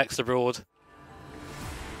when I'm next abroad.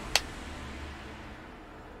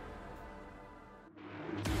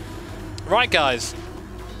 Right, guys.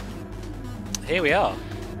 Here we are.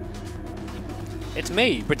 It's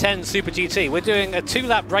me, Pretend Super GT. We're doing a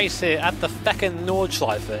 2-lap race here at the feckin'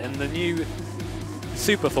 Nordschleife in the new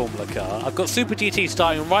Super Formula car. I've got Super GT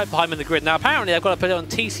starting right behind me in the grid. Now apparently I've got to put it on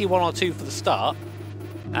TC1 or 2 for the start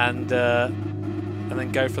and then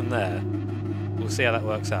go from there. We'll see how that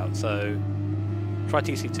works out. So try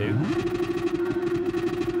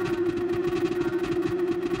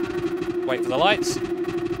TC2. Wait for the lights.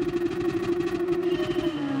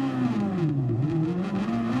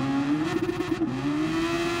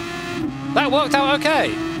 That worked out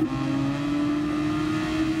okay.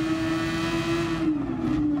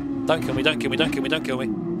 Don't kill me, don't kill me, don't kill me, don't kill me.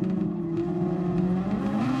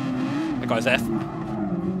 That guy's F.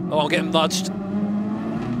 Oh, I'm getting nudged.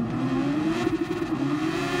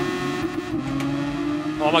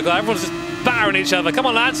 Oh my god, everyone's just battering each other. Come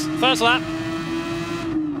on, lads. First lap.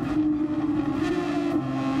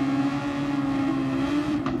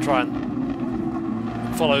 Try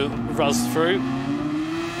and follow Ruz through.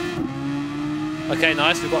 Okay,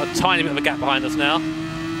 nice. We've got a tiny bit of a gap behind us now.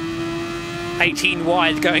 18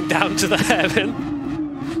 wide going down to the hairpin.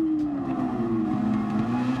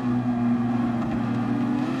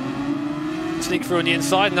 Sneak through on the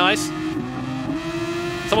inside, nice.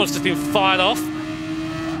 Someone's just been fired off. Thought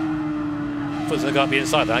there was a guy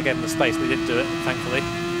inside there. I gave him the space, but he didn't do it, thankfully.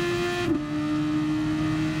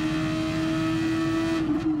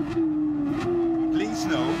 Please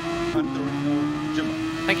no, punterino Jimmer.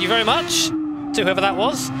 Thank you very much to whoever that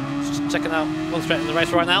was. checking out what's in the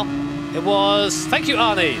race right now. It was... Thank you,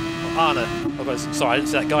 Arnie! Or Arne. Oh, God, sorry, I didn't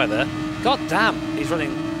see that guy there. God damn, he's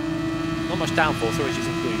running not much downforce, so he's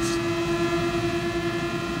using boost.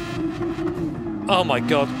 Oh my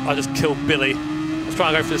god, I just killed Billy. I was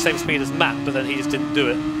trying to go for the same speed as Matt, but then he just didn't do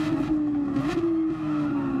it.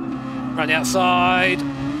 Around the outside.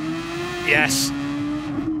 Yes.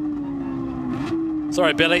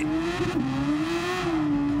 Sorry, Billy.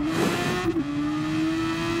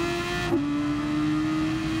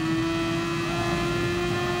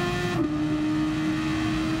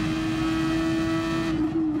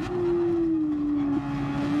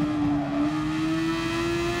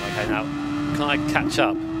 Okay, now, can I catch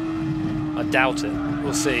up? I doubt it.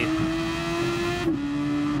 We'll see.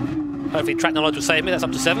 Hopefully track knowledge will save me. That's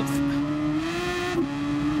up to 7th.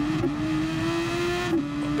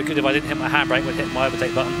 Because if I didn't hit my handbrake, would hit my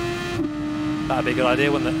overtake button. That'd be a good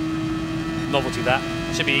idea, wouldn't it? Novelty that.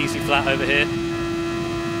 Should be easy flat over here.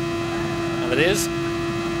 And it is.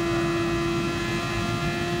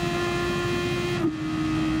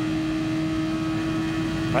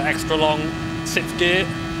 Right, extra long 6th gear,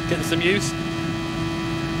 getting some use.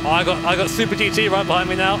 Oh, I got Super GT right behind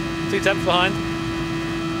me now. 2 tenths behind.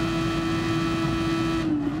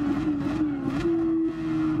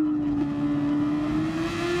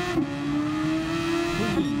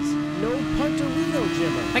 Please, no punterino,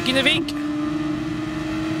 Jimmer. Thank you, Navik.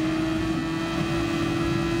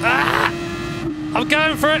 Ah! I'm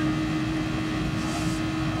going for it.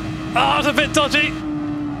 Oh, it's a bit dodgy.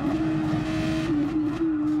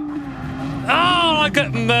 Oh, I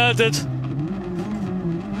get murdered.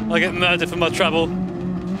 I get murdered for my trouble.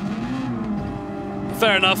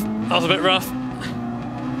 Fair enough. That was a bit rough.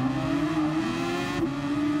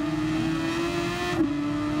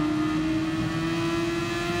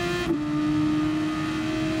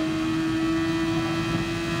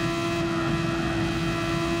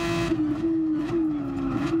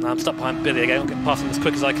 I'm stuck behind Billy again. I'll get past him as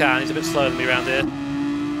quick as I can. He's a bit slower than me around here.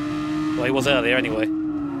 Well, he was earlier anyway.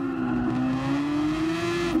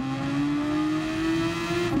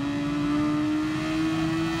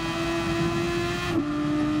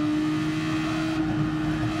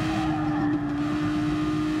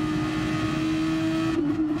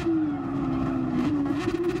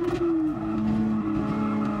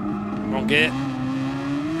 Wrong gear.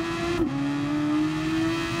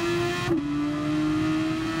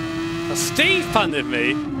 Steve punted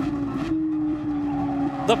me.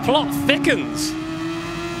 The plot thickens.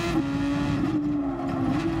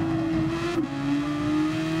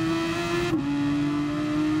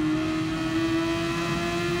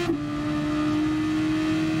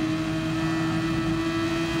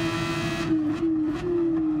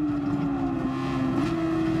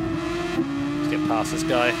 Let's get past this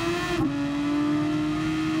guy.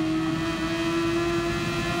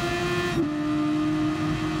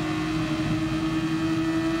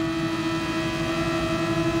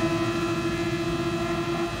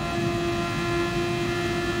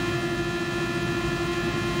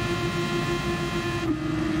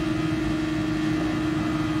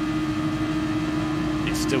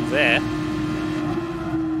 Still there.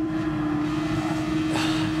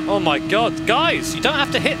 Oh my god, guys, you don't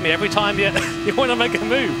have to hit me every time you want to make a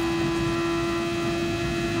move.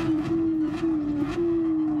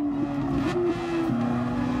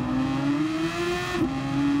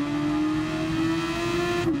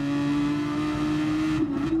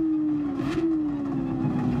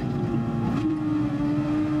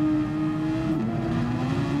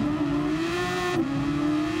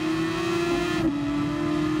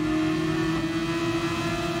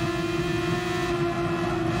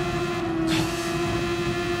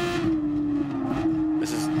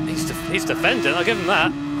 He's defending, I'll give him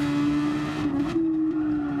that.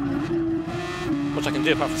 What I can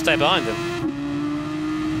do apart from stay behind him.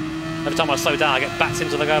 Every time I slow down, I get backed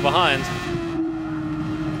into the guy behind.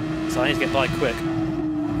 So I need to get by quick.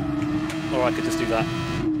 Or I could just do that.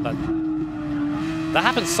 That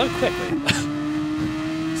happens so quickly.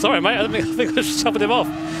 Sorry, mate, I think I just shoved him off.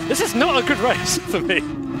 This is not a good race for me.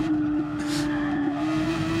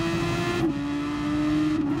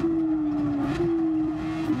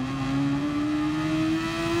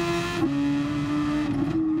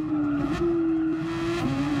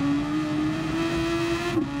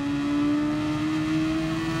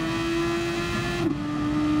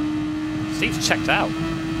 Steve's checked out.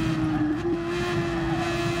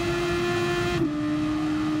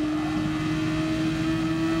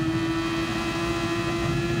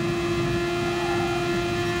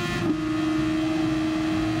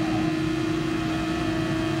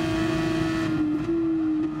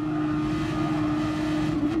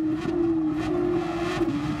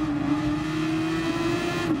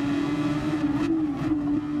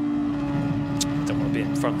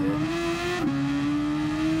 front here.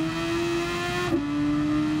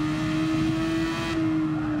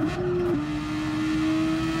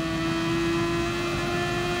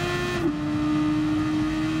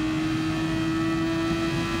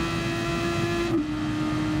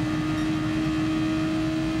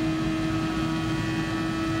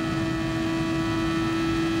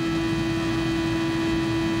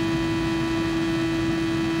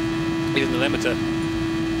 He's in the limiter.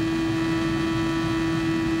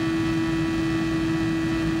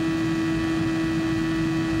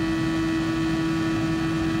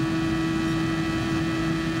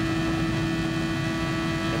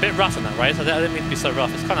 A bit rough in that race. I didn't mean to be so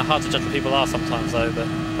rough. It's kind of hard to judge what people are sometimes, though, but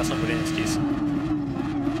that's not really an excuse.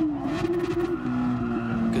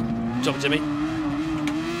 Good job, Jimmy.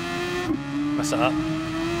 Mess it up.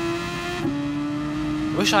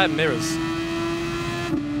 I wish I had mirrors.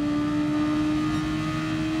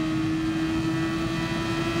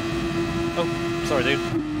 Oh, sorry, dude.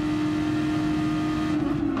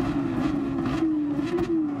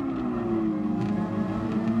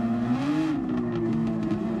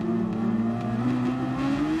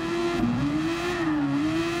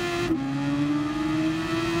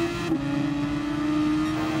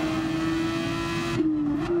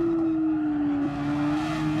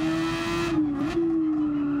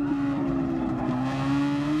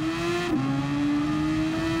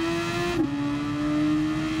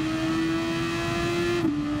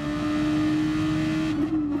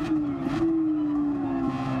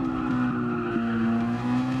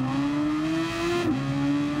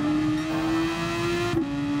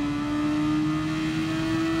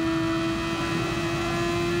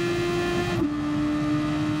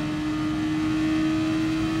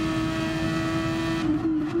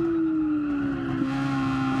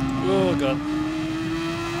 Oh god.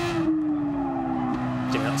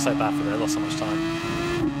 Damn, that's so bad for me. I lost so much time.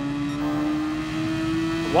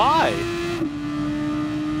 Why?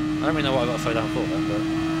 I don't really know what I got to slow down for then, but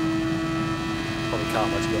probably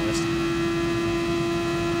karma, to be honest.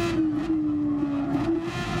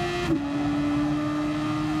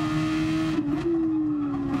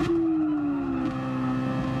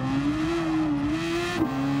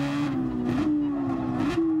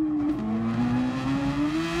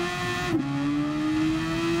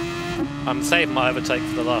 I'm saving my overtake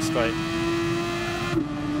for the last straight.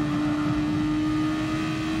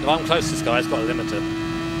 If I'm close to this guy, he's got a limiter.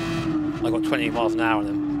 I got 20 miles an hour on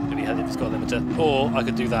him if he's got a limiter. Or I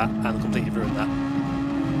could do that and completely ruin that.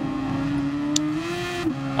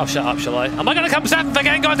 I'll shut up, shall I? Am I going to come 7th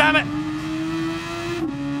again? God damn it!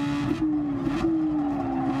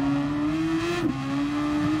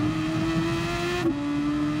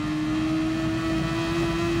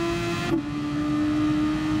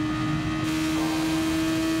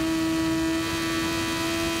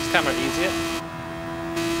 Camera easier.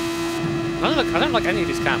 I don't like any of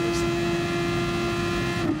these cameras.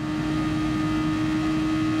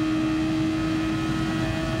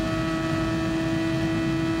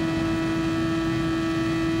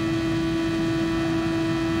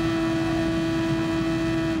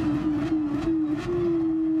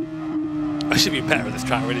 I should be better at this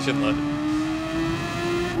track, really, shouldn't I?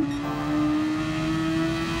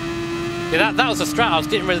 Yeah, that was the strat. I was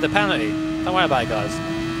getting rid of the penalty. Don't worry about it, guys.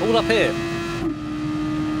 All up here.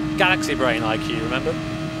 Galaxy brain IQ, remember?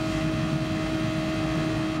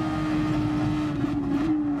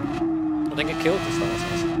 I didn't get killed this last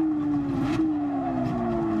one.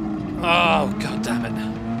 Oh, god damn it.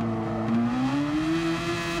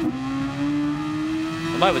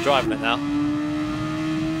 I'm overdriving it now.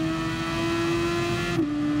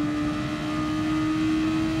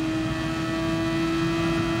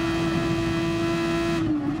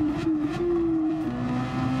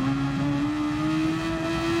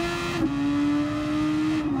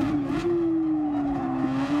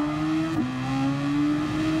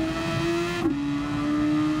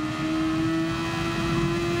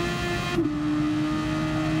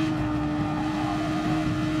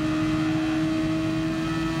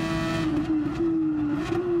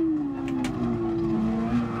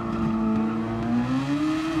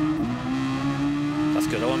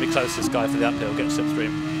 Good. I want to be close to this guy for the uphill, get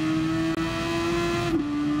slipstream.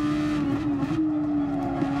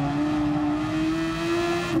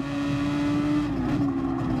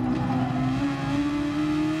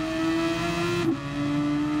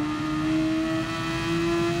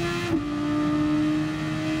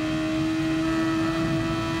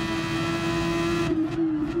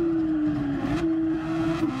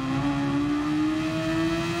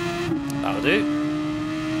 That'll do.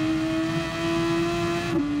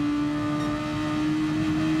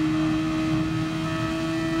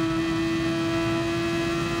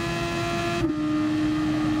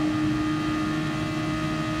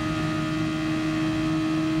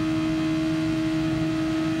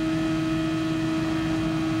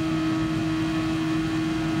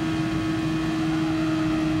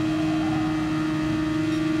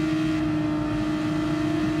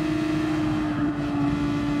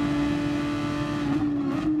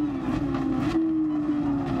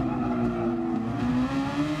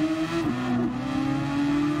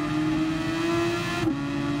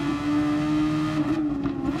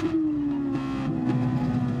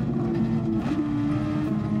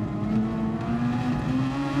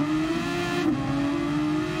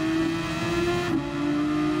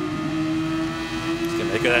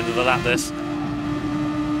 a good end of the lap, this.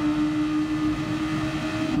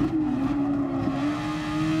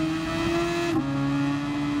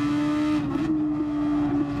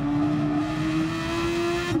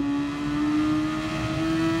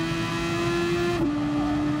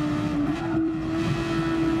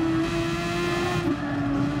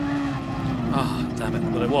 Oh, damn it.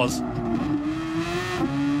 Well, it was.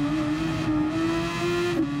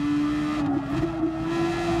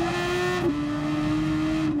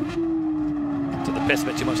 Took the piss a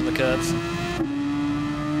bit too much on the curbs.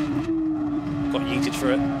 Got yeeted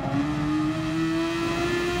for it.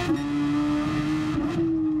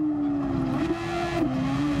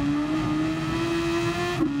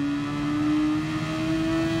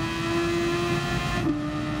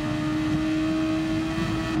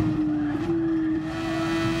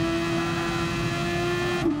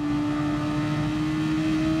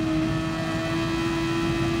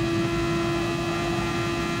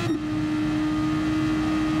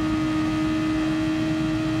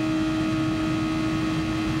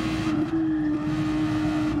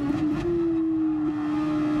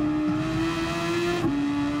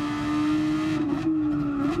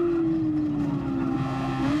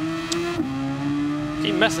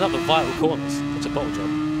 Keep messing up the vital corners. It's a bottle job.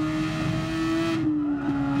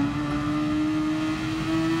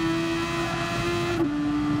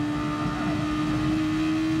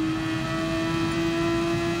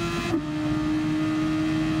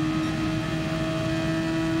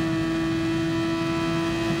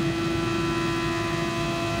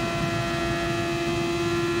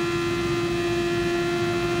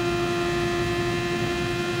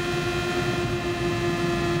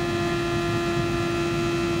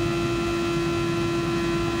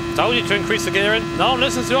 Told you to increase the gearing. No one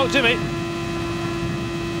listens to old Jimmy.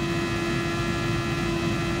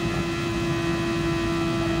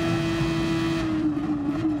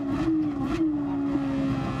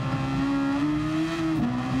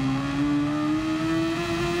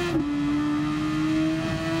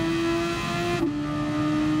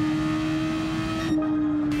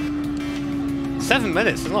 Seven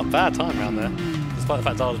minutes is not a bad time around there, despite the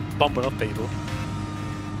fact that I was bumping off people.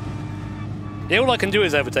 Yeah, all I can do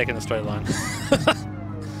is overtake in a straight line.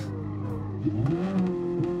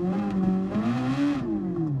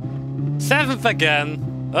 Seventh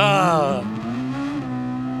again. Ah.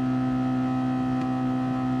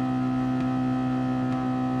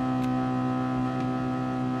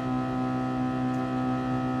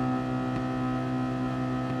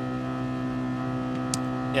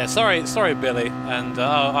 Yeah, sorry, Billy, and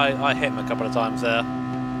I hit him a couple of times there.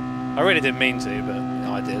 I really didn't mean to, but you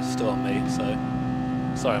know, I did. It's still on me, so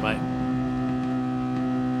sorry, mate.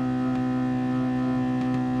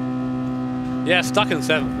 Yeah, stuck in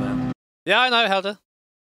seventh, man. Yeah, I know, Helder.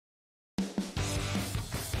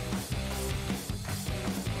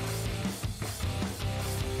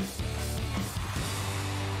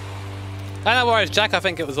 No worries, Jack. I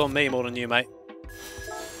think it was on me more than you, mate.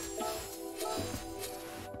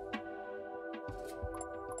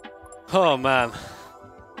 Oh man.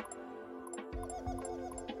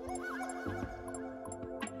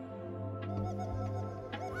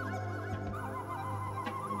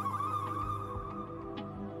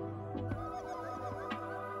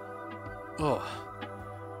 Oh.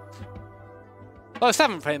 Well,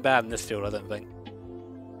 seventh ain't bad in this field, I don't think.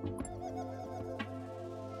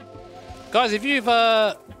 Guys, if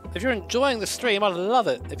you're enjoying the stream, I'd love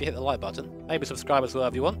it if you hit the like button. Maybe subscribe as well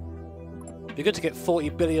if you want. It'd be good to get 40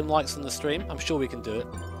 billion likes on the stream. I'm sure we can do it.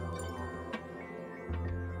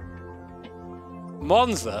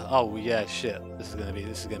 Monza. Oh yeah, shit. This is gonna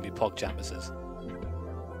be Pog Champions.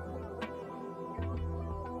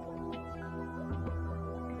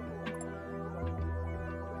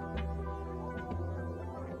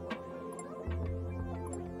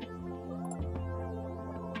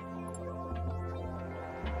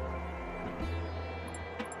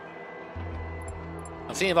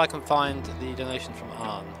 I'm seeing if I can find the donation from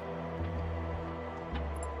Arn.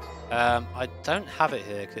 I don't have it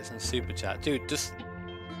here because it's in Super Chat. Dude, just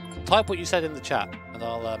type what you said in the chat and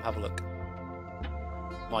I'll have a look.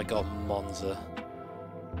 My god, Monza.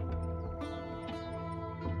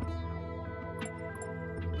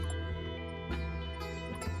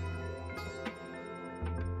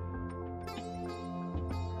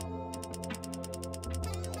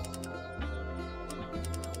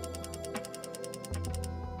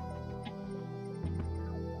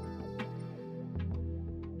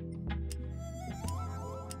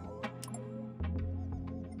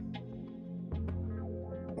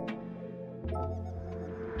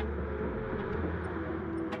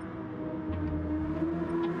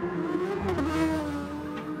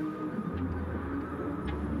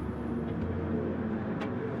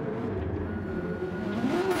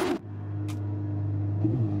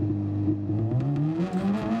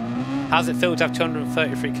 How's it feel to have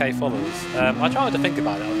 233k followers? I tried to think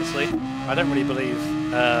about it, honestly. I don't really believe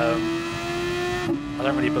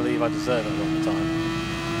I deserve it a lot of the time.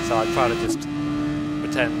 So I try to just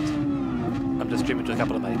pretend I'm just streaming to a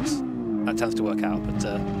couple of mates. That tends to work out, but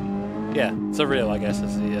yeah, surreal, I guess,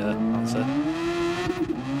 is the answer.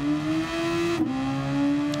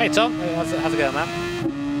 Hey Tom, how's it going, man?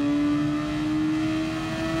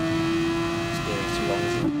 It's too long,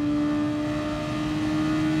 isn't it?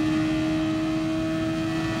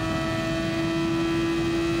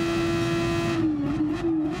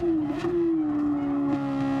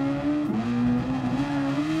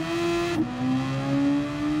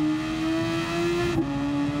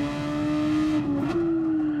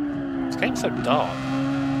 This game's so dark.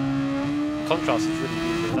 The contrast is really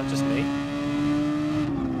weird. Is that just me?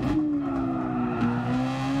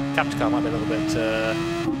 Capture card might be a little bit.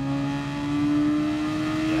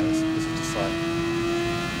 Yeah, this is just like.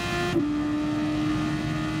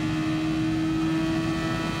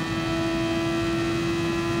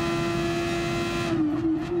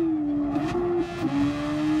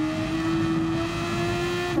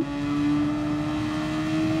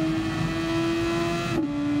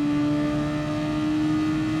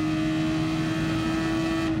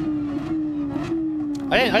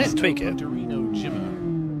 I didn't tweak it. Punterino Jimmer.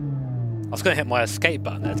 I was going to hit my escape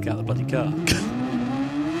button there to get out of the bloody car.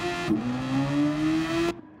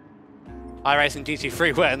 iRacing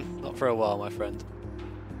GT3 when? Not for a while, my friend.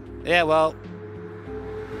 Yeah, well,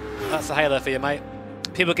 that's a Halo for you, mate.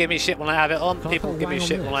 People give me shit when I have it on. People give me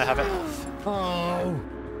shit when I have it off. Oh.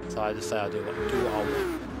 So I just say I do what I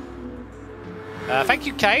want. Thank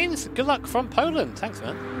you, Keynes. Good luck from Poland. Thanks,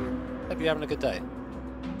 man. Hope you're having a good day.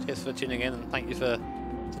 Cheers for tuning in, and thank you for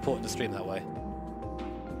supporting the stream that way.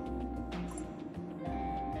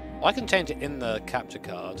 I can change it in the capture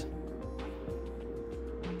card.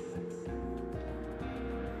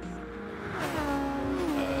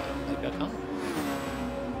 Maybe I can't.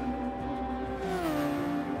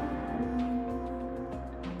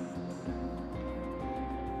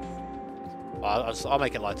 I'll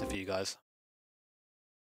make it lighter for you guys.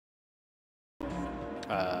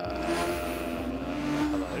 Hello.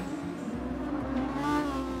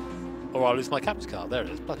 Or I'll lose my capture card. There it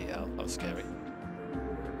is. Bloody hell. That was scary.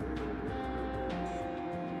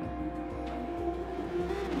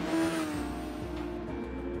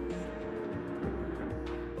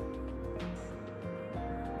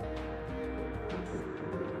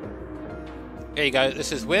 Here you go.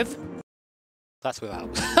 This is with. That's without.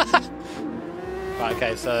 Right,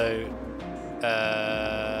 okay, so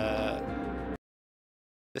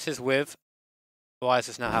this is with. Why is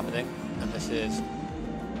this now happening? And this is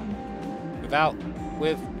without,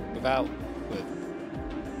 with, without, with.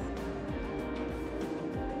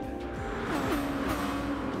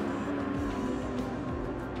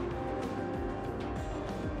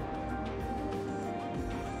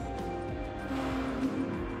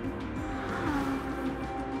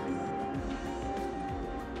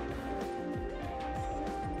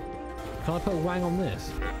 Can I put a wang on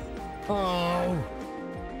this? Oh!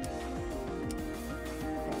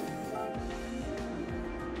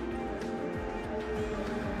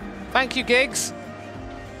 Thank you, Gigs!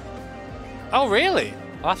 Oh, really?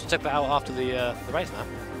 I'll have to check that out after the race now.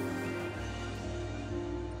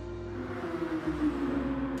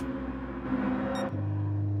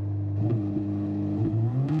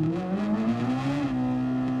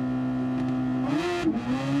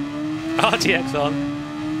 RTX on.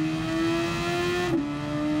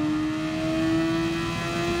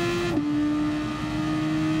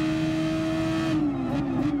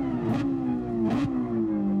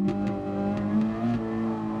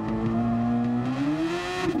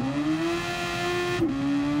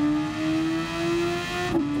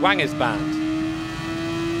 Wang is banned.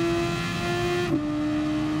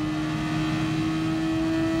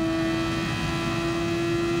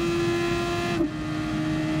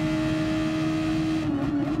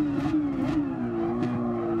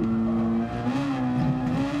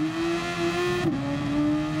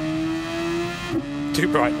 Too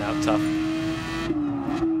bright now, tough.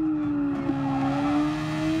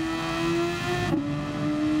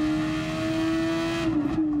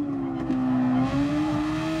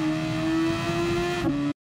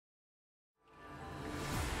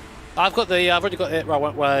 I've already got it where I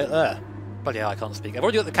want. Bloody hell, I can't speak. I've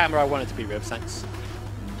already got the camera I want it to be with. Thanks.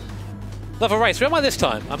 Another race. Where am I this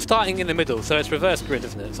time? I'm starting in the middle, so it's reverse grid,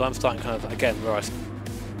 isn't it? So I'm starting kind of again where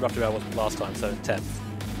roughly where I was last time, so 10th.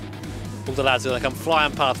 All the lads are like, I'm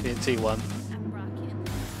flying past me in T1.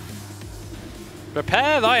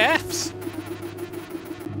 Prepare thy Fs!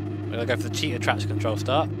 We're gonna go for the cheater traction control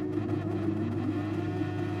start.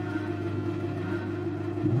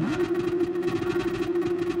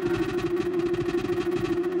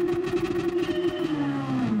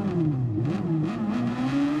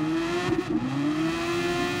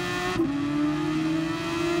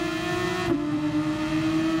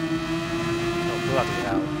 Bloody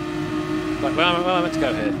hell. Right, where am I meant to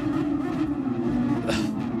go here?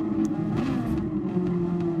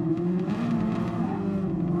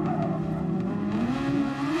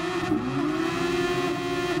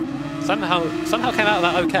 Somehow came out of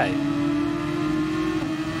that okay.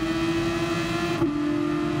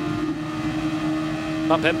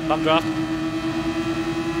 Bump him, bump draft.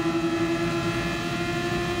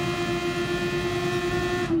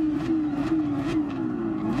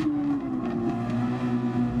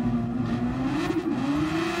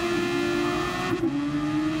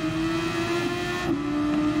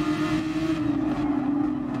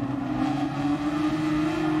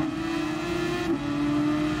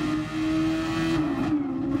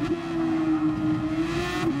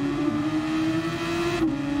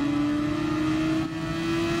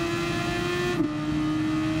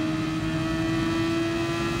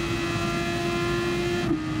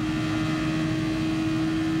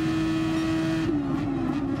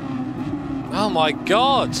 Oh my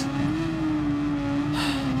god!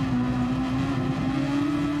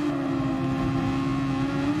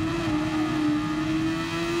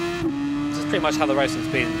 This is pretty much how the racing's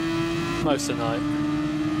been most of the night.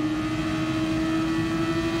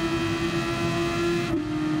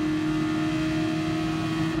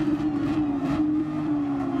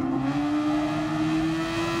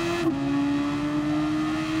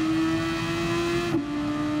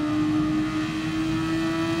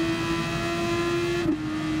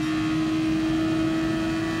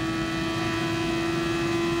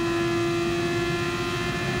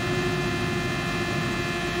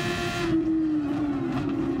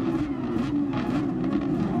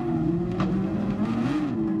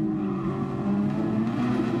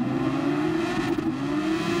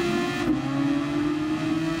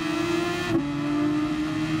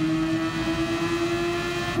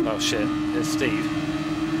 Oh shit, it's Steve.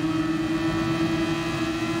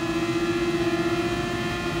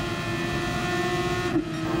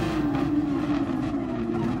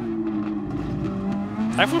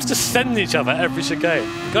 Everyone's just sending each other every chicane.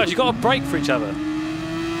 Guys, you've got to brake for each other.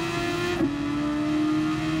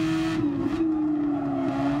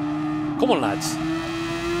 Come on, lads.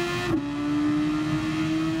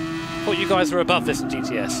 Thought you guys were above this in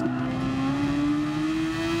GTS.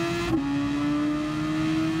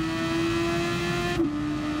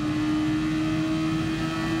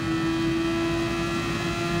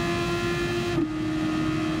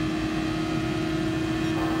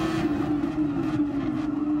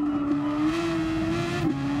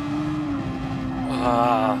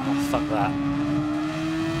 Ah, fuck that.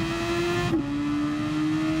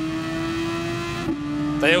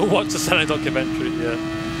 They all watch the Senate documentary, yeah.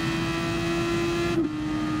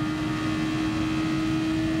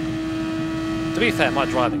 To be fair, my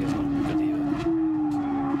driving is not good either.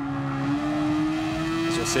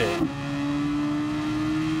 As you'll see.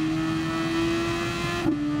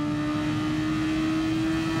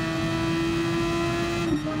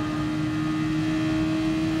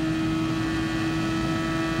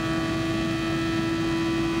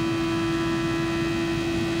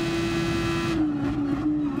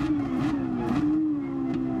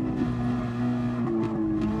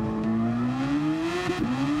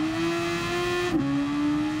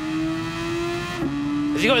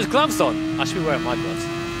 Has he got his gloves on? I should be wearing my gloves.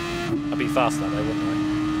 I'd be fast that way, wouldn't I?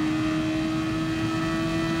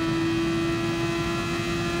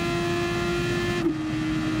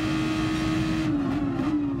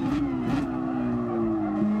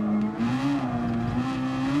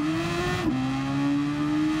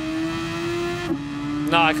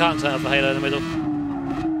 No, I can't turn off the halo in the middle.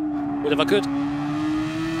 Would if I could.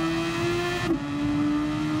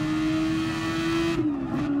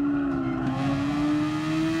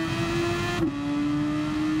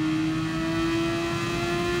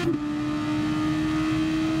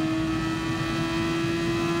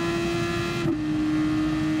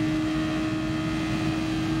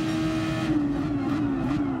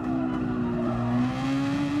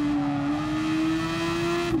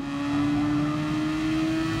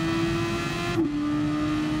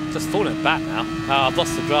 Just falling back now. Oh, I've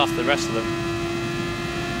lost the draft, the rest of them.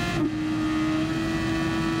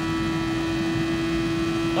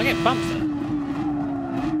 Did I get bumped there?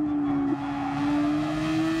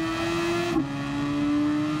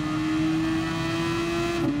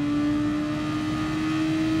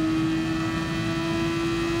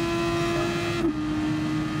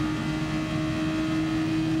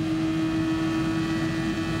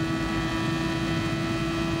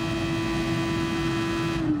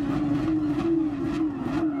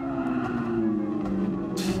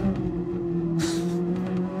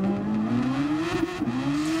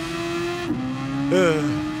 I've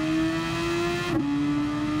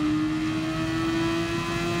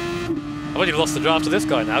already lost the draft to this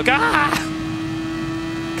guy now. Gah!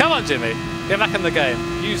 Come on, Jimmy. Get back in the game.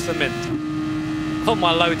 Use the mint. I thought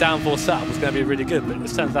my low downforce setup was going to be really good, but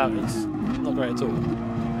it turns out it's not great at all.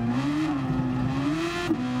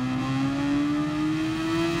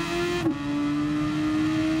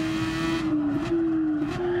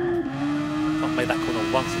 I've made that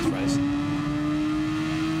corner once this race.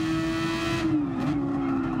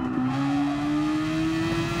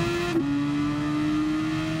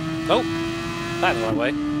 Oh, that the right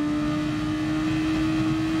way.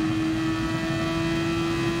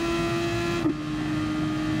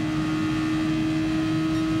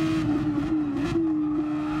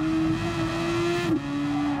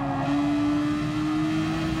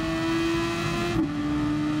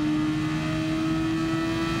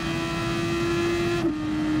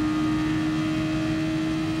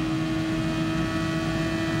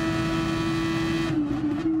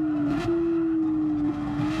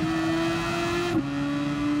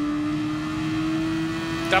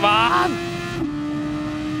 Come on!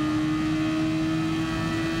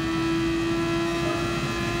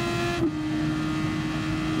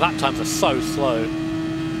 Lap times are so slow.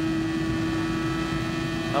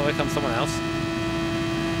 Oh, here comes someone else.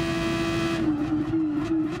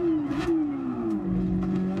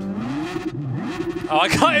 Oh, I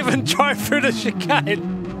can't even drive through the chicane!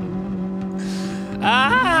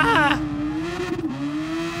 Ah!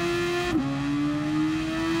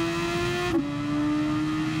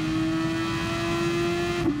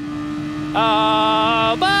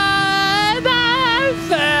 Oh, by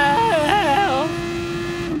myself.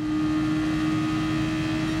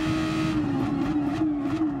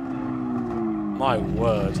 My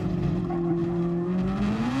word.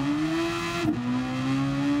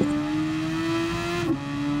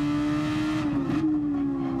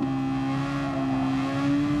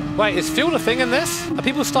 Wait, is fuel a thing in this? Are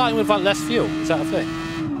people starting with like less fuel? Is that a thing?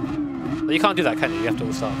 Well, you can't do that, can you? You have to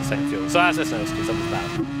all start with the same fuel. So that's no excuse, that was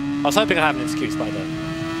bad. I was hoping I have an excuse, but I don't.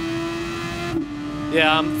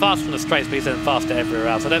 Yeah, I'm fast from the straight speeds and faster everywhere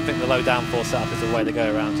else. I don't think the low downforce setup is the way to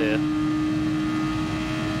go around here.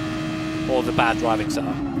 Or the bad driving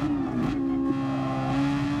setup.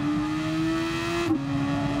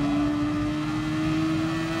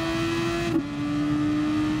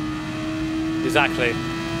 Exactly.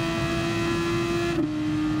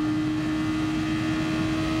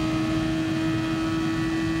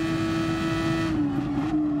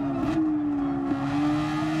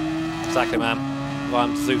 Exactly, man. Well,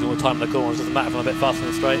 I'm just losing all the time in the corners. Doesn't matter if I'm a bit faster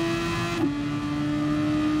than straight.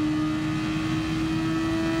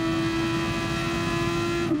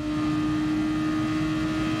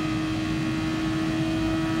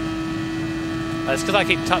 It's because I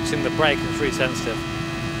keep touching the brake and it's really sensitive.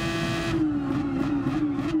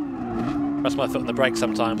 Press my foot on the brake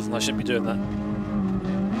sometimes, and I shouldn't be doing that.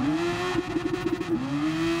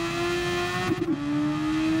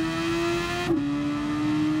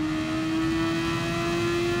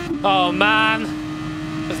 Oh man,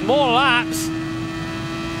 there's more laps.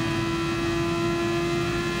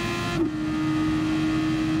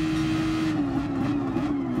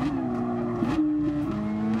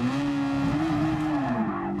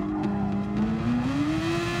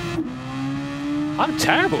 I'm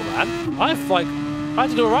terrible, man. I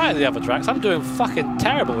did alright at the other tracks. I'm doing fucking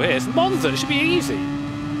terrible here. It's Monza, it should be easy.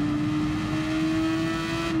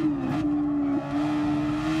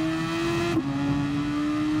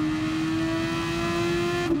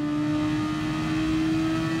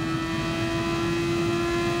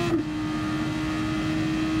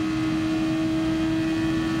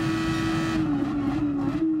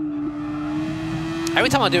 Every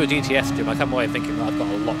time I do a DTS stream, I come away thinking that I've got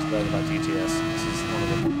a lot to learn about DTS. This is one of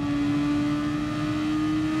them.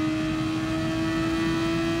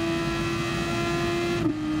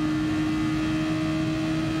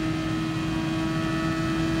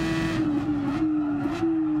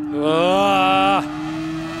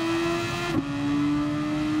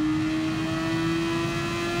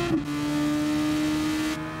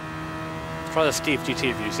 Try the Steve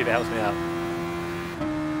GT view, see if it helps me out.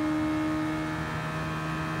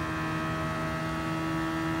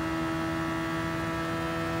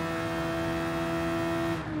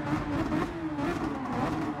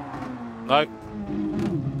 No.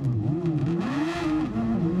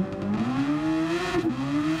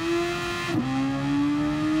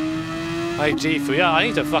 Hey G-Fu, yeah, I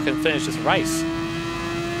need to fucking finish this race.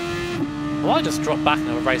 I might just drop back and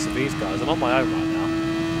have a race with these guys. I'm on my own right now.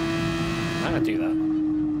 I'm gonna do that.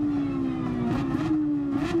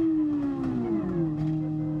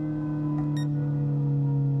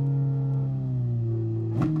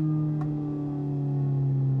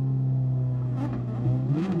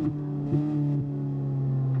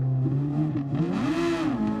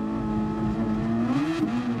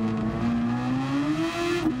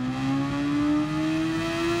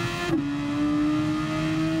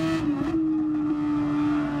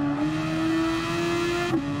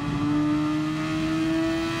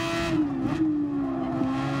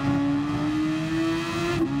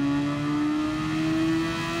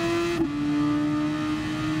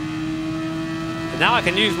 Now I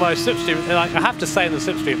can use my slipstream. Like, I have to stay in the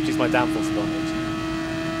slipstream to use my downforce advantage.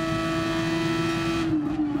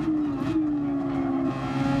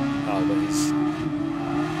 Oh, but he's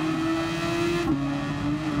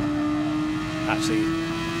actually,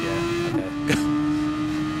 yeah, okay.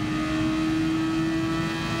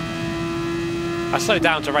 I slowed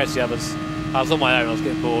down to race the others. I was on my own. I was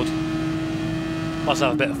getting bored. Let's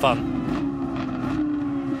have a bit of fun.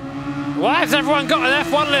 Why has everyone got an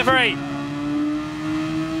F1 livery?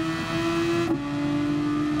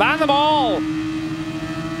 Ban them all!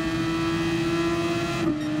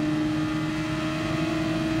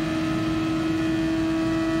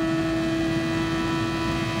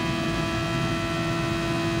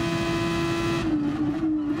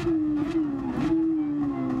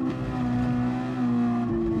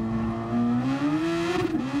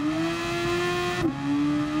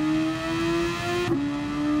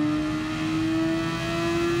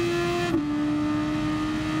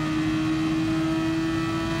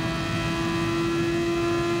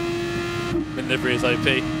 Livery is OP.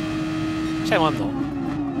 Shame I'm not.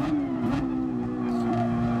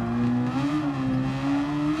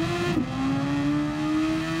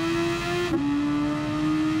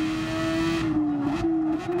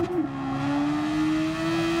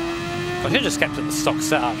 I should have just kept it the stock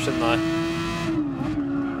setup, shouldn't I?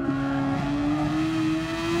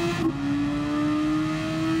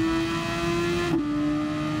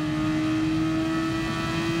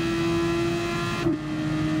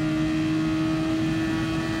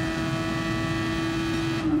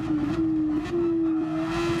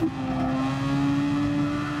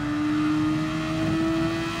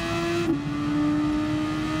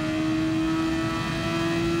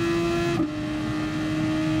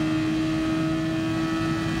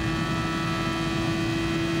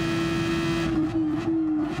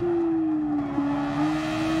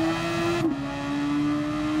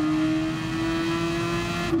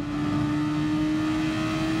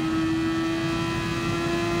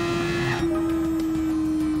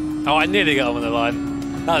 Oh, I nearly got on the line.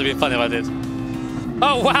 That would have been funny if I did.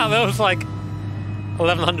 Oh wow, there was like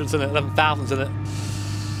 1100s in it, 11,000s in it.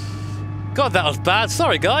 God, that was bad.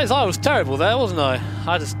 Sorry guys, I was terrible there, wasn't I?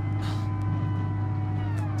 I just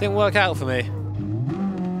didn't work out for me.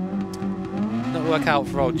 Didn't work out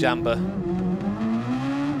for old Jamba.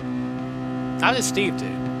 How did Steve do?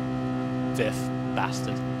 Fifth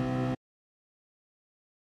bastard.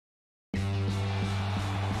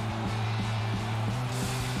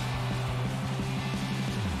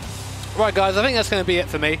 Right guys, I think that's going to be it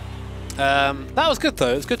for me. That was good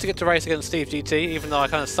though, it's good to get to race against Steve GT, even though I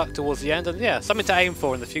kind of sucked towards the end, and yeah, something to aim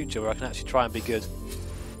for in the future where I can actually try and be good.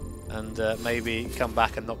 And maybe come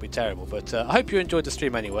back and not be terrible, but I hope you enjoyed the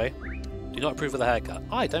stream anyway. Do not approve of the haircut.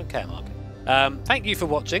 I don't care, Mark. Thank you for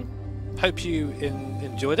watching, hope you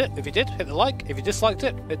enjoyed it. If you did, hit the like. If you disliked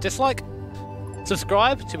it, hit dislike.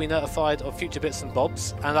 Subscribe to be notified of future bits and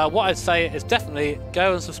bobs, and what I'd say is definitely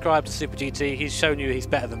go and subscribe to Super GT, he's shown you he's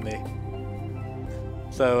better than me.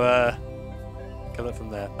 So, come up from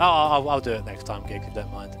there. Oh, I'll do it next time, Gig, if you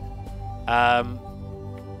don't mind.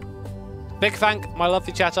 Big thank, my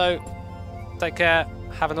lovely chatto. Take care,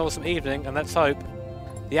 have an awesome evening, and let's hope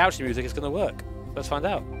the outro music is going to work. Let's find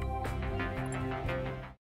out.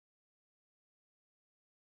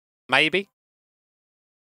 Maybe.